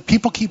 man,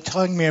 people keep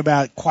telling me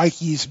about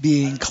Quake yeast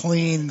being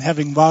clean,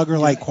 having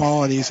lager-like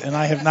qualities, and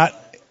I have not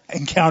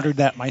encountered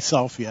that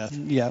myself yet.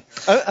 Yeah.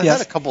 I've had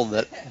a couple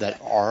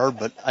that are,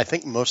 but I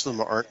think most of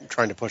them aren't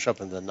trying to push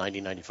up in the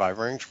 90-95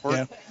 range for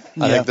it.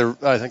 I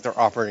think they're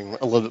operating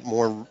a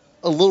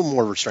little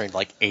more restrained,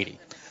 like 80.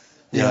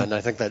 Yeah, and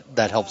I think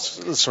that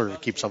helps sort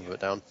of keep some of it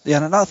down.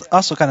 Yeah, and it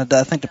also kind of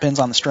I think depends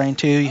on the strain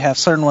too. You have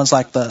certain ones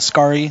like the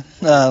Scari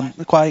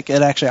Quake,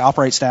 it actually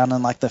operates down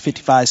in like the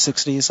 55s,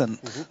 60s,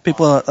 and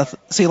people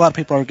see a lot of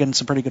people are getting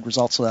some pretty good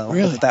results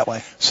with it that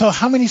way. So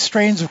how many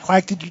strains of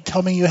Quake did you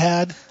tell me you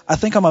had? I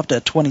think I'm up to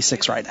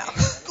 26 right now.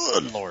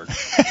 Good Lord.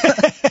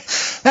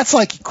 That's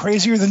like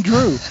crazier than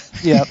Drew.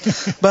 Yeah,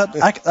 but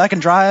I can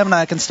dry them and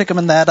I can stick them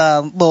in that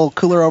little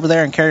cooler over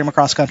there and carry them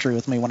across country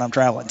with me when I'm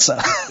traveling. So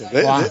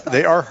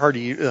they are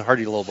hardy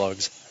little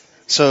bugs.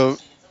 So, all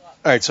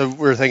right. So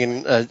we're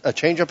thinking a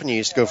change up in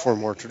yeast, go for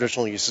more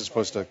traditional yeast as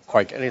opposed to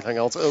Quake. Anything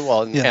else?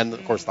 Well, and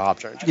of course the hop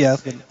change. Yeah.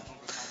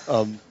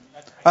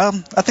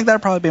 I think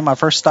that'd probably be my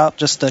first stop,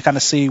 just to kind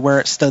of see where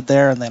it stood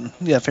there, and then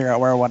figure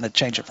out where I wanted to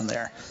change it from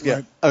there. Yeah,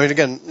 right. I mean,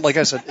 again, like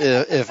I said,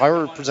 if I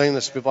were presenting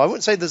this to people, I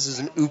wouldn't say this is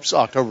an oops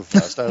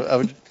Oktoberfest. I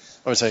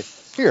would say,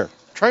 here,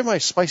 try my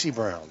spicy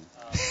brown.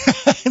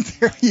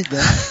 There you go,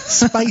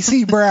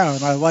 spicy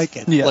brown. I like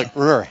it. Yeah. Like,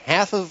 remember,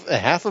 half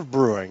of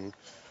brewing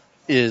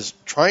is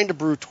trying to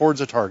brew towards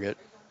a target,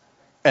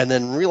 and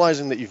then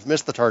realizing that you've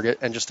missed the target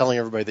and just telling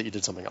everybody that you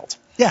did something else.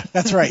 Yeah,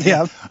 that's right.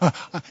 Yeah,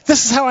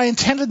 this is how I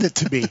intended it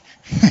to be.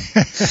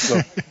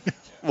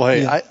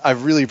 I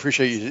really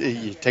appreciate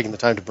you taking the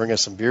time to bring us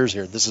some beers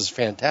here. This is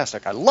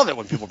fantastic. I love it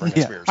when people bring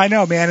us beers. I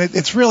know, man.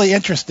 It's really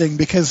interesting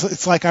because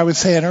it's like I was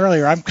saying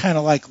earlier, I'm kind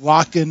of like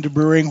locked into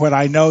brewing what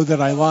I know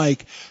that I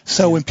like.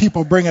 So when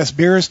people bring us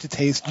beers to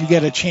taste, you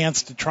get a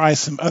chance to try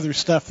some other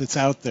stuff that's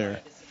out there.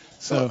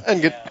 So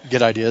and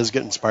get ideas,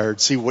 get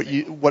inspired, see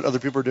what other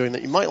people are doing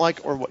that you might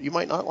like or what you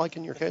might not like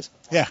in your case.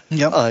 Yeah.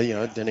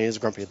 Yep. Denny is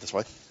grumpy this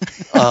way.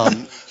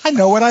 I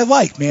know what I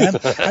like, man.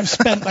 I've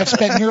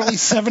spent nearly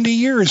 70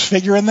 years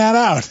figuring that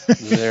out.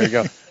 There you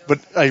go. But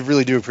I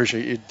really do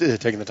appreciate you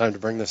taking the time to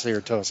bring this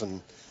here to us,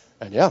 and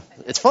yeah,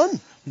 it's fun.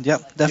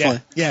 Yep,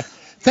 definitely. Yeah.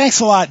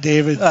 Thanks a lot,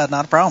 David.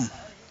 Not a problem.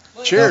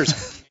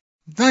 Cheers.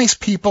 Nice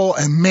people,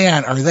 and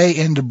man, are they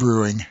into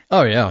brewing.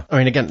 Oh, yeah. I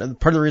mean, again,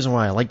 part of the reason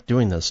why I like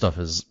doing this stuff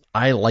is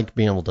I like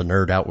being able to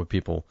nerd out with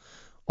people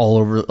all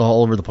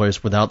over the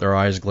place without their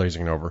eyes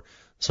glazing over.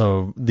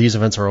 So these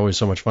events are always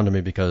so much fun to me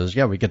because,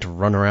 we get to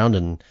run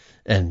around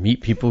and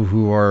meet people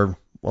who are,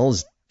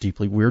 as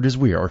deeply weird as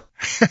we are.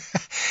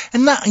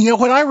 And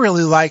what I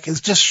really like is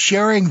just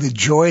sharing the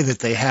joy that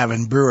they have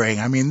in brewing.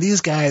 I mean,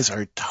 these guys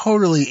are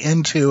totally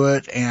into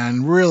it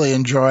and really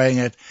enjoying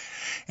it.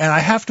 And I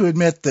have to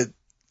admit that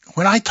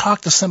when I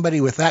talk to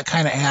somebody with that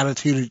kind of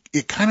attitude,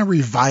 it kind of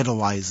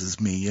revitalizes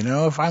me.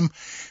 If I'm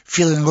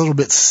feeling a little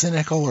bit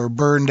cynical or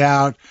burned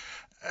out,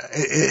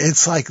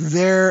 it's like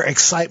their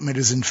excitement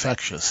is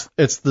infectious.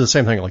 It's the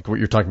same thing like what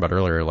you're talking about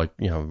earlier. Like,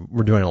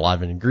 we're doing a lot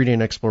of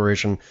ingredient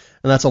exploration,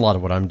 and that's a lot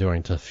of what I'm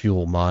doing to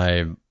fuel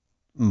my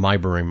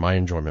brewing, my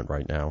enjoyment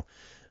right now.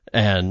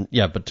 And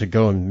but to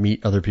go and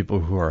meet other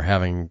people who are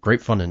having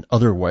great fun in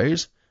other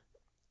ways,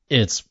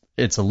 it's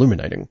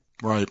illuminating.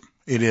 Right.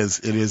 It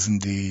is. It is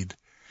indeed.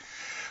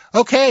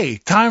 Okay,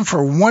 time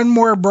for one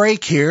more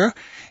break here.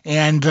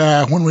 And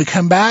when we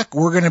come back,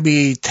 we're going to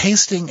be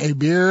tasting a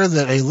beer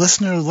that a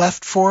listener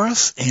left for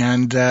us.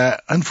 And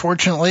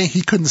unfortunately,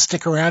 he couldn't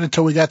stick around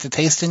until we got to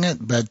tasting it.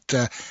 But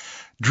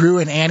Drew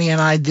and Annie and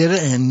I did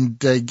it and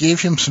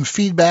gave him some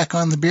feedback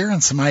on the beer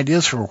and some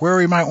ideas for where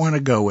we might want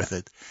to go with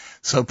it.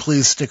 So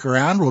please stick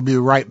around. We'll be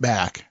right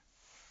back.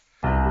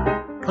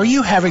 Are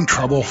you having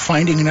trouble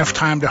finding enough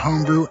time to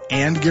homebrew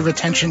and give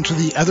attention to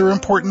the other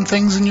important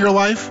things in your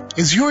life?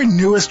 Is your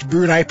newest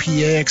brewed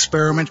IPA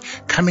experiment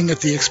coming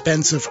at the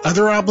expense of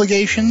other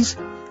obligations?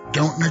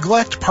 Don't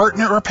neglect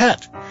partner or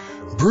pet.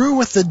 Brew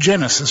with the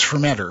Genesis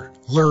Fermenter.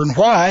 Learn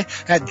why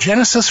at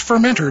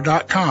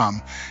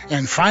genesisfermenter.com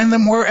and find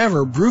them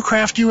wherever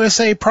Brewcraft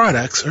USA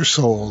products are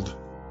sold.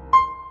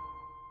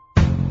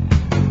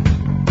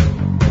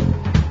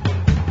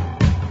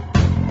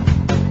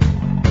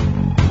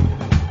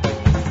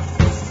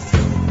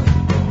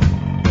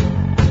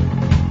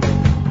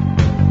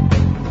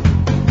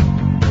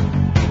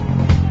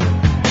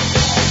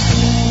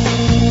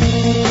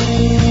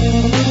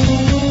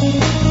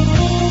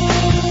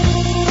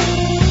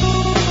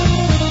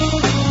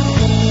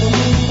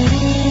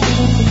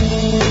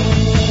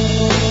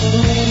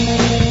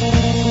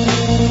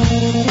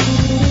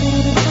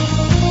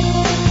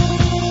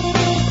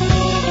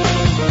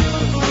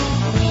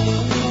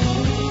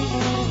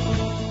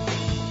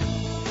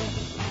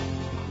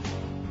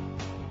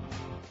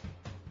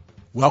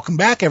 Welcome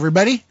back,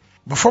 everybody.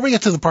 Before we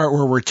get to the part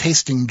where we're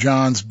tasting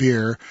John's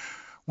beer,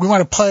 we want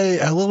to play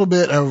a little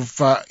bit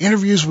of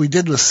interviews we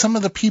did with some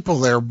of the people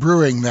there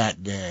brewing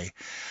that day.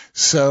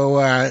 So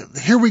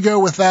here we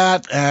go with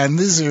that, and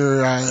these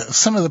are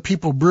some of the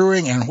people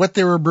brewing and what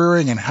they were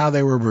brewing and how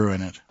they were brewing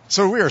it.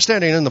 So we are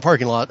standing in the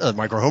parking lot of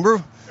Micro Homebrew,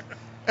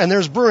 and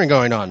there's brewing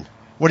going on.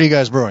 What are you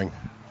guys brewing?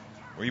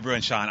 What are you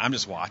brewing, Sean? I'm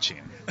just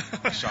watching.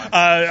 Sean.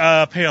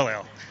 Pale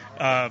ale.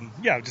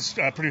 Just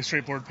pretty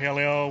straightforward pale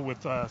ale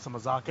with some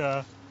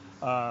Azaka,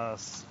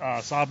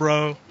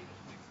 Sabro,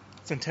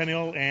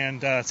 Centennial,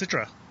 and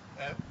Citra.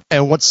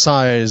 And what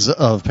size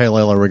of pale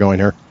ale are we going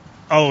here?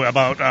 Oh,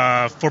 about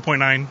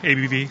 4.9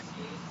 ABV.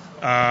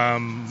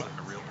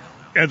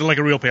 And like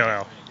a real pale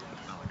ale.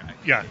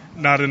 Yeah,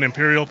 not an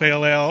imperial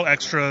pale ale,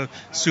 extra,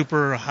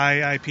 super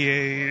high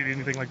IPA,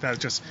 anything like that.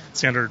 Just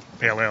standard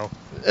pale ale.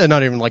 And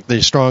not even like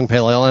the strong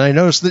pale ale. And I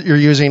noticed that you're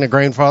using a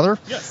Grainfather,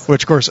 yes,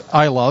 which of course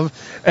I love.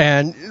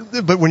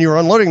 But when you were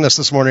unloading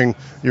this morning,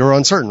 you were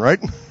uncertain, right?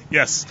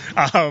 Yes.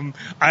 I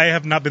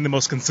have not been the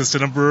most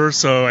consistent of brewers,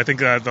 so I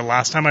think the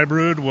last time I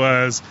brewed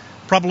was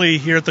probably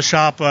here at the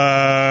shop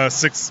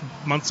 6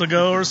 months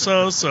ago or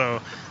so. So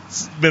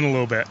it's been a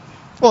little bit.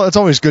 Well, it's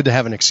always good to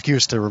have an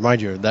excuse to remind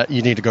you that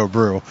you need to go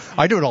brew.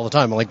 I do it all the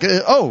time. I'm like,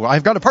 oh,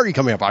 I've got a party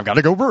coming up. I've got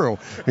to go brew.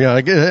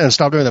 And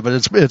stop doing that.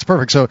 But it's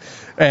perfect. So,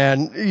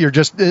 and you're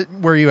just,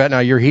 where are you at now?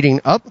 You're heating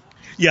up?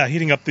 Yeah,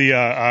 heating up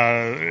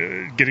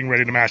the, getting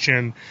ready to mash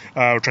in.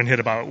 We're trying to hit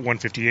about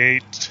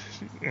 158.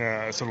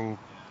 So it'll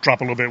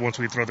drop a little bit once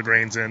we throw the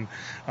grains in.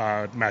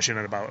 Mash in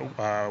at about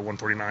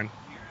 149.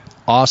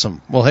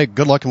 Awesome. Well, hey,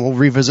 good luck, and we'll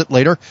revisit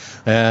later.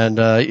 And,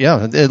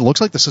 it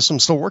looks like the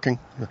system's still working.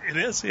 It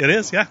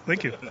is. Yeah,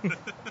 thank you.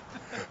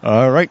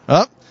 All right.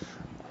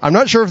 I'm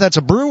not sure if that's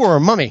a brew or a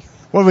mummy.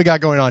 What do we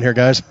got going on here,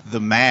 guys? The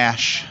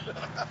mash.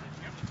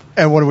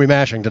 And what are we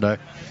mashing today?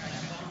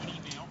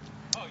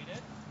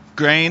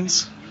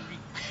 Grains.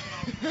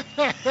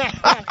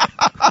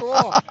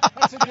 Cool.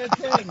 That's a good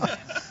thing.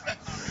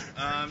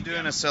 I'm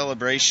doing a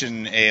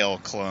Celebration Ale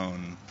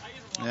clone.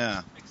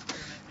 Yeah.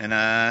 And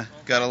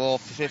got a little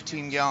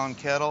 15-gallon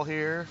kettle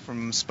here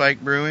from Spike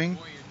Brewing.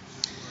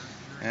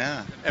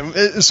 Yeah.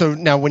 And so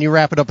now when you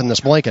wrap it up in this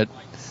blanket,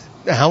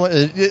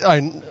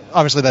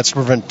 obviously that's to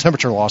prevent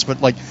temperature loss, but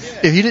like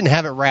if you didn't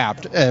have it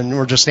wrapped and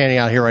we're just standing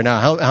out here right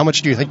now, how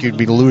much do you think you'd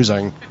be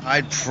losing?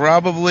 I'm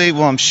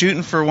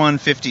shooting for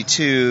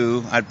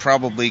 152. I'd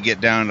probably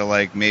get down to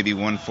like maybe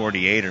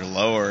 148 or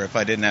lower if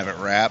I didn't have it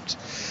wrapped,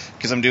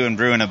 because I'm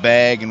brewing a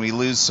bag and we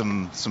lose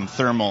some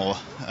thermal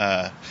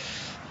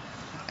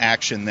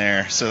action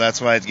there, so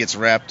that's why it gets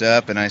wrapped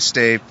up, and I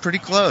stay pretty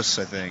close,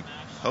 I think,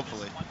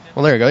 hopefully.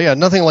 Well, there you go. Yeah,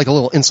 nothing like a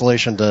little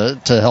insulation to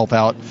help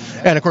out.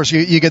 And of course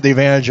you get the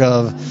advantage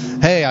of,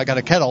 hey, I got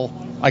a kettle,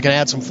 I can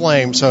add some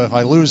flame, so if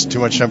I lose too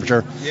much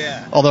temperature,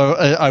 yeah. Although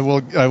I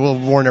will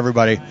warn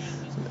everybody,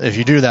 if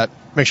you do that,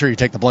 make sure you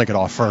take the blanket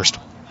off first.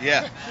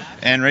 Yeah,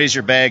 and raise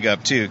your bag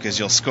up too, because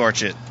you'll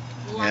scorch it.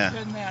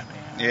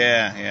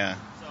 Yeah.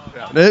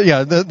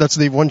 Yeah, that's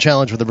the one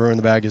challenge with the brew in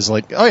the bag is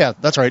like, oh yeah,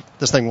 that's right,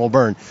 this thing will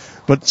burn.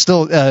 But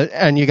still,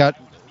 and you got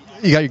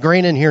your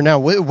grain in here now.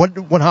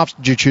 What hops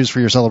did you choose for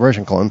your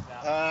Celebration clone?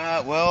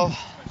 Well,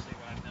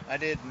 I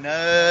did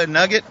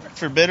Nugget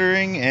for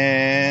bittering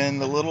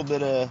and a little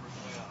bit of,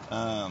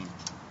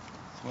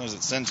 what is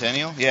it,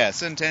 Centennial? Yeah,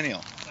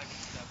 Centennial.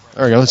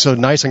 There we go. So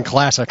nice and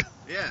classic.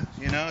 Yeah,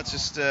 it's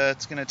just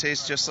it's gonna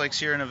taste just like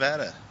Sierra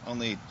Nevada,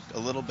 only a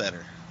little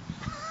better.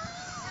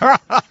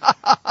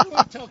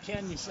 Tell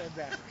Ken you said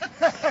that.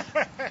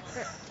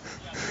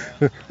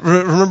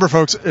 Remember,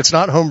 folks, it's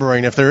not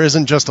homebrewing if there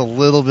isn't just a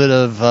little bit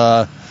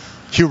of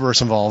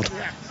hubris involved.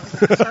 Yeah.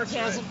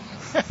 Sarcasm.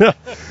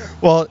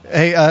 Well,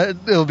 hey,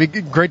 it'll be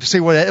great to see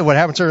what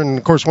happens here, and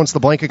of course, once the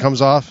blanket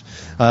comes off,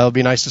 it'll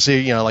be nice to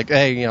see,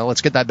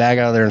 let's get that bag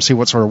out of there and see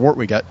what sort of wort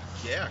we get.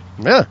 Yeah.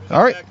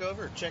 All right. Back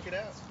over, check it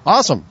out.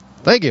 Awesome.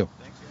 Thank you.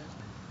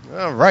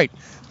 All right.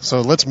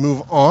 So let's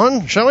move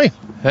on, shall we?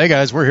 Hey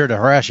guys, we're here to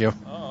harass you.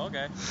 Oh,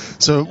 okay.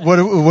 So what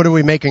are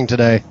we making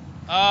today?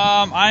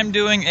 I'm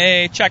doing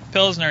a Czech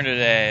Pilsner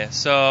today.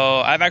 So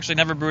I've actually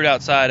never brewed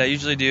outside. I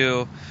usually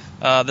do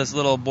this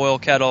little boil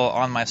kettle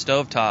on my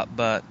stovetop,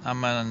 but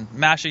I'm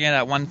mashing it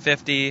at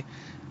 150,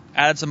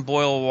 added some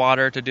boil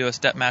water to do a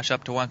step mash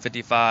up to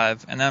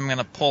 155, and then I'm going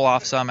to pull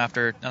off some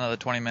after another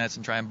 20 minutes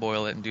and try and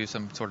boil it and do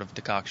some sort of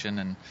decoction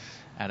and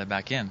add it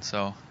back in.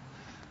 So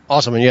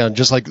awesome. And yeah,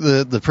 just like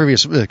the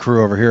previous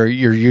crew over here,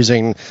 you're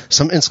using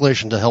some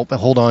insulation to help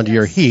hold on to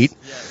your heat.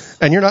 Yes.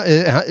 And you're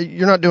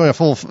not doing a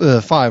full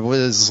 5.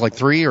 Is this like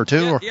 3 or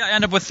 2? Yeah, I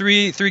end up with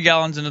three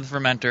gallons into the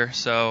fermenter.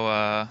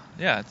 So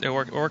it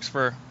works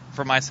for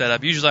my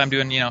setup. Usually I'm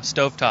doing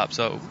stovetop,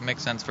 so it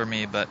makes sense for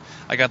me. But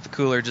I got the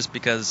cooler just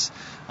because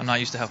I'm not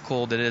used to how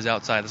cold it is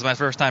outside. This is my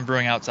first time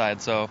brewing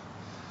outside, so.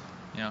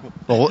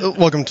 Well,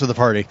 welcome to the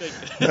party.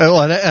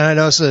 Well, and I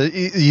notice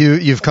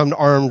you've come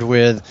armed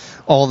with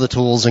all the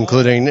tools,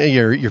 including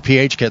your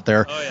pH kit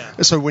there. Oh,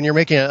 yeah. So when you're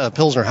making a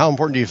Pilsner, how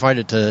important do you find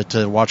it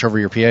to watch over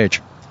your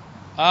pH?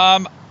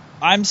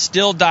 I'm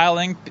still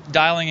dialing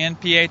in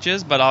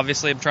pHs, but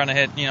obviously I'm trying to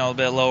hit a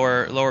bit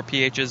lower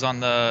pHs on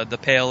the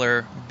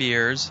paler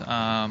beers.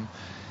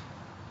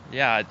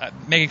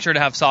 Making sure to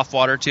have soft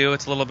water too.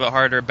 It's a little bit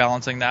harder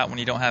balancing that when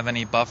you don't have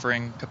any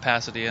buffering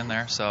capacity in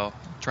there. So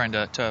trying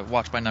to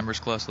watch my numbers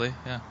closely.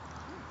 Yeah.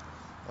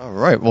 All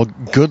right. Well,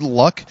 good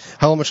luck.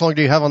 How much longer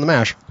do you have on the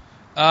mash?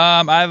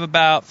 I have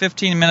about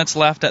 15 minutes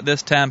left at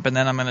this temp, and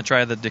then I'm going to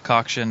try the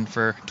decoction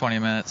for 20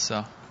 minutes.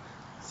 So.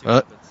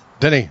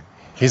 Denny,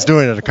 he's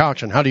doing a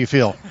decoction. How do you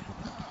feel?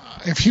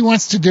 If he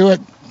wants to do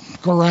it,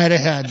 go right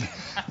ahead.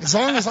 As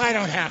long as I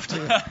don't have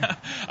to.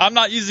 I'm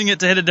not using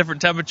it to hit a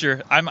different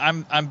temperature.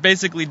 I'm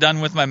basically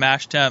done with my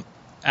mash temp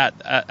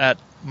at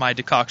my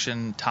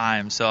decoction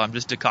time, so I'm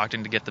just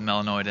decocting to get the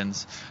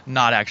melanoidins,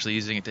 not actually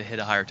using it to hit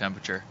a higher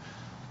temperature.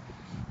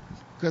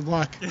 Good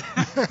luck.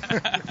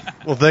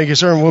 Well, thank you,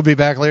 sir, and we'll be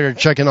back later to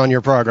check in on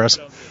your progress.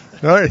 All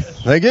right,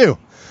 thank you.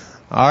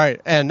 All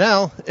right, and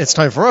now it's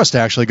time for us to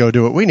actually go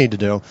do what we need to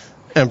do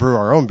and brew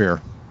our own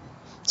beer.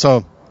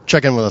 So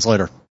check in with us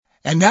later.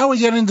 And now we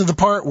get into the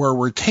part where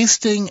we're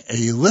tasting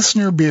a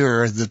listener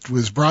beer that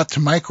was brought to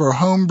Micro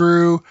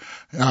Homebrew.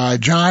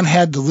 John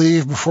had to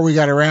leave before we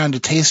got around to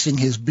tasting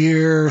his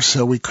beer,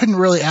 so we couldn't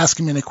really ask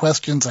him any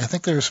questions. I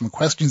think there are some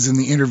questions in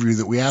the interview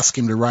that we asked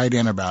him to write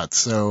in about.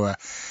 So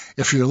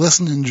if you're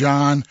listening,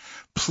 John,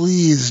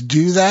 please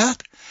do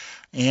that.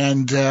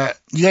 And you got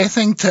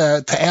anything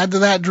to add to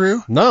that,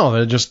 Drew?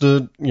 No, just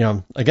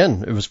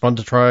again, it was fun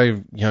to try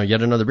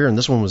yet another beer, and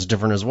this one was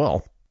different as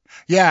well.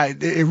 Yeah,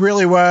 it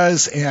really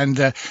was, and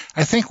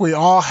I think we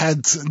all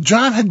had.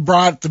 John had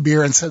brought the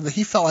beer and said that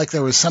he felt like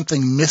there was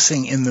something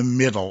missing in the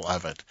middle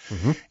of it,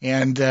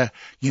 and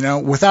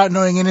without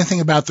knowing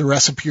anything about the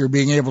recipe or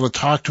being able to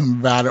talk to him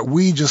about it,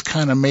 we just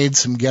kind of made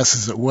some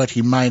guesses at what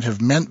he might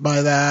have meant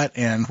by that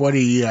and what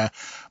he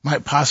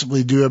might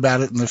possibly do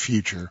about it in the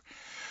future.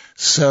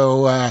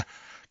 So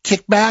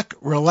kick back,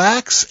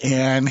 relax,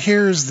 and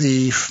here's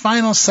the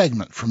final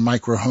segment from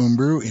Micro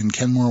Homebrew in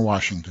Kenmore,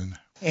 Washington.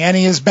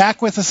 Annie is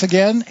back with us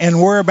again, and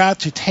we're about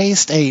to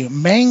taste a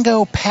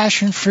mango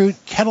passion fruit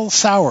kettle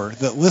sour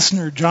that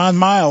listener John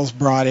Miles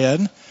brought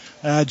in.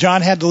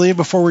 John had to leave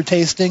before we're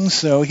tasting,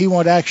 so he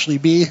won't actually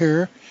be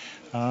here.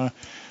 I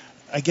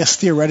guess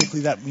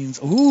theoretically that means,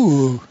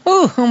 ooh,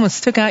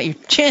 almost took out your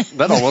chin.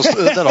 That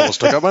almost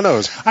took out my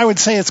nose. I would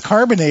say it's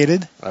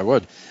carbonated. I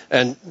would.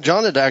 And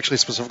John had actually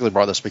specifically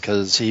brought this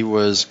because he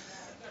was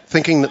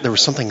thinking that there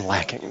was something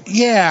lacking.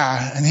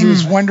 Yeah, and he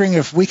was wondering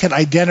if we could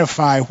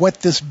identify what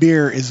this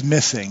beer is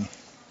missing.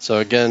 So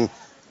again,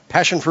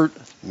 passion fruit,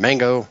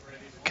 mango,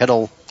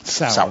 kettle,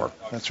 sour.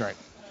 That's right.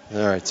 All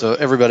right, so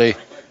everybody,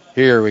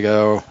 here we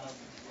go.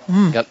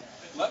 Got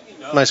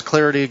nice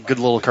clarity, good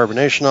little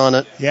carbonation on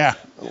it. Yeah.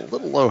 A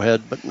little low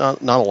head, but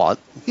not a lot.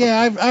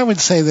 Yeah, I would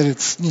say that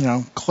it's,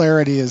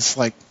 clarity is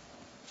like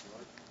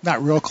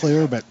not real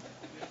clear, but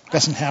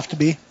doesn't have to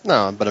be.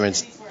 No, but I mean,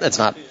 it's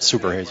not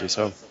super hazy,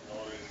 so.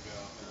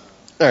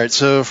 All right,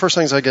 so first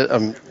things I get,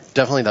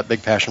 definitely that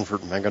big passion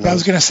fruit and mango nose. I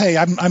was going to say,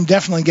 I'm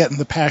definitely getting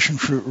the passion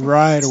fruit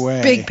right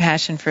away. Big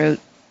passion fruit.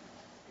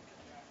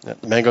 Yeah,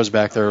 the mango's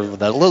back there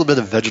with that little bit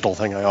of vegetal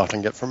thing I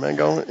often get from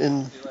mango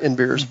in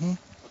beers.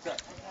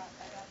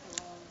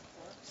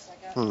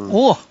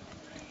 Oh.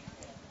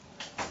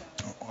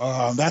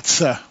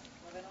 That's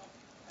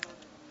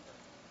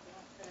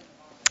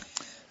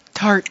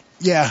tart.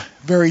 Yeah,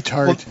 very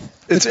tart. Well,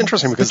 it's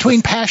interesting because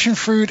between passion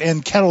fruit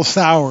and kettle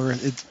sour,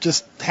 it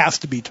just has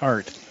to be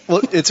tart. Well,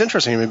 it's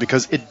interesting to me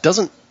because it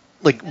doesn't,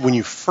 like, when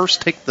you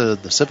first take the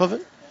sip of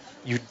it,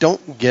 you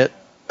don't get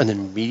an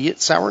immediate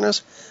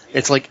sourness.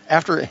 It's like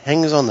after it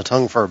hangs on the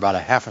tongue for about a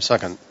half a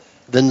second,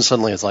 then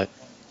suddenly it's like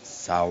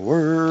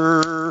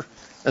sour,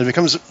 and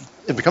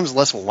it becomes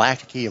less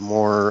lactic-y and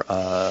more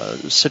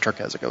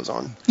citric as it goes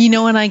on.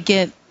 What I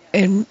get,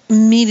 it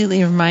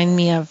immediately remind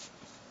me of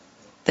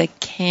the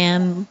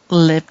canned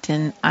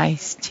Lipton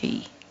iced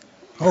tea.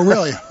 Oh,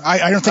 really?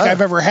 I don't think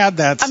I've ever had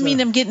that. So. I mean,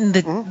 I'm getting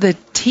the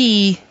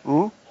tea,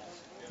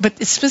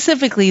 but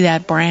specifically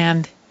that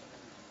brand.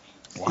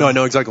 Wow. No, I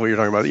know exactly what you're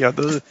talking about. Yeah,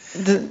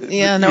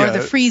 or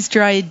the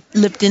freeze-dried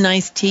Lipton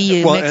iced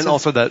tea. And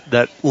also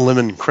that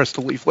lemon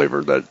crystal-y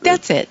flavor.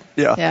 That's it.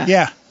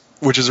 Yeah.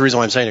 Which is the reason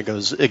why I'm saying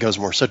it goes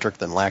more citric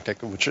than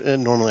lactic. Which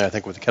normally I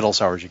think with kettle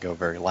sours you go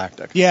very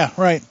lactic. Yeah,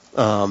 right.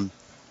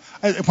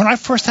 When I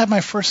first had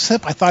my first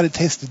sip, I thought it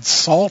tasted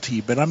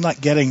salty, but I'm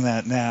not getting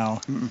that now.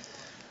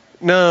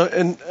 No,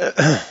 and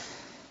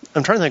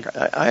I'm trying to think.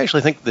 I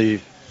actually think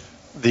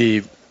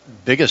the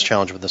biggest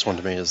challenge with this one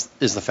to me is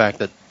the fact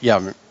that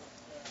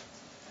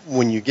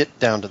when you get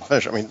down to the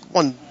finish, I mean,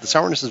 the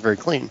sourness is very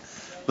clean,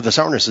 but the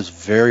sourness is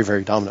very,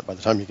 very dominant by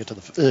the time you get to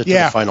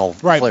the final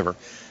flavor.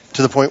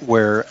 To the point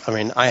where, I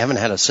mean, I haven't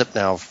had a sip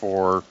now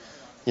for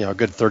a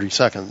good 30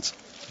 seconds.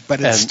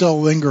 But it's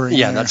still lingering.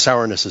 Yeah, that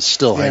sourness is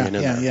still hanging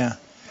in there. Yeah.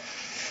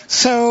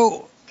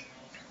 So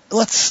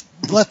let's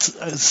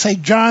say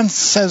John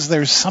says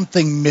there's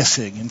something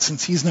missing, and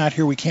since he's not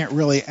here, we can't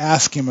really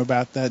ask him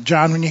about that.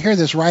 John, when you hear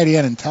this, write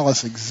in and tell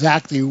us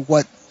exactly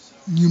what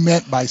you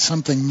meant by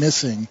something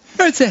missing.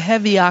 It's a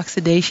heavy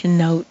oxidation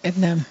note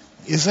in them.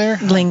 Is there?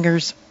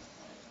 Lingers.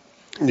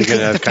 You're going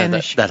to have kind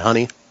of that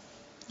honey?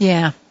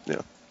 Yeah.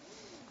 Yeah.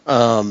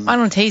 I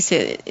don't taste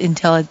it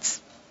until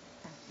it's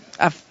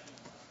a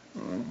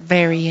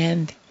very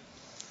end.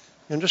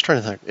 I'm just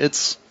trying to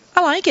think.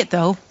 I like it,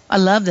 though. I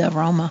love the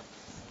aroma.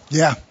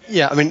 Yeah.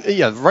 Yeah, I mean,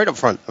 right up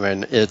front, I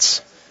mean,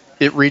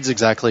 it reads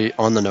exactly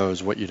on the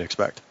nose what you'd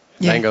expect.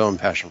 Yeah. Mango and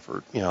passion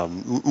fruit.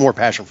 More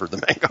passion fruit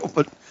than mango.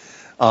 But,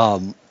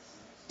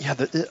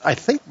 I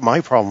think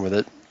my problem with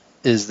it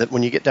is that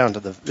when you get down to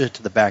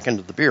the back end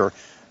of the beer,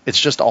 it's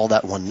just all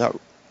that one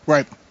note.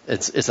 Right.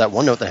 It's that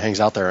one note that hangs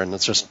out there, and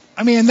it's just...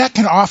 I mean, and that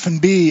can often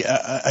be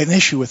an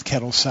issue with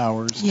kettle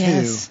sours,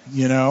 yes. too,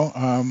 you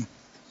know?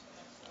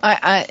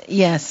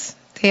 Yes,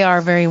 they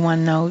are very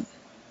one note.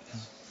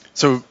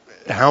 So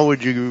how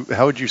would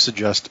you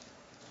suggest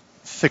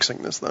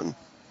fixing this then?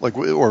 Like,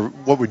 or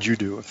what would you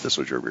do if this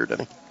was your beer,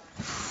 Denny?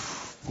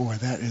 Boy,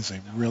 that is a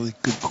really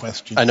good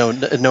question. I know,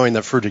 knowing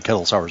that fruited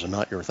kettle sours are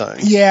not your thing.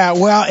 Yeah,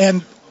 well,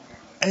 and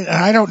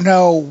I don't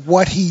know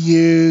what he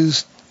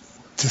used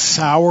to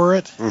sour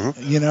it,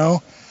 you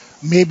know.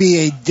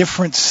 Maybe a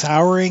different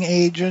souring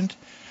agent.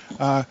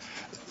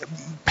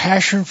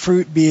 Passion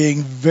fruit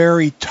being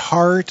very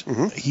tart,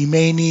 he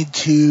may need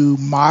to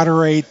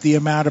moderate the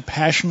amount of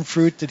passion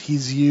fruit that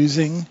he's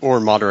using. Or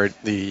moderate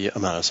the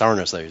amount of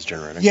sourness that he's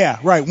generating. Yeah,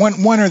 right.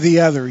 One or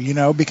the other, you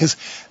know, because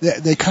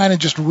they kind of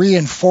just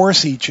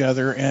reinforce each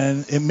other,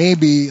 and it may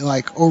be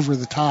like over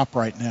the top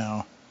right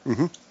now.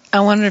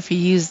 I wonder if he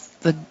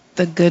used the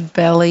Good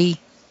Belly.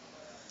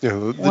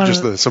 Yeah,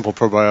 just the simple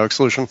probiotic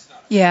solution.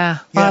 Yeah,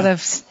 a lot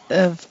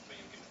of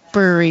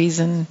breweries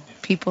and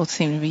people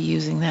seem to be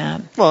using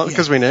that. Well,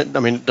 because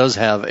it does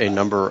have a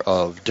number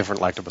of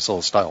different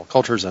lactobacillus style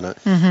cultures in it,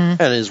 and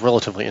is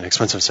relatively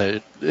inexpensive,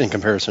 say, in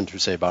comparison to,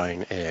 say,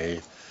 buying a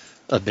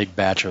big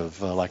batch of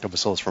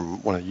lactobacillus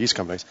from one of the yeast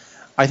companies.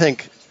 I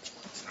think,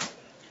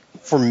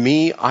 for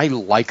me, I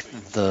like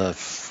the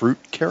fruit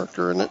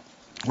character in it.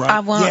 Right.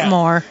 I want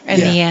more in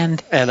the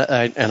end. And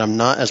I'm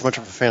not as much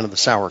of a fan of the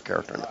sour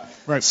character in it.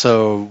 Right.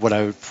 So what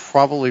I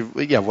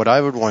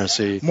would want to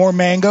see... More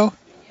mango?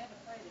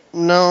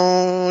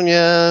 No,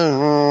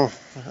 yeah.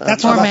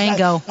 That's more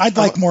mango. I'd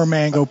like more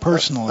mango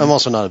personally. I'm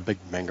also not a big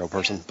mango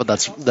person, but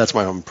that's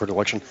my own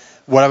predilection.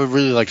 What I would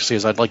really like to see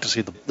is I'd like to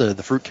see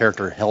the fruit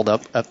character held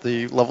up at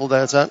the level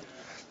that it's at,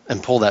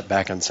 and pull that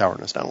back end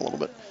sourness down a little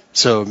bit.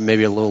 So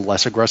maybe a little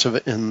less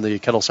aggressive in the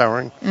kettle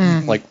souring.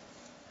 Like,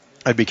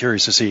 I'd be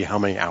curious to see how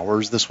many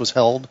hours this was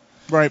held.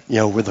 Right.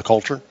 With the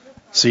culture.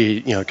 See,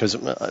 because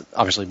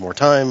obviously more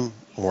time,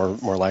 more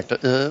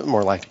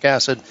lactic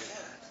acid.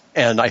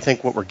 And I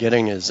think what we're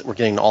getting is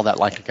all that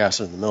lactic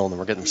acid in the middle, and then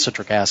we're getting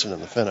citric acid in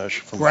the finish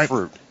from the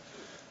fruit.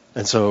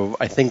 And so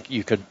I think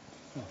you could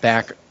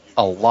back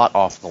a lot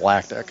off the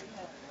lactic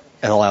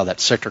and allow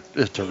that citric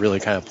to really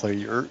kind of play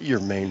your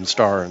main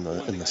star in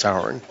the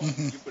souring.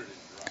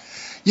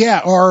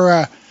 Yeah,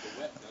 or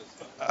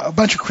a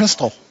bunch of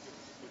crystal.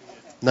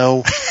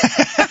 No.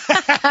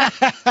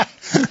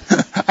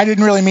 I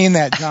didn't really mean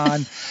that,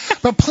 John.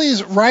 But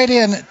please write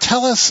in.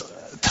 Tell us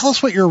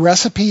what your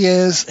recipe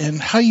is and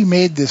how you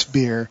made this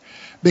beer,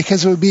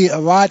 because it would be a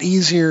lot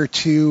easier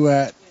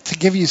to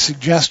give you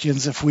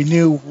suggestions if we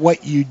knew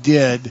what you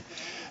did,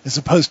 as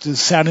opposed to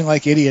sounding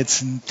like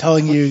idiots and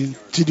telling you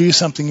to do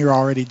something you're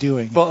already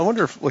doing. Well, I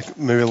wonder if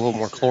maybe a little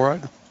more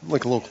chloride,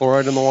 like a little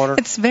chloride in the water.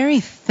 It's very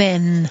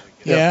thin.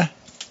 Yeah.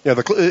 Yeah,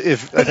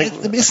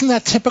 isn't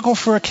that typical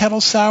for a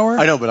kettle sour?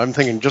 I know, but I'm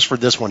thinking just for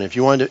this one, if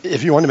you wanted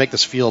to make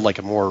this feel like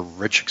a more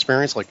rich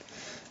experience, like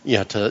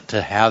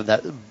to have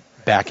that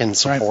back end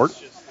support,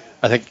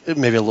 I think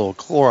maybe a little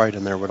chloride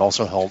in there would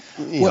also help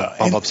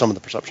bump up some of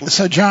the perception.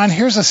 So, John,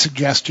 here's a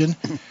suggestion.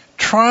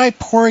 Try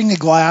pouring the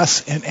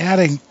glass and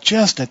adding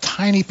just a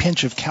tiny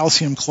pinch of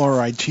calcium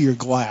chloride to your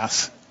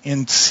glass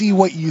and see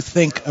what you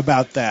think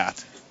about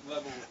that.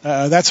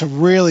 That's a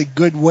really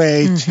good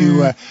way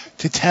to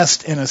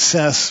test and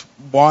assess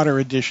water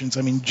additions.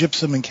 I mean,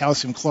 gypsum and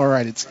calcium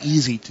chloride, it's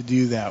easy to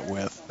do that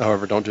with.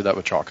 However, don't do that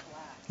with chalk.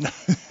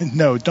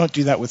 No, don't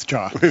do that with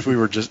chalk. If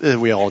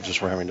we all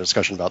just were having a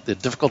discussion about the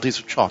difficulties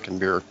of chalk in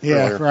beer.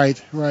 Yeah, earlier.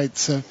 right.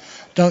 So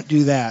don't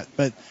do that.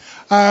 But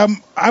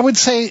I would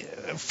say,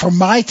 for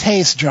my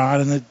taste, John,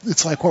 and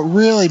it's like what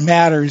really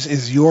matters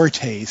is your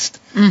taste.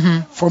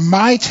 For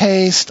my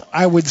taste,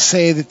 I would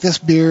say that this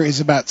beer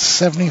is about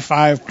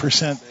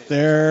 75%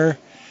 there.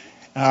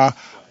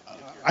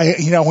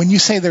 When you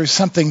say there's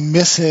something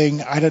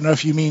missing, I don't know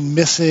if you mean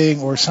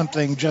missing or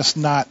something just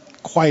not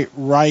quite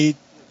right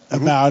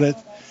about it.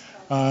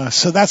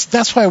 So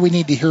that's why we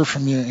need to hear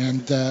from you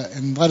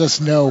and let us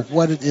know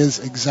what it is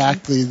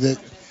exactly that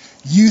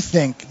you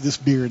think this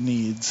beer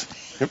needs.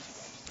 Yep.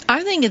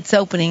 I think it's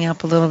opening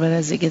up a little bit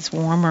as it gets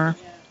warmer.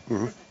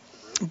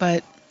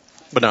 But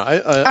no,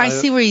 I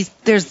see where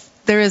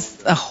there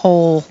is a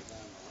hole.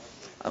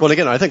 Well,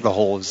 again, I think the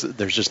hole is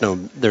there's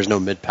no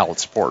mid palate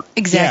support.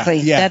 Exactly.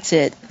 Yeah. That's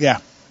it. Yeah.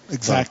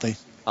 Exactly.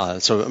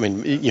 So I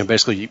mean,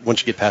 basically,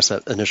 once you get past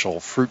that initial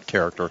fruit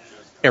character,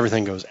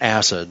 everything goes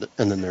acid,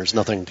 and then there's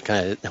nothing to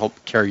kind of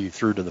help carry you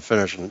through to the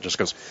finish, and it just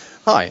goes,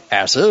 hi,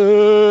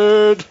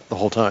 acid, the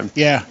whole time.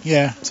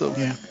 Yeah. So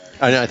yeah.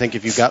 I think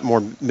if you got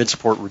more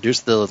mid-support, reduce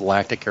the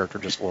lactic character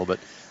just a little bit,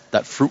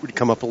 that fruit would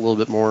come up a little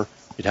bit more,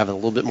 you'd have a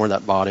little bit more of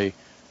that body,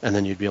 and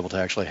then you'd be able to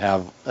actually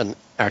have an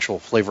actual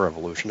flavor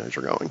evolution as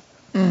you're going.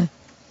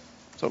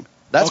 So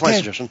that's my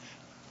suggestion.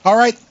 All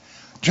right.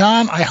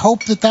 John, I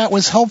hope that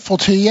was helpful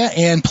to you,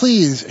 and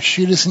please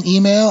shoot us an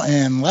email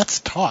and let's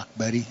talk,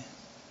 buddy.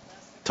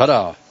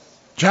 Ta-da.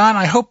 John,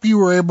 I hope you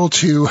were able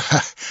to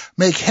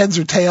make heads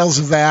or tails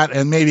of that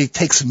and maybe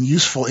take some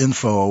useful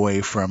info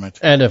away from it.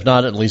 And if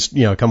not, at least,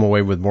 come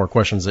away with more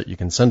questions that you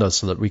can send us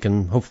so that we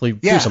can hopefully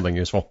do something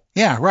useful.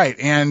 Yeah, right.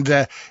 And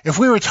if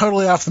we were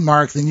totally off the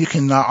mark, then you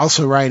can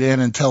also write in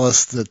and tell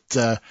us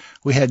that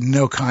we had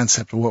no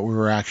concept of what we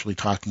were actually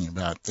talking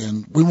about.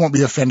 And we won't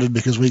be offended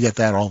because we get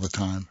that all the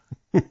time.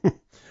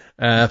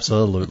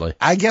 Absolutely.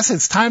 I guess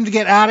it's time to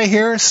get out of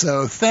here,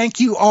 so thank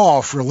you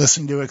all for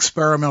listening to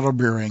Experimental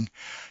Brewing.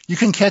 You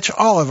can catch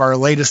all of our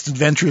latest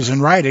adventures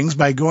and writings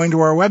by going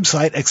to our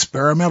website,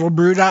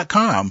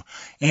 experimentalbrew.com.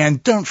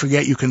 And don't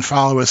forget you can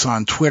follow us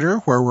on Twitter,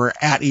 where we're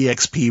at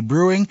EXP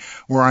Brewing.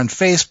 We're on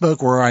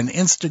Facebook. We're on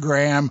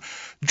Instagram.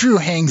 Drew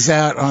hangs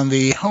out on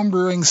the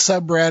homebrewing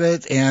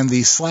subreddit and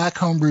the Slack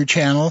homebrew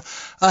channel.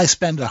 I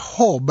spend a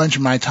whole bunch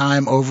of my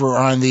time over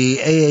on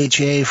the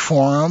AHA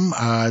forum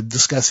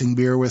discussing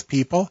beer with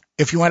people.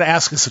 If you want to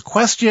ask us a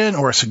question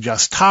or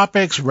suggest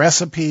topics,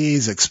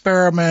 recipes,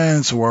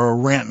 experiments, or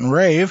rant and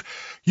rave,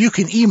 you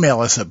can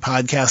email us at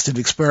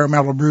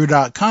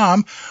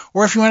podcast@experimentalbrew.com,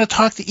 or if you want to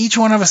talk to each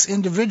one of us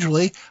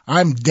individually,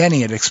 I'm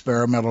Denny at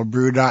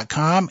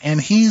experimentalbrew.com,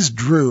 and he's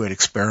Drew at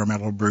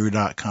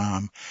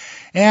experimentalbrew.com.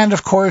 And,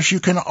 of course, you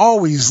can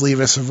always leave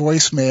us a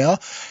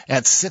voicemail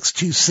at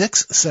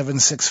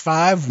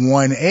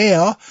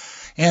 626-765-1AL.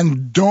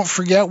 And don't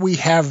forget, we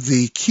have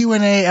the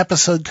Q&A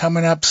episode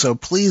coming up, so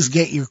please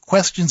get your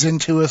questions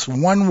into us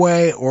one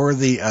way or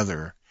the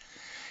other.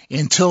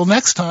 Until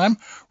next time,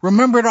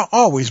 remember to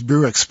always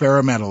brew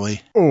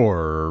experimentally.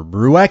 Or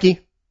brew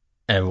wacky.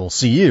 And we'll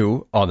see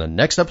you on the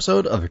next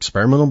episode of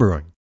Experimental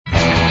Brewing.